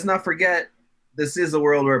case. And let's not forget, this is a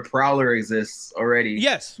world where Prowler exists already.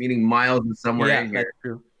 Yes. Meaning Miles is somewhere Yeah, in that's here.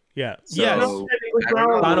 true. Yeah. So, Yes. I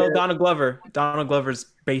don't know. Donald Glover. Donald Glover's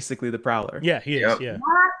basically the Prowler. Yeah, he is. Yep. Yeah.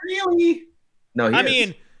 Not really. No, he I is.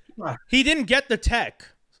 mean, he didn't get the tech.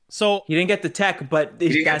 So He didn't get the tech, but He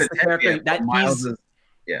didn't get that's the the tech character yet, that but Miles he's is,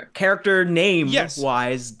 yeah. character name Yes.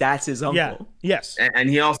 wise, that's his uncle. yeah. Yes. And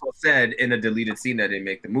he also said in a deleted scene that didn't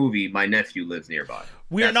make the movie, my nephew lives nearby.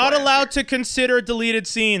 We are That's not why I'm allowed to consider deleted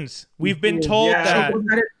scenes. We've been told Yeah.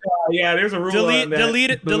 that Yeah, there's a rule on that.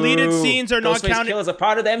 deleted Boo. scenes are not Ghostface counted. Killah is a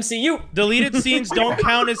part of the MCU. Deleted scenes don't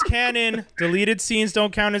count as canon. Deleted scenes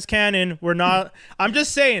don't count as canon. We're not. I'm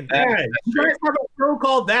just saying. Yeah, you guys have a show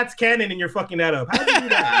called That's Canon and you're fucking that up. How do you do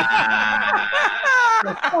that?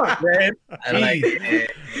 Fuck, man. I like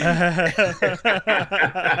it.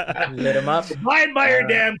 Lit him up. Abide by your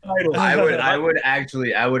damn title.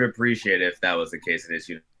 I would appreciate it if that was the case in this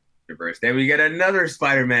universe. Then we get another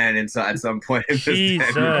Spider-Man at some point in this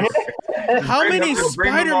Jesus. time. How Bring many them all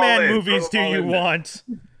Spider-Man in. movies do Throw them all you in there. want?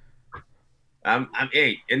 I'm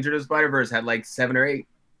 8. Into the Spider-Verse had like 7 or 8.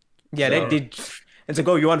 Yeah, So- they did. And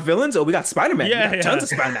so, you want villains? Oh, we got Spider-Man. Yeah, we got yeah. tons of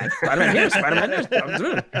Spider-Man. Spider-Man here, Spider-Man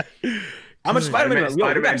there. How much Spider-Man? Spider-Man We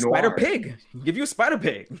got a Noir. Spider-Pig. Give you a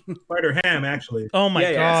Spider-Pig. Spider-Ham, actually. Oh my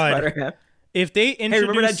yeah, god! Spider-Man. If they Hey,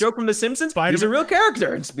 remember that introduce joke from The Simpsons? Spider-Man- He's a real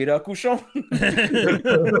character. And Speed up, Couchon.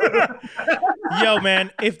 Yo,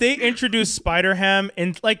 man, if they introduce Spider-Ham,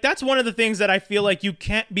 and like that's one of the things that I feel like you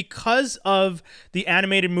can't, because of the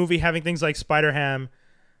animated movie having things like Spider-Ham,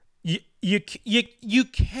 you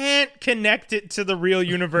can't connect it to the real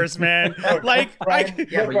universe, man. Like Brian,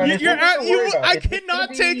 Yeah, but Brian, you're it's nothing to worry about. I It's cannot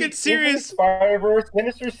gonna take be it serious. Spider-Verse,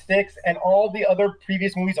 Sinister Six, and all the other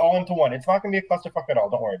previous movies all into one. It's not going to be a clusterfuck at all.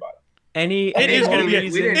 Don't worry about it. It is gonna be a- We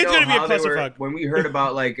didn't it's know gonna be a how they were- clusterfuck. When we heard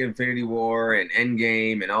about like Infinity War and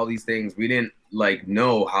Endgame and all these things, we didn't like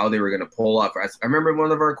know how they were gonna pull off. I remember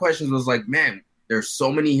one of our questions was like, "Man, there's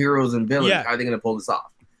so many heroes and villains. Yeah. How are they gonna pull this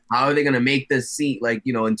off? How are they gonna make this scene like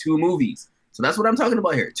in 2 movies?" So that's what I'm talking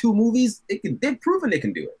about here. 2 movies, they've proven they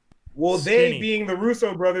can do it. Well, Skinny. they being the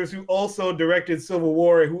Russo brothers who also directed Civil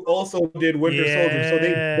War and who also did Winter Soldier. So they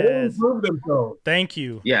Yes. proved themselves. Thank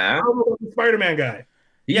you. Yeah, How about the Spider-Man guy?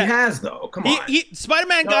 he Yeah. has though. Come on.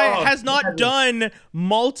 Spider-Man guy No, has not he hasn't. done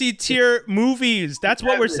multi-tier movies. That's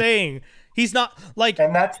what we're saying. He's not like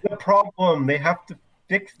And that's the problem. They have to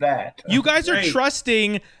fix that. you guys are Right.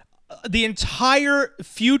 trusting the entire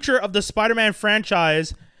future of the Spider-Man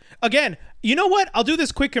franchise. Again, you know what? I'll do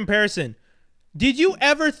this quick comparison. Did you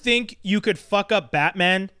ever think you could fuck up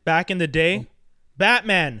Batman back in the day?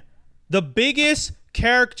 Batman, the biggest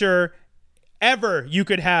character ever you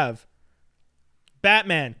could have.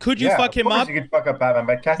 Batman, could you Yeah, fuck of him course up? You could fuck up Batman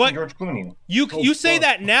by casting But- George Clooney. You say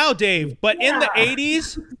that now, Dave, but in the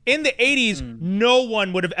 80s, no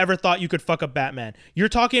one would have ever thought you could fuck up Batman. You're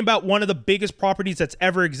talking about one of the biggest properties that's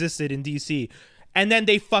ever existed in DC, and then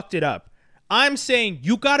they fucked it up. I'm saying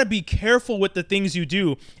you got to be careful with the things you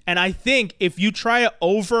do, and I think if you try to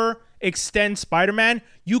overextend Spider-Man,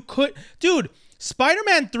 you could, dude.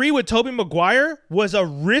 Spider-Man 3 with Tobey Maguire was a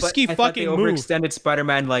risky But I thought they fucking move. overextended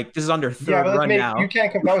Spider-Man. Like, this is on their Yeah, third but run now. you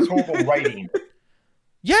can't. That was horrible writing.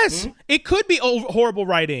 Yes, it could be horrible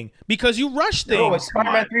writing because you rush things. No, but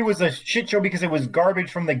Spider-Man 3 was a shit show because it was garbage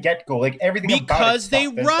from the get-go. Like everything about it Because they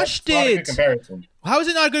sucked. rushed That's not a it. good comparison. How is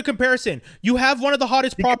it not a good comparison? You have one of the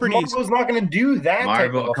hottest Because properties. Marvel's not going to do that.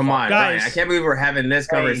 Marvel, type of come on, Guys. Ryan. I can't believe we're having this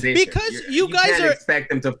conversation. Because you guys can't are- expect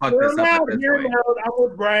them to fuck Hear this him up out. at this Hear him point. out. I'm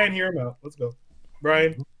with Brian. Hear him out. Let's go.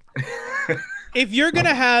 Brian. If you're going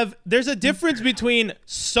to have, there's a difference between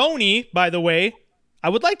Sony, by the way. I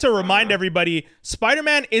would like to remind everybody,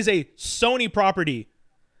 Spider-Man is a Sony property.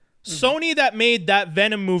 Sony that made that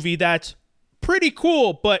Venom movie that's pretty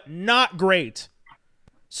cool, but not great.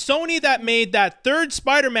 Sony that made that third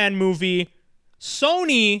Spider-Man movie.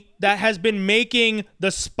 Sony that has been making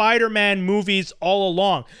the Spider-Man movies all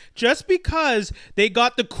along. Just because they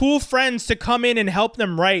got the cool friends to come in and help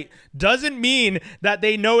them write doesn't mean that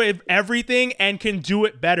they know everything and can do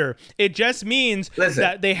it better. It just means Listen.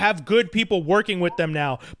 that they have good people working with them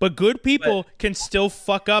now. But good people can still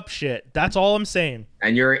fuck up shit. That's all I'm saying.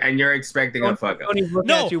 And you're expecting a fuck up. Tony's looking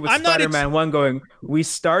No, at you with I'm not Spider-Man 1 going, we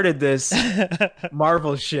started this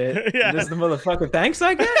Marvel shit. Yeah. This is the motherfucker. Thanks,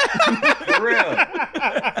 I guess. For real.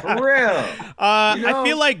 For real. I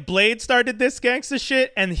feel like Blade started this gangsta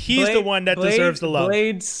shit, and he's the one that deserves the love.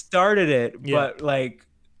 Blade started it, Yeah. but like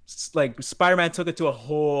Spider-Man took it to a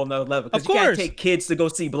whole nother level. Of Because you can't course. take kids to go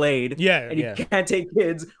see Blade. Yeah, And you yeah. can't take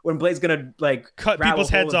kids when Blade's gonna like Cut grab a people's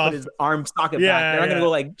hole heads and off. put his arm socket Yeah, back. They're not yeah. gonna go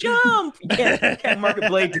like jump. You can't market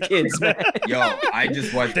Blade to kids, man. Yo, I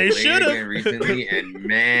just watched They Blade should've. again recently, and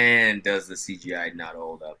man, does the CGI not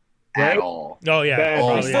hold up. at all. Oh yeah. Bad. Oh,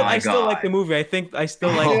 I still my like God. the movie. I think I still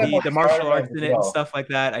Oh. like Yeah, the martial Spider-Man arts in as it and well. stuff like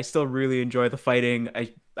that. I still really enjoy the fighting.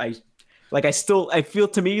 I feel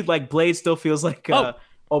to me like Blade still feels like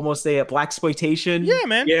almost a blaxploitation. Yeah,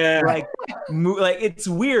 man. Yeah. Like it's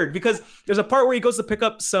weird because there's a part where he goes to pick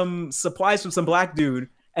up some supplies from some black dude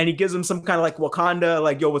and he gives him some kind of like Wakanda,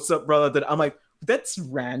 like, yo, what's up, brother? That I'm like, that's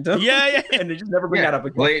random. Yeah. And they just never bring that up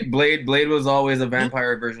again. Blade was always a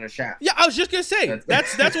vampire version of Shaft. Yeah, I was just gonna say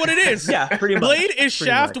that's what it is. Yeah, pretty much. Blade is Pretty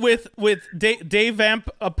Shaft much. with Dave Vamp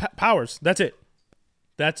powers. That's it.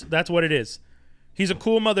 That's what it is. He's a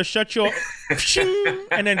cool mother. Shut your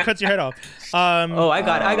and then cuts your head off. I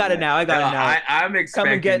got it now. I got it now. I'm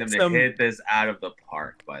expecting get them some- to hit this out of the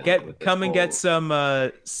park. By the way, with this Come and get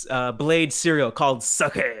whole- some Blade cereal called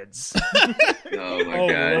Suckheads. Oh my Oh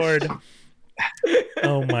gosh. Lord.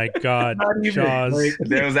 Oh my God. Jaws.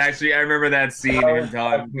 There was actually, I remember that scene in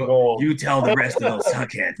time. Gold. You tell the rest of those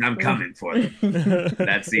suckheads, I'm coming for them.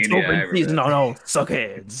 That scene, yeah, I Open remember season that. on all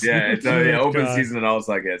Suckheads. Yeah, it's open God. season and all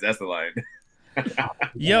suckheads. That's the line.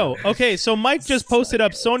 Yo, okay, so Mike just posted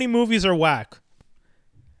up Sony movies are whack.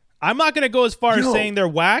 I'm not gonna go as far as saying they're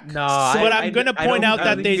whack, No, but I'm gonna I point don't- out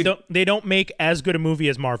that they don't make as good a movie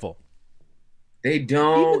as Marvel. They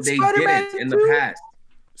don't. Even They Spider-Man didn't in the 2? past.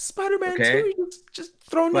 Spider-Man Okay. 2, just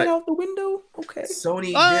throwing But- it out the window. Okay. Sony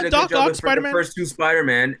did a Doc good job Ock with the Spider-Man. first two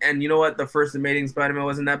Spider-Man, and you know what? The first Amazing Spider-Man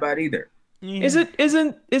wasn't that bad either. Isn't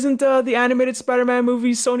the animated Spider-Man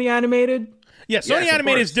movie Sony animated? Yeah, Sony Yes, of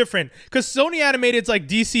Animated is course. different because Sony Animated's like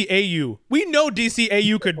DCAU. We know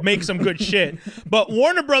DCAU could make some good shit, but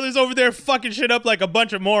Warner Brothers over there fucking shit up like a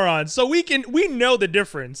bunch of morons. So we know the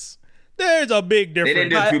difference. There's a big They difference.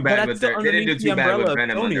 didn't do too But bad that's with still they didn't do underneath too the bad with umbrella of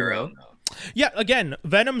Venom on Sony, their though. own. Though. Yeah, again,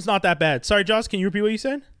 Venom's not that bad. Sorry, Joss, can you repeat what you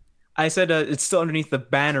said? I said it's still underneath the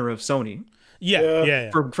banner of Sony.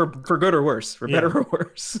 Yeah. For good or worse, for better or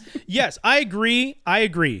worse. Yes, I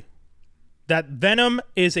agree that Venom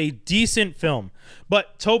is a decent film.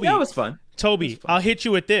 But Toby, Yeah, it was fun. I'll hit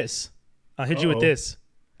you with this.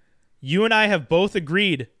 You and I have both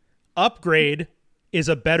agreed Upgrade is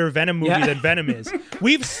a better Venom movie than Venom is.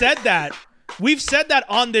 We've said that. We've said that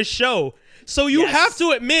on this show. So you have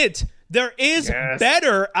to admit there is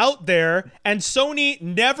better out there, and Sony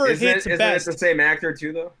never hits Isn't best. it the same actor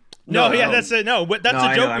too, though? No, that's it. No, but that's No, a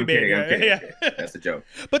I joke know, we I'm made. kidding, I'm kidding. Yeah. That's a joke.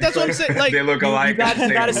 But that's what I'm saying. Like, They look alike. You got Same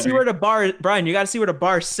to see movie. where the bar, Brian. You got to see where the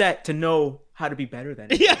bar's set to know how to be better than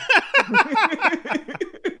it. yeah.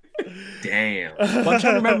 Damn. Well, I'm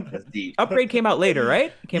trying to remember. That's deep. Upgrade came out later,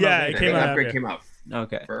 right? Yeah, I it think came out Upgrade after. came out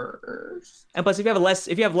Okay. first. And plus,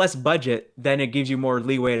 if you have less budget, then it gives you more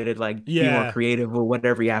leeway to like be Yeah. more creative with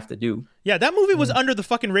whatever you have to do. Yeah, that movie was under the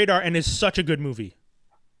fucking radar and is such a good movie.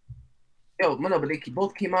 Yo, no, but they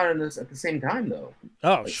both came out at the same time though. Oh,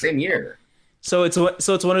 Like, sure. same year. So it's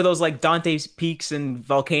one of those like Dante's Peaks and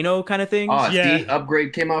Volcano kind of things. Oh, Yeah. see,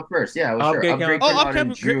 Upgrade came out first. Yeah, well, Upgrade sure. came Upgrade out- came out in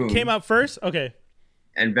Upgrade June, came out first? Okay.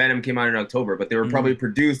 and Venom came out in October. But they were probably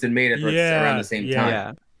produced and made at around the same time.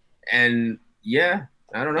 yeah, And yeah,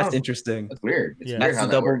 I don't know. that's interesting. That's weird. It's Yeah. weird That's how the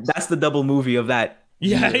that double. works. That's the double movie of that.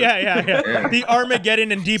 Yeah. Yeah. The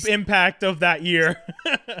Armageddon and Deep Impact of that year.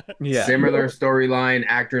 Yeah. Similar storyline.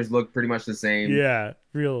 Actors look pretty much the same. Yeah,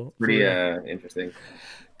 real. Pretty real. interesting.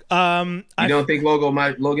 You You don't think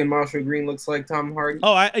Logan Marshall Green looks like Tom Hardy?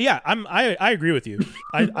 Oh, I agree with you.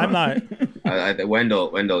 I'm not.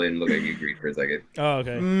 Wendell didn't look like he agreed for a second. Oh,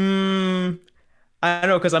 okay. I don't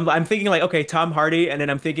know because I'm thinking like okay Tom Hardy and then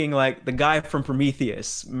I'm thinking like the guy from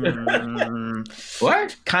Prometheus.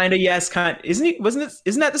 What? Kind of yes, kind. Isn't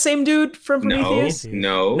that the same dude from Prometheus?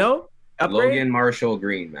 No. No. Upgrade? Logan Marshall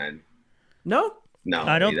Green, man. No. No,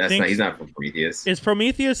 I don't think- he's not from Prometheus. Is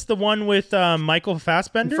Prometheus the one with Michael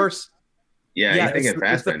Fassbender? First. Yeah, Yeah, he's thinking it's the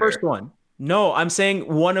Fassbender. first one. No, I'm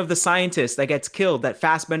saying one of the scientists that gets killed that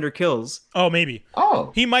Fassbender kills. Oh, maybe.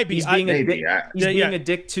 Oh, He might be. He's being a maybe. dick. Yeah. He's Yeah, being yeah. a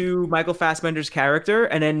dick to Michael Fassbender's character,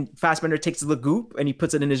 and then Fassbender takes the goop and he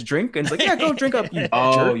puts it in his drink, and it's like, yeah, go drink up, you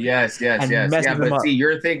Oh, jerk. yes. And Yeah, messes him but up. see,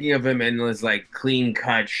 you're thinking of him in this like clean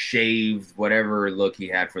cut, shaved, whatever look he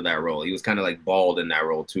had for that role. He was kind of like bald in that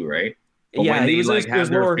role too, right? But Yeah, when he they was- like it was have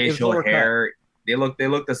their lower- it was facial lower cut. hair, they look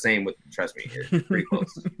the same. With trust me, it's pretty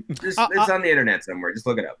close. It's on the internet somewhere. Just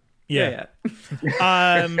look it up. Yeah.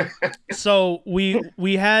 So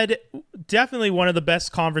we had definitely one of the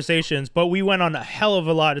best conversations, but we went on a hell of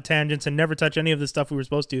a lot of tangents and never touched any of the stuff we were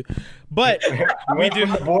supposed to. But We went from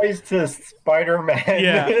the boys to Spider-Man.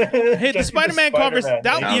 Yeah. Hey, the Just Spider-Man conversation.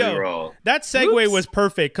 How That, they yo, roll. that segue Oops. was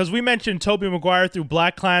perfect because we mentioned Tobey Maguire through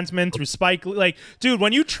Black Klansman, through Spike Lee. Like, dude,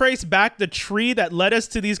 when you trace back the tree that led us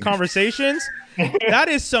to these conversations, that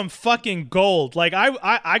is some fucking gold. Like, I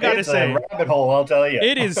gotta It's a say, rabbit hole, I'll tell you.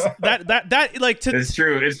 it is that like to It's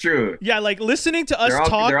true. It's true. yeah, like listening to us They're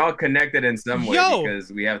all talk. connected in some way Yo.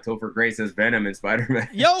 because we have Topher Grace as Venom and Spider-Man.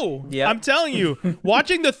 Yo, Yep. I'm telling you,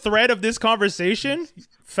 watching the thread of this conversation,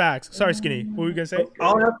 facts. Sorry, Skinny. What were you gonna say?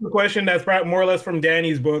 I'll ask a question that's probably more or less from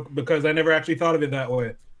Danny's book because I never actually thought of it that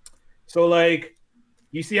way. So, like,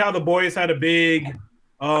 you see how the boys had a big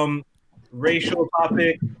racial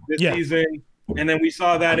topic this season, and then we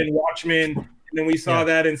saw that in Watchmen, and then we saw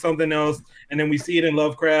that in something else, and then we see it in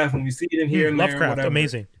Lovecraft, and we see it in here and there. Lovecraft, whatever.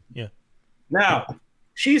 amazing. Yeah. Now,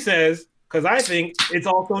 she says, because I think it's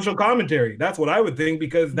all social commentary. That's what I would think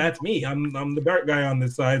because that's me. I'm the dark guy on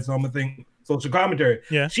this side, so I'm gonna think social commentary.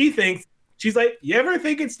 Yeah. She thinks, she's like, you ever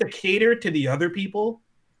think it's to cater to the other people?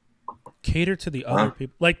 Cater to the other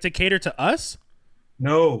people, like to cater to us.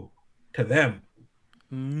 No, to them.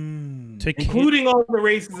 Including all the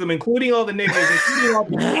racism, including all the niggas,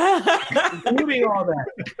 including all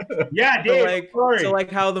that. Yeah, Dave. So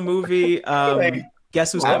like how the movie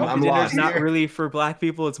Guess Who's Coming to Dinner is not really for black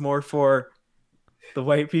people, it's more for the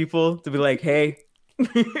white people to be like, hey.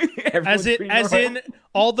 as in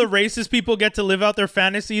all the racist people get to live out their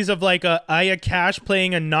fantasies of like a Aya Cash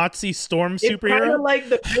playing a Nazi storm superhero. It's kind of like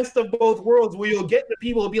the best of both worlds, where you'll get the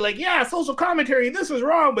people to be like, "Yeah, social commentary, this is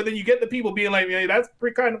wrong," but then you get the people being like, "Yeah, that's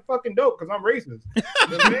pretty kind of fucking dope because I'm racist."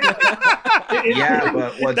 Yeah,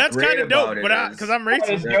 but what's that's kind of dope, but because I'm racist.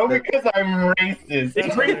 It's dope because I'm racist.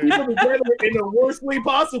 It brings people together in the worst way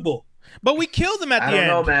possible. But we killed them at the end. I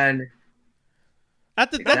don't know, man.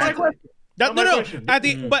 That's my question. At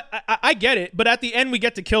the but I get it, but at the end we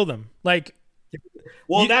get to kill them. Like,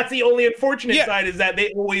 well, that's the only unfortunate side is that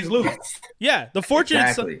they always lose. Yeah, the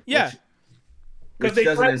fortunate side. Yeah. Because they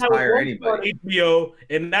tried to have it on HBO,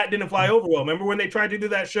 and that didn't fly over well. Remember when they tried to do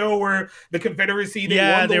that show where the Confederacy?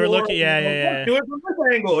 They were looking. Yeah. Do it from this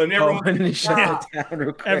angle, and everyone shut it down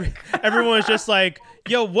real quick. Everyone was just like,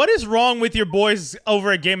 "Yo, what is wrong with your boys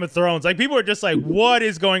over at Game of Thrones?" Like people are just like, "What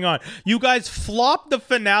is going on? You guys flopped the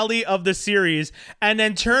finale of the series, and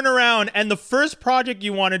then turn around, and the first project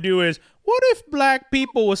you want to do is, what if black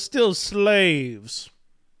people were still slaves?"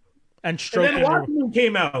 And then Watchmen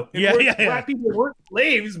came out. Black people weren't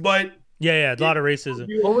slaves, but a lot of racism.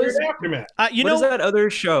 What was aftermath? What is that other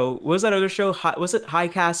show? What was that other show? Was it High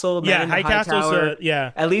Castle? High Castle.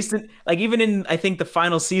 At least, even in I think the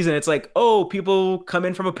final season, it's like, oh, people come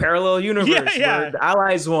in from a parallel universe where the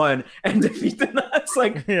Allies won and defeat the Nazis.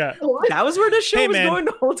 Like, that was where the show was going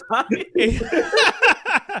the whole time.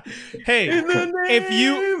 If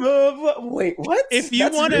you wait, what? If you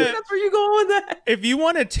want to, that's where you go with that. If you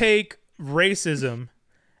want to take racism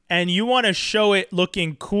and you want to show it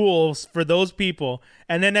looking cool for those people,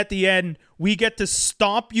 and then at the end we get to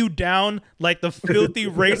stomp you down like the filthy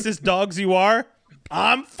racist dogs you are,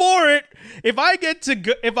 I'm for it. If I get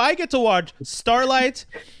to watch Starlight,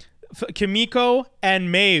 Kimiko,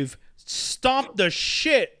 and Maeve stomp the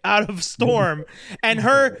shit out of Storm, and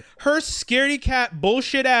her scaredy cat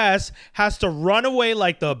bullshit ass has to run away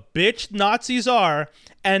like the bitch Nazis are,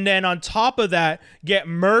 and then on top of that get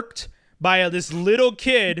murked by this little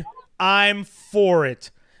kid, I'm for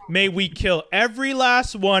it. May we kill every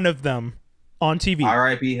last one of them on TV.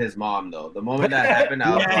 R.I.P. his mom, though. The moment that happened,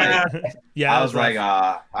 I was like,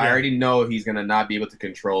 I already know he's gonna not be able to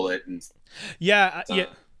control it, and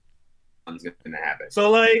something's gonna happen.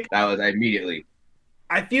 So like that was immediately.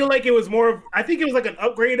 I feel like it was more of, I think it was like an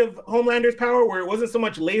upgrade of Homelander's power where it wasn't so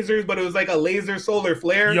much lasers, but it was like a laser solar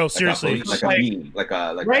flare. Yo, seriously. Like a beam.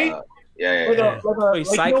 Right? Like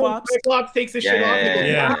Cyclops? Cyclops takes the shit off.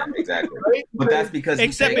 Yeah, exactly. Right? But that's because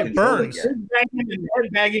except it burns.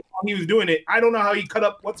 Bagging while he was doing it. I don't know how he cut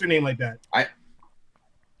up what's her name like that.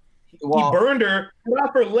 He burned her, cut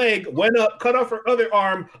off her leg, went up, cut off her other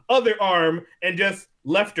arm, and just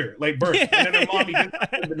left her like burnt. And then her mom, he just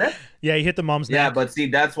hit the neck. Yeah, he hit the mom's neck. Yeah, but see,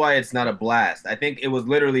 that's why it's not a blast. I think it was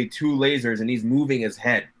literally 2 lasers, and he's moving his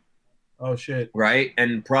head. Oh shit! Right,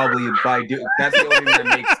 and probably that's the only thing that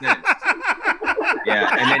makes sense.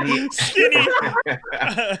 Yeah, and then he skinny,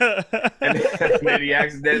 and then he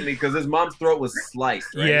accidentally, because his mom's throat was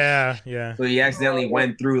sliced. Right? Yeah. So he accidentally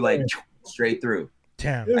went through like straight through.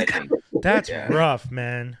 Damn, that's rough,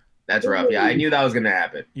 man. That's rough. Yeah, I knew that was gonna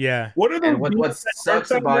happen. Yeah. What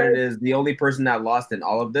sucks about it is the only person that lost in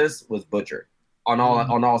all of this was Butcher, on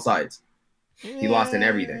all sides. He lost in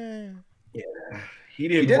everything. Yeah. He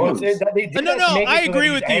didn't. I agree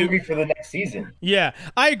with you. Angry for the next season. Yeah,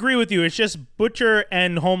 I agree with you. It's just Butcher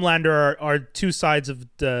and Homelander are two sides of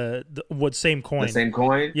the same coin. The same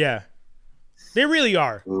coin? Yeah. They really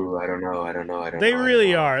are. Ooh, I don't know. They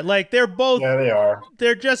really are. Like they're both. Yeah, they are.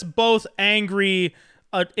 They're just both angry,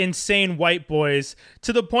 insane white boys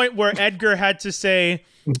to the point where Edgar had to say,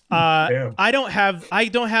 Damn. I don't have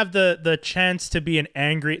the chance to be an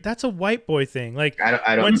angry. That's a white boy thing. Like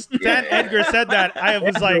I don't. when Stan Edgar said that, I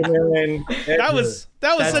was like, that was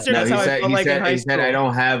such a That's how I felt like in high he said, school. I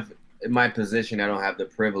don't have in my position. I don't have the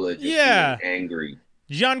privilege of Yeah. being angry.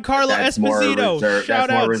 Giancarlo That's more Esposito. reserved. Shout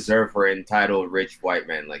That's more out. reserved for entitled rich white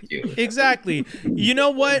men like you. Exactly. You know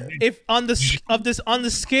what? If on the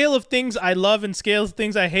scale of things I love and scale of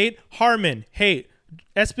things I hate, Harmon, hate.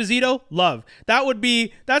 Esposito, love.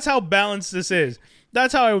 That's how balanced this is.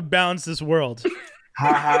 That's how I would balance this world.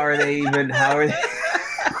 How are they even? How are they?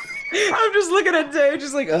 I'm just looking at Dave,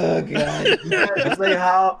 just like, oh god. It's like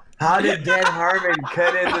how did Dan Harmon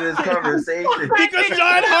cut into this conversation? Because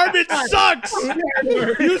John Harmon sucks.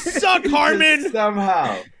 You suck, Harmon.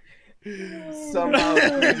 Somehow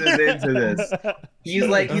squeezes into this. He's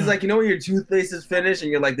like, you know when your toothpaste is finished and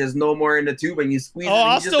you're like, there's no more in the tube, and you squeeze it. Oh, and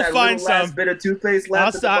I'll you just still that find little last some. bit of toothpaste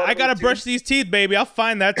left. I gotta brush these teeth, baby. I'll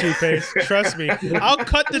find that toothpaste. Trust me. I'll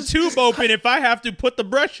cut the tube open if I have to put the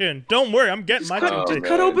brush in. Don't worry, I'm getting my toothpaste.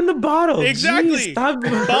 Cut open the bottle. Exactly. Jeez, stop.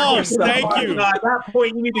 Boom. Thank you. At that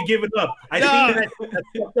point, you need to give it up. I think that's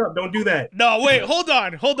fucked up. Don't do that. No, wait, hold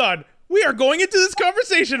on. We are going into this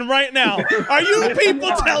conversation right now. Are you people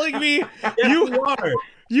telling me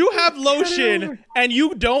you have lotion and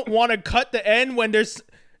you don't want to cut the end when there's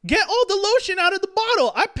get all the lotion out of the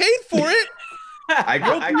bottle? I paid for it. I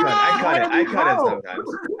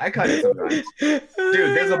cut it sometimes. Dude,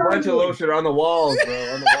 there's a bunch of lotion on the walls, bro.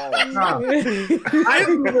 On the walls. I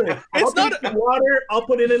do this. I'll take some water. I'll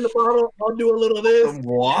put it in the bottle. I'll do a little of this. Some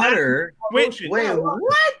water? Wait, what?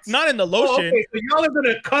 Not in the Oh, lotion. okay, so y'all are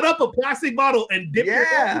gonna cut up a plastic bottle and dip your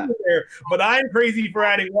hand in there, but I'm crazy for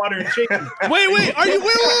adding water and shaking. Wait, are you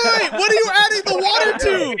wait. What are you adding the water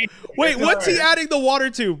to? Wait, what's he adding the water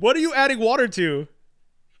to? What are you adding water to?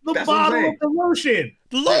 The That's what I'm bottle saying. of the lotion.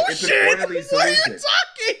 Lotion? It's an oily What are you solution.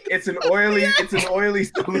 talking? It's an oily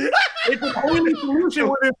solution. It's an oily solution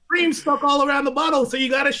where there's cream stuck all around the bottle, so you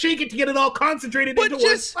gotta shake it to get it all concentrated But into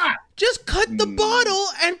one spot. just cut the bottle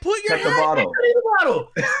and put your Cut the hand. bottle. Cut in the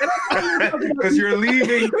bottle. Because you're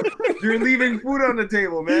leaving food on the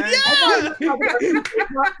table, man. Yeah.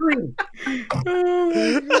 It's not cream. Put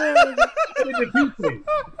in the toothpaste.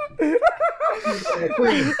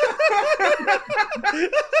 Cream.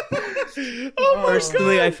 Oh my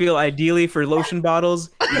Personally, I feel ideally for lotion bottles,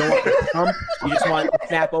 you don't want the pump. You just want it to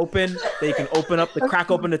snap open. Then you can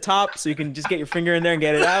crack open the top, so you can just get your finger in there and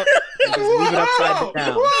get it out. And just leave it upside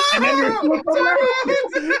down. And then you're still coming out.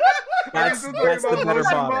 That's the better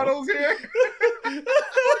bottle. Here.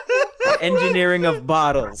 Engineering of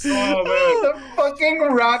bottles. Oh man. The fucking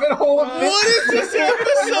rabbit hole. What is this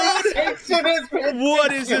episode? episode?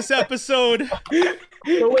 What is this episode?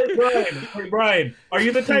 So wait, Brian, are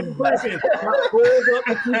you the type of person that rolls up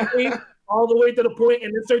the toothpaste all the way to the point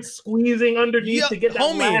and then starts squeezing underneath Yeah, to get that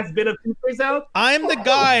homie. last bit of toothpaste out? I'm the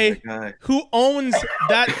guy God. who owns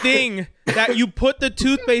that thing that you put the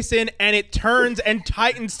toothpaste in and it turns and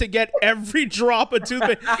tightens to get every drop of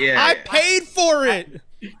toothpaste. Yeah. I paid for it.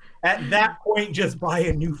 At that point, just buy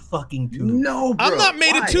a new fucking tube. No, bro. I'm not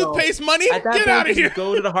made Why? of toothpaste money. At that Get point, out of just here.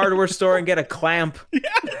 go to the hardware store and get a clamp. That's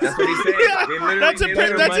what he's saying. Yeah, They literally- that's they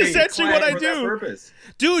literally make essentially what I for that do. purpose.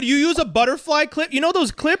 Dude, you use a butterfly clip. You know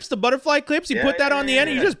those clips, the butterfly clips? You Yeah, put that yeah, on the yeah,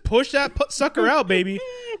 end and you yeah. just push that sucker out, baby.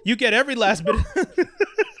 You get every last bit.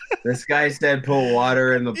 This guy said put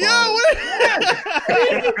water in the bottle.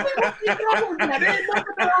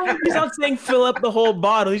 He's not saying fill up the whole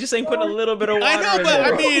bottle. He's just saying put a little bit of water I know, in but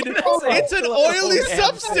there. I mean, it's an oily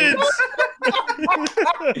substance.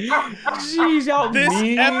 Jeez, y'all This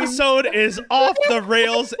mean. episode is off the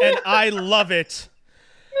rails and I love it.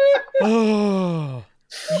 Oh.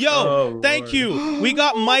 Yo, Oh, thank Lord. you. We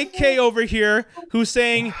got Mike K over here who's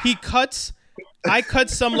saying I cut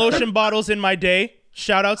some lotion bottles in my day.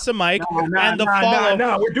 Shout outs to Mike. And the follow.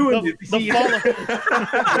 No, we're doing The, this. the See, follow. you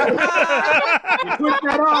put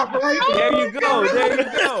that off, right? There you go. There you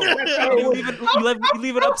go. You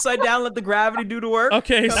leave it upside down. Let the gravity do the work.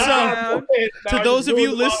 Okay, Come so down. to those of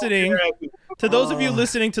you listening, to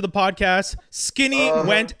the podcast, Skinny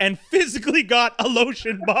went and physically got a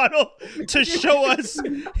lotion bottle to show us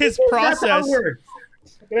his process.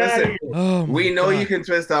 Listen, Oh my we know God. you can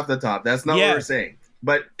twist off the top. That's not Yeah. what we're saying.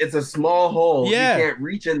 But it's a small hole. Yeah. You can't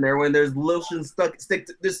reach in there when there's lotion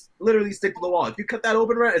just literally stick to the wall. If you cut that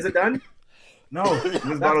open, right, is it done? No, This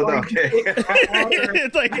bottle's done. Okay.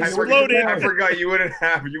 It's like I exploding. forgot you wouldn't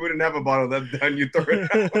have a bottle that's done. You throw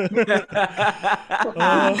it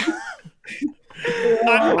out.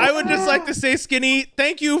 I would just like to say, Skinny,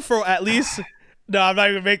 thank you for at least. No, I'm not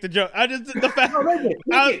even make the joke. I just the fact.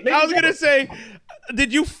 I was gonna say,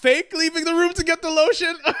 Did you fake leaving the room to get the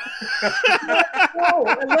lotion? No,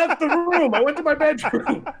 I left the room. I went to my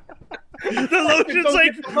bedroom. The lotion's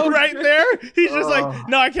like right there. He's just like,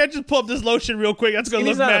 no, I can't just pull up this lotion real quick. That's gonna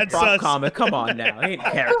He's look not a mad prop sus. comic. Come on now, he ain't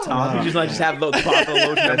Carrot Top. He just like have the bottle of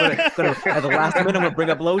lotion. At the last minute, I'm gonna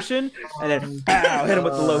bring up lotion, and then bow, hit him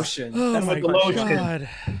with the lotion. Oh That's my like the lotion. god.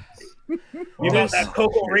 You got that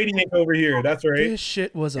Cocoa Radiant over here. That's right. This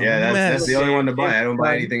shit was a Yeah, mess. that's the only one to buy. I don't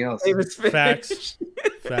buy anything else. David's Facts.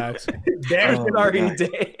 Facts. Damn. It's already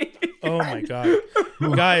day. Oh my god,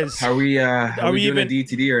 guys. Are we we doing even- a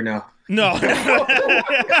DTD or no? No. Not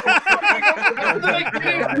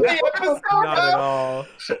at all.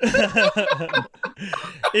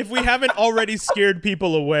 If we haven't already scared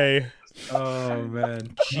people away, Oh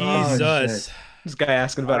man, Jesus. this guy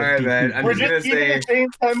asking All about right, a man. I'm We're just gonna just keeping say, the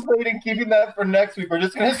same template and keeping that for next week. We're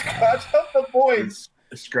just gonna scratch up the boys.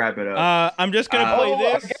 scrap it up. I'm just gonna play I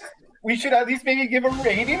this. guess we should at least maybe give a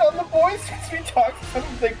rating on the boys since we talked.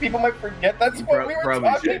 Like people might forget that's what we were Probably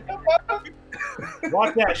talking should. about.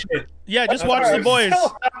 Watch that shit. Yeah, just That's watch all the right. boys.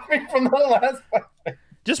 Still laughing from the last one.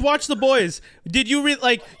 Just watch the boys. Did you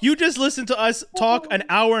you just listened to us talk an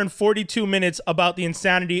hour and 42 minutes about the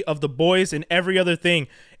insanity of the boys and every other thing.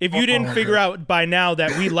 If you didn't figure out by now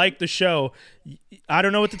that we like the show, I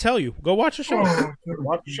don't know what to tell you. Go watch the show.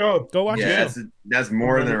 Watch the show. Go watch Yeah, the show. that's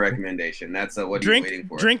more than a recommendation. That's what you're waiting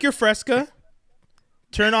for. Drink your Fresca.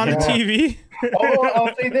 Turn on the TV. Although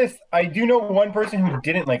I'll say this, I do know one person who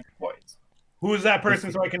didn't like the boys. Who is that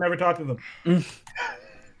person so I can never talk to them?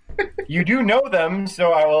 You do know them,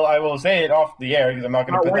 so I will say it off the air because I'm not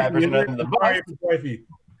going to put that person under the I'm sorry bus. if it's wifey.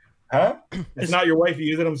 Huh? It's not your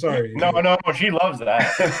wifey, is it? I'm sorry. No, she loves that.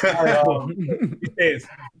 He stays.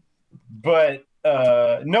 But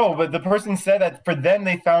but the person said that for them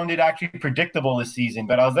they found it actually predictable this season.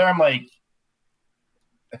 But I was there, I'm like,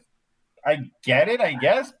 I get it, I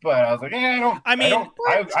guess, but I was like,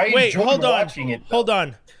 I Wait, enjoyed hold on. watching it. Hold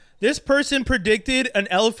on. This person predicted an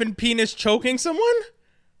elephant penis choking someone?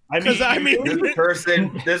 Because I mean,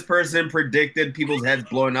 This person predicted people's heads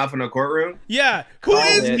blowing off in a courtroom. yeah. Who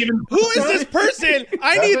is this person?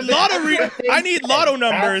 I need lotto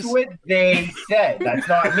numbers. That's what they said. That's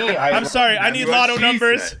not me. I'm sorry. I That's need what lotto she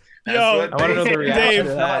numbers. said. Yo, That's what I want to know the reaction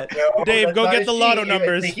to that. Dave, go get the lotto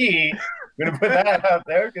numbers. I'm gonna put that out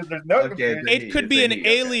there because there's no. Okay, confusion. It could be an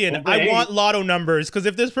alien. Okay. I want lotto numbers because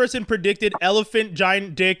if this person predicted elephant,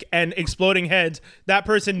 giant dick, and exploding heads, that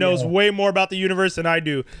person knows way more about the universe than I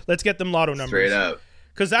do. Let's get them lotto numbers. Straight up.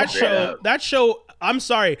 Because Straight that show, I'm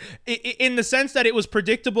sorry, in the sense that it was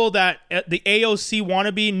predictable that the AOC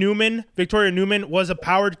wannabe Victoria Newman was a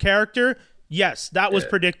powered character. Yes, that was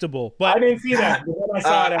predictable. But I didn't see that. But when I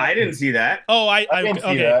saw it, I didn't see that. oh, I didn't see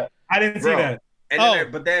okay. that. I didn't see Bro. that. And Oh.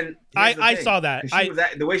 but then I here's the thing. saw that. 'Cause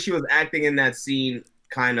the way she was acting in that scene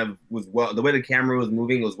kind of was well. The way the camera was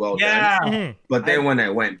moving was well Yeah. done. Mhm. But then when I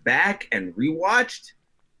went back and rewatched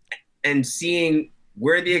and seeing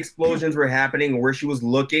where the explosions were happening, where she was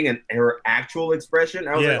looking, and her actual expression,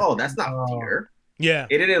 I was Yeah. like, "Oh, that's not Oh. fear. Yeah.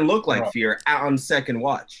 It didn't look like fear on second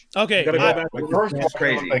watch." Okay. Gotta go I- back. The first one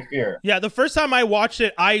crazy. looked like fear. Yeah, the first time I watched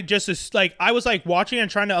it, I was like watching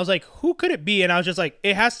and trying to. I was like, who could it be? And I was just like,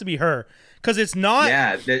 it has to be her because it's not.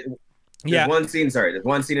 Yeah. Yeah. There's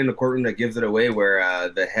one scene in the courtroom that gives it away where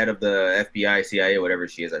the head of the FBI, CIA, whatever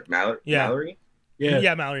she is, Yeah. Mallory.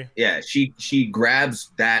 Yeah. Mallory. Yeah, she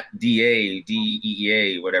grabs that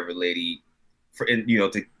DEA, whatever lady,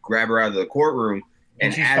 to grab her out of the courtroom,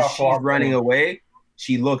 and she as stopped she's walking. running away,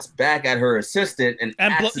 she looks back at her assistant and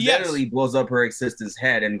accidentally blows up her assistant's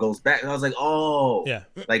head and goes back. And I was like, oh, Yeah.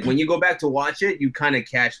 like when you go back to watch it, you kind of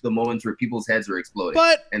catch the moments where people's heads are exploding.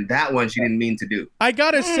 But And that one she didn't mean to do. I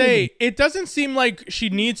gotta say, it doesn't seem like she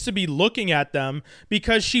needs to be looking at them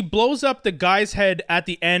because she blows up the guy's head at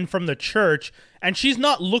the end from the church, and she's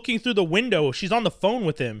not looking through the window. She's on the phone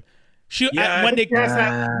with him. Yeah, When I think they she has to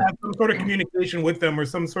have some sort of communication with them or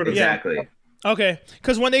some sort of Exactly. okay,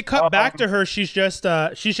 because when they cut back to her, she's just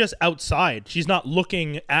outside. She's not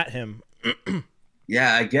looking at him.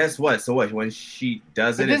 Yeah, I guess what? So what? When she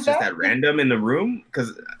does it, But it's just that- at random in the room?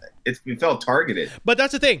 Because it felt targeted. But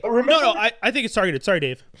that's the thing. But remember- No, I think it's targeted. Sorry,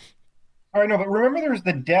 Dave. All right, no, but remember there was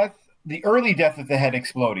the early death of the head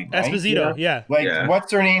exploding. Right? Esposito. Yeah. Like, Yeah.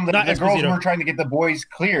 what's her name? The Not girls who Esposito. were trying to get the boys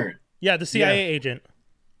cleared. Yeah, the CIA agent.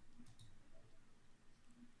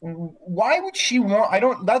 Why would she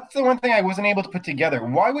want? That's the one thing I wasn't able to put together.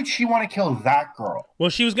 Why would she want to kill that girl? Well,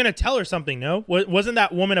 she was gonna tell her something. No, wasn't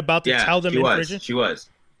that woman about to Yeah, tell them she in was. prison? She was.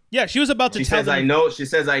 Yeah, she was about to She tell says, them. "I know." She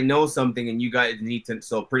says, "I know something, and you guys need to."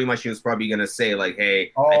 So pretty much, she was probably gonna say, like, "Hey, I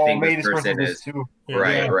Oh, think maybe this this person person is is too. Yeah.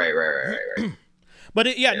 right." But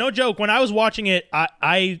no joke. When I was watching it,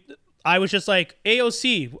 I was just like,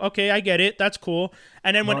 AOC. Okay, I get it. That's cool.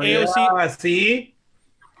 And then when AOC, see,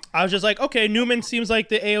 I was just like, okay, Newman seems like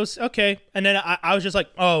the AOC. Okay, and then I was just like,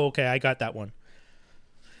 oh, okay, I got that one.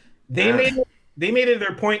 They made it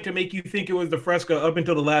their point to make you think it was the Fresca up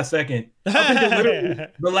until the last second. Up until literally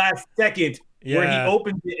the last second where he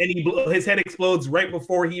opens it and his head explodes right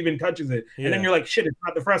before he even touches it. Yeah. And then you're like, shit, it's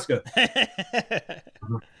not the Fresca.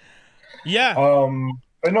 Yeah.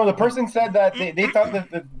 But no, the person said that they thought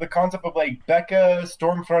that the concept of like Becca,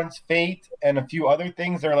 Stormfront's fate, and a few other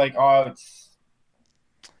things are like, oh, it's...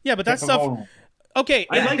 Yeah, but that stuff... Okay.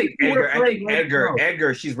 I think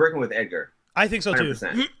Edgar, she's working with Edgar. I think so too.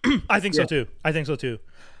 I think so too.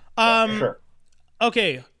 Sure.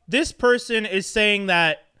 Okay, this person is saying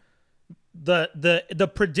that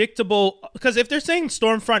the predictable, because if they're saying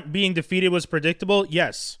Stormfront being defeated was predictable,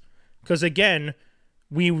 yes. Because again,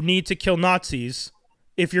 we need to kill Nazis.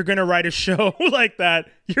 If you're gonna write a show like that,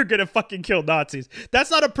 you're gonna fucking kill Nazis.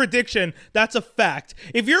 That's not a prediction, that's a fact.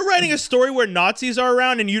 If you're writing a story where Nazis are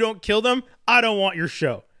around and you don't kill them, I don't want your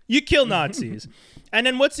show. You kill Nazis. And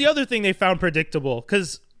then what's the other thing they found predictable?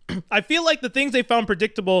 Because I feel like the things they found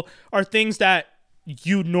predictable are things that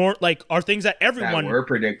are things that everyone were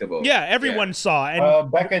predictable. Yeah, everyone saw.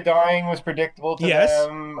 And Becca dying was predictable to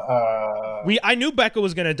them. I knew Becca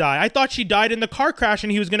was gonna die. I thought she died in the car crash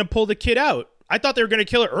and he was gonna pull the kid out. I thought they were gonna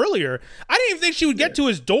kill her earlier. I didn't even think she would get to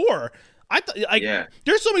his door.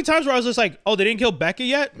 There's so many times where I was just like, oh, they didn't kill Becca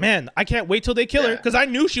yet? Man, I can't wait till they kill her because I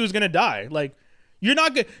knew she was gonna die. Like, you're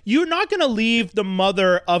not gonna leave the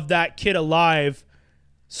mother of that kid alive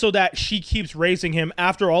so that she keeps raising him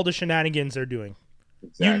after all the shenanigans they're doing.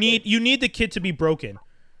 Exactly. You need the kid to be broken.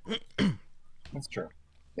 That's true.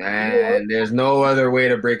 And there's no other way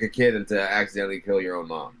to break a kid than to accidentally kill your own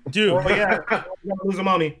mom. Dude. Oh, yeah. You're gonna lose the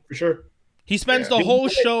mommy, for sure. He spends the whole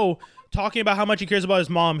show talking about how much he cares about his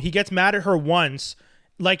mom. He gets mad at her once,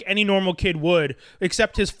 like any normal kid would,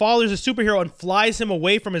 except his father's a superhero and flies him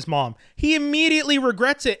away from his mom. He immediately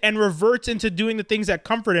regrets it and reverts into doing the things that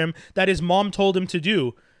comfort him that his mom told him to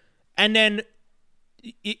do. And then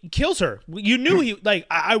it kills her. You knew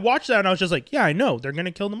I watched that and I was just like, yeah, I know. They're going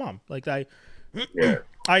to kill the mom.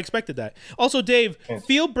 I expected that. Also, Dave,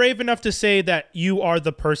 feel brave enough to say that you are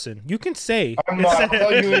the person. You can say. I'm not. I'll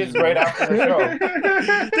tell you it is right after the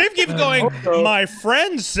show. Dave keeps going, my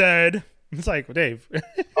friend said. It's like, Dave.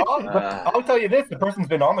 I'll tell you this. The person's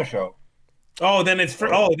been on the show. Oh, then it's...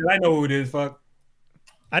 then I know who it is. Fuck.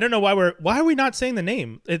 I don't know why are we not saying the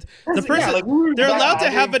name? The person, they're allowed to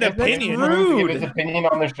have an opinion. Rude. Give his opinion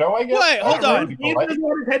on the show, I guess. Wait, hold on. He doesn't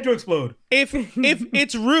want his head to explode. If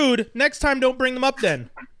it's rude, next time don't bring them up then.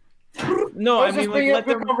 No, I mean, let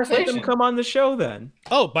them come on the show then.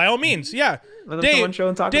 Oh, by all means, yeah.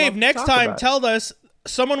 Dave, next time tell us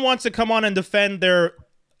someone wants to come on and defend their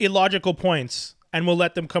illogical points, and we'll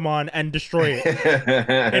let them come on and destroy it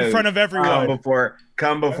in front of everyone.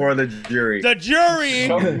 Come before the jury. The jury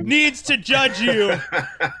needs to judge you.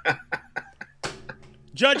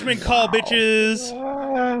 Judgment call,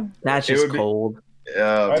 bitches. That's just cold.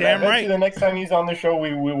 Damn right. The next time he's on the show,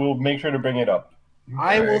 we will make sure to bring it up.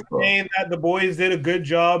 I will say that the boys did a good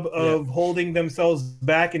job of holding themselves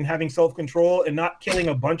back and having self-control and not killing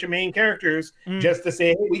a bunch of main characters just to say,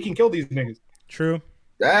 hey, we can kill these niggas. True.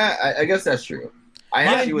 I guess that's true. I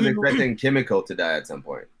actually was expecting Kimiko to die at some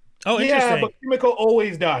point. Oh, interesting. Yeah, but Kimiko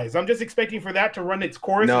always dies. I'm just expecting for that to run its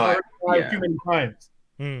course too many times.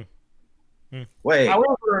 Wait,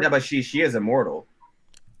 however, but she is immortal.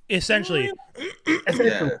 Essentially.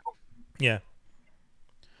 Yeah.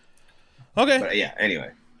 Okay. But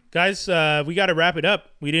anyway. Guys, we got to wrap it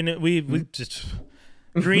up. We just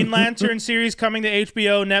Green Lantern series coming to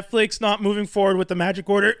HBO, Netflix not moving forward with the Magic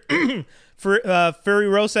Order.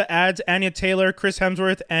 Furiosa adds Anya Taylor, Chris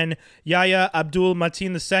Hemsworth, and Yahya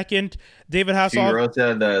Abdul-Mateen II. David Hasselhoff.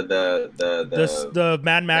 Furiosa, the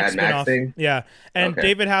Mad Max spinoff. thing? Yeah. And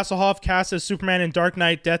David Hasselhoff cast as Superman in Dark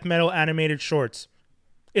Knight Death Metal animated shorts.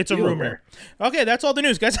 It's a rumor. Okay, that's all the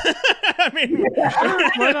news, guys. I mean,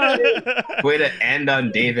 way to end on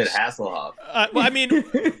David Hasselhoff. Well, I mean,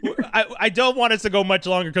 I don't want us to go much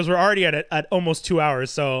longer because we're already at almost 2 hours.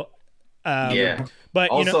 So, But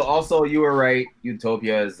also, you were right.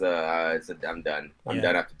 Utopia is I'm done. I'm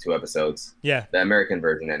done after 2 episodes. Yeah, the American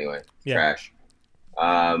version anyway. Yeah. Trash.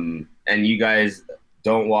 And you guys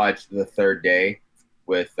don't watch The Third Day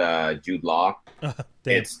with Jude Law.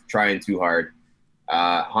 It's trying too hard.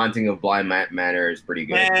 Haunting of Bly Manor is pretty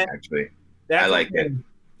good, actually. I like it.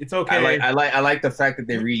 It's okay. I like the fact that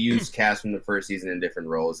they reuse cast from the first season in different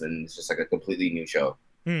roles, and it's just like a completely new show.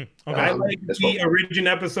 Okay. I like That's the cool. origin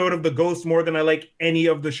episode of The Ghost more than I like any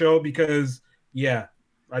of the show because, yeah.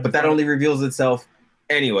 But that only reveals itself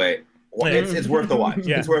anyway. It's worth the watch.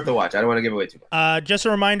 Yeah. It's worth the watch. I don't want to give away too much. Just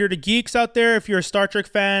a reminder to geeks out there, if you're a Star Trek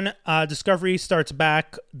fan, Discovery starts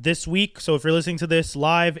back this week. So if you're listening to this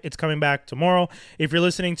live, it's coming back tomorrow. If you're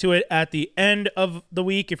listening to it at the end of the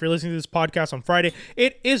week, if you're listening to this podcast on Friday,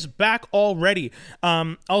 it is back already.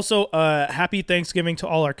 Also, happy Thanksgiving to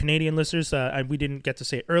all our Canadian listeners. We didn't get to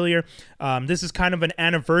say it earlier. This is kind of an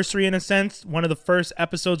anniversary in a sense. One of the first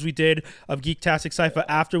episodes we did of Geektastic Sci-Fi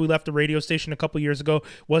after we left the radio station a couple years ago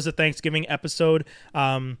was a Thanksgiving episode.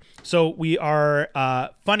 So we are,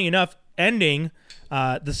 funny enough, ending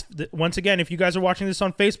this once again. If you guys are watching this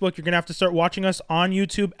on Facebook, you're gonna have to start watching us on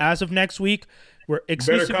YouTube as of next week. We're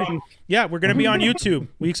exclusively, yeah, we're gonna be on YouTube.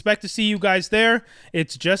 We expect to see you guys there.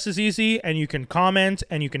 It's just as easy, and you can comment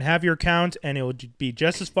and you can have your account, and it will be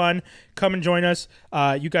just as fun. Come and join us.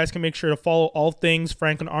 You guys can make sure to follow all things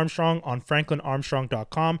Franklin Armstrong on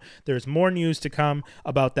franklinarmstrong.com. There's more news to come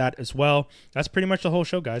about that as well. That's pretty much the whole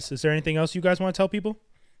show, guys. Is there anything else you guys want to tell people?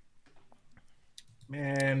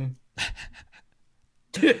 Man.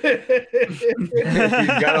 He's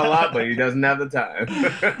got a lot, but he doesn't have the time.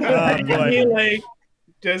 I feel like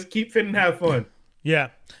just keep fit and have fun. Yeah.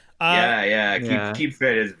 Keep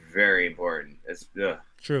fit is very important. It's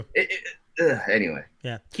True. Anyway.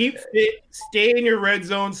 Yeah. Keep fit. Stay in your red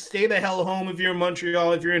zone. Stay the hell home if you're in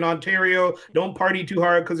Montreal. If you're in Ontario, don't party too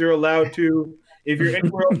hard because you're allowed to. If you're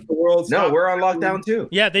anywhere else in the world, No, we're on lockdown too.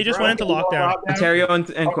 Yeah, they just went into lockdown. Ontario and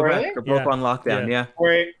Quebec really? are both on lockdown. Yeah.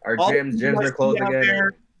 Right. Our All gyms you guys are closed out again.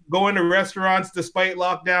 there going to restaurants despite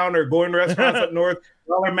lockdown or going to restaurants up north.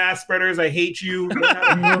 All our mass spreaders, I hate you.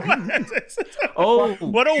 Oh,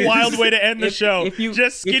 What a wild way to end the show. If you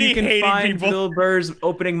just skinny if you can hating find people. Bill Burr's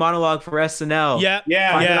opening monologue for SNL, Yeah.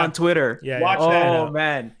 Yeah. find it Yeah. on Twitter. Yeah. Watch yeah. that. Oh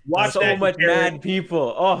man, Watch so that, much Jared. mad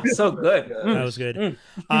people. Oh, so good. That was good.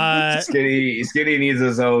 Skinny needs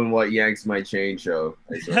his own what yanks my chain show.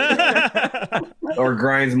 I swear. Or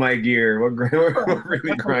grinds my gear. What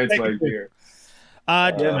really grinds my gear?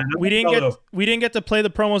 man, we didn't get to play the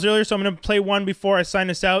promos earlier, so I'm going to play one before I sign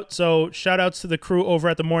us out. So shout outs to the crew over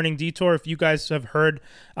at the Morning Detour. If you guys have heard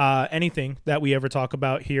anything that we ever talk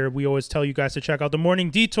about here, we always tell you guys to check out the Morning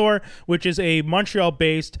Detour, which is a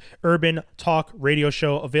Montreal-based urban talk radio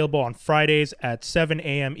show available on Fridays at 7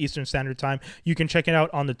 a.m. Eastern Standard Time. You can check it out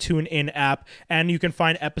on the TuneIn app, and you can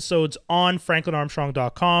find episodes on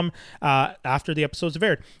franklinarmstrong.com after the episodes have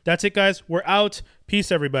aired. That's it, guys. We're out. Peace,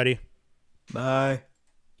 everybody. Bye.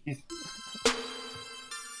 He's-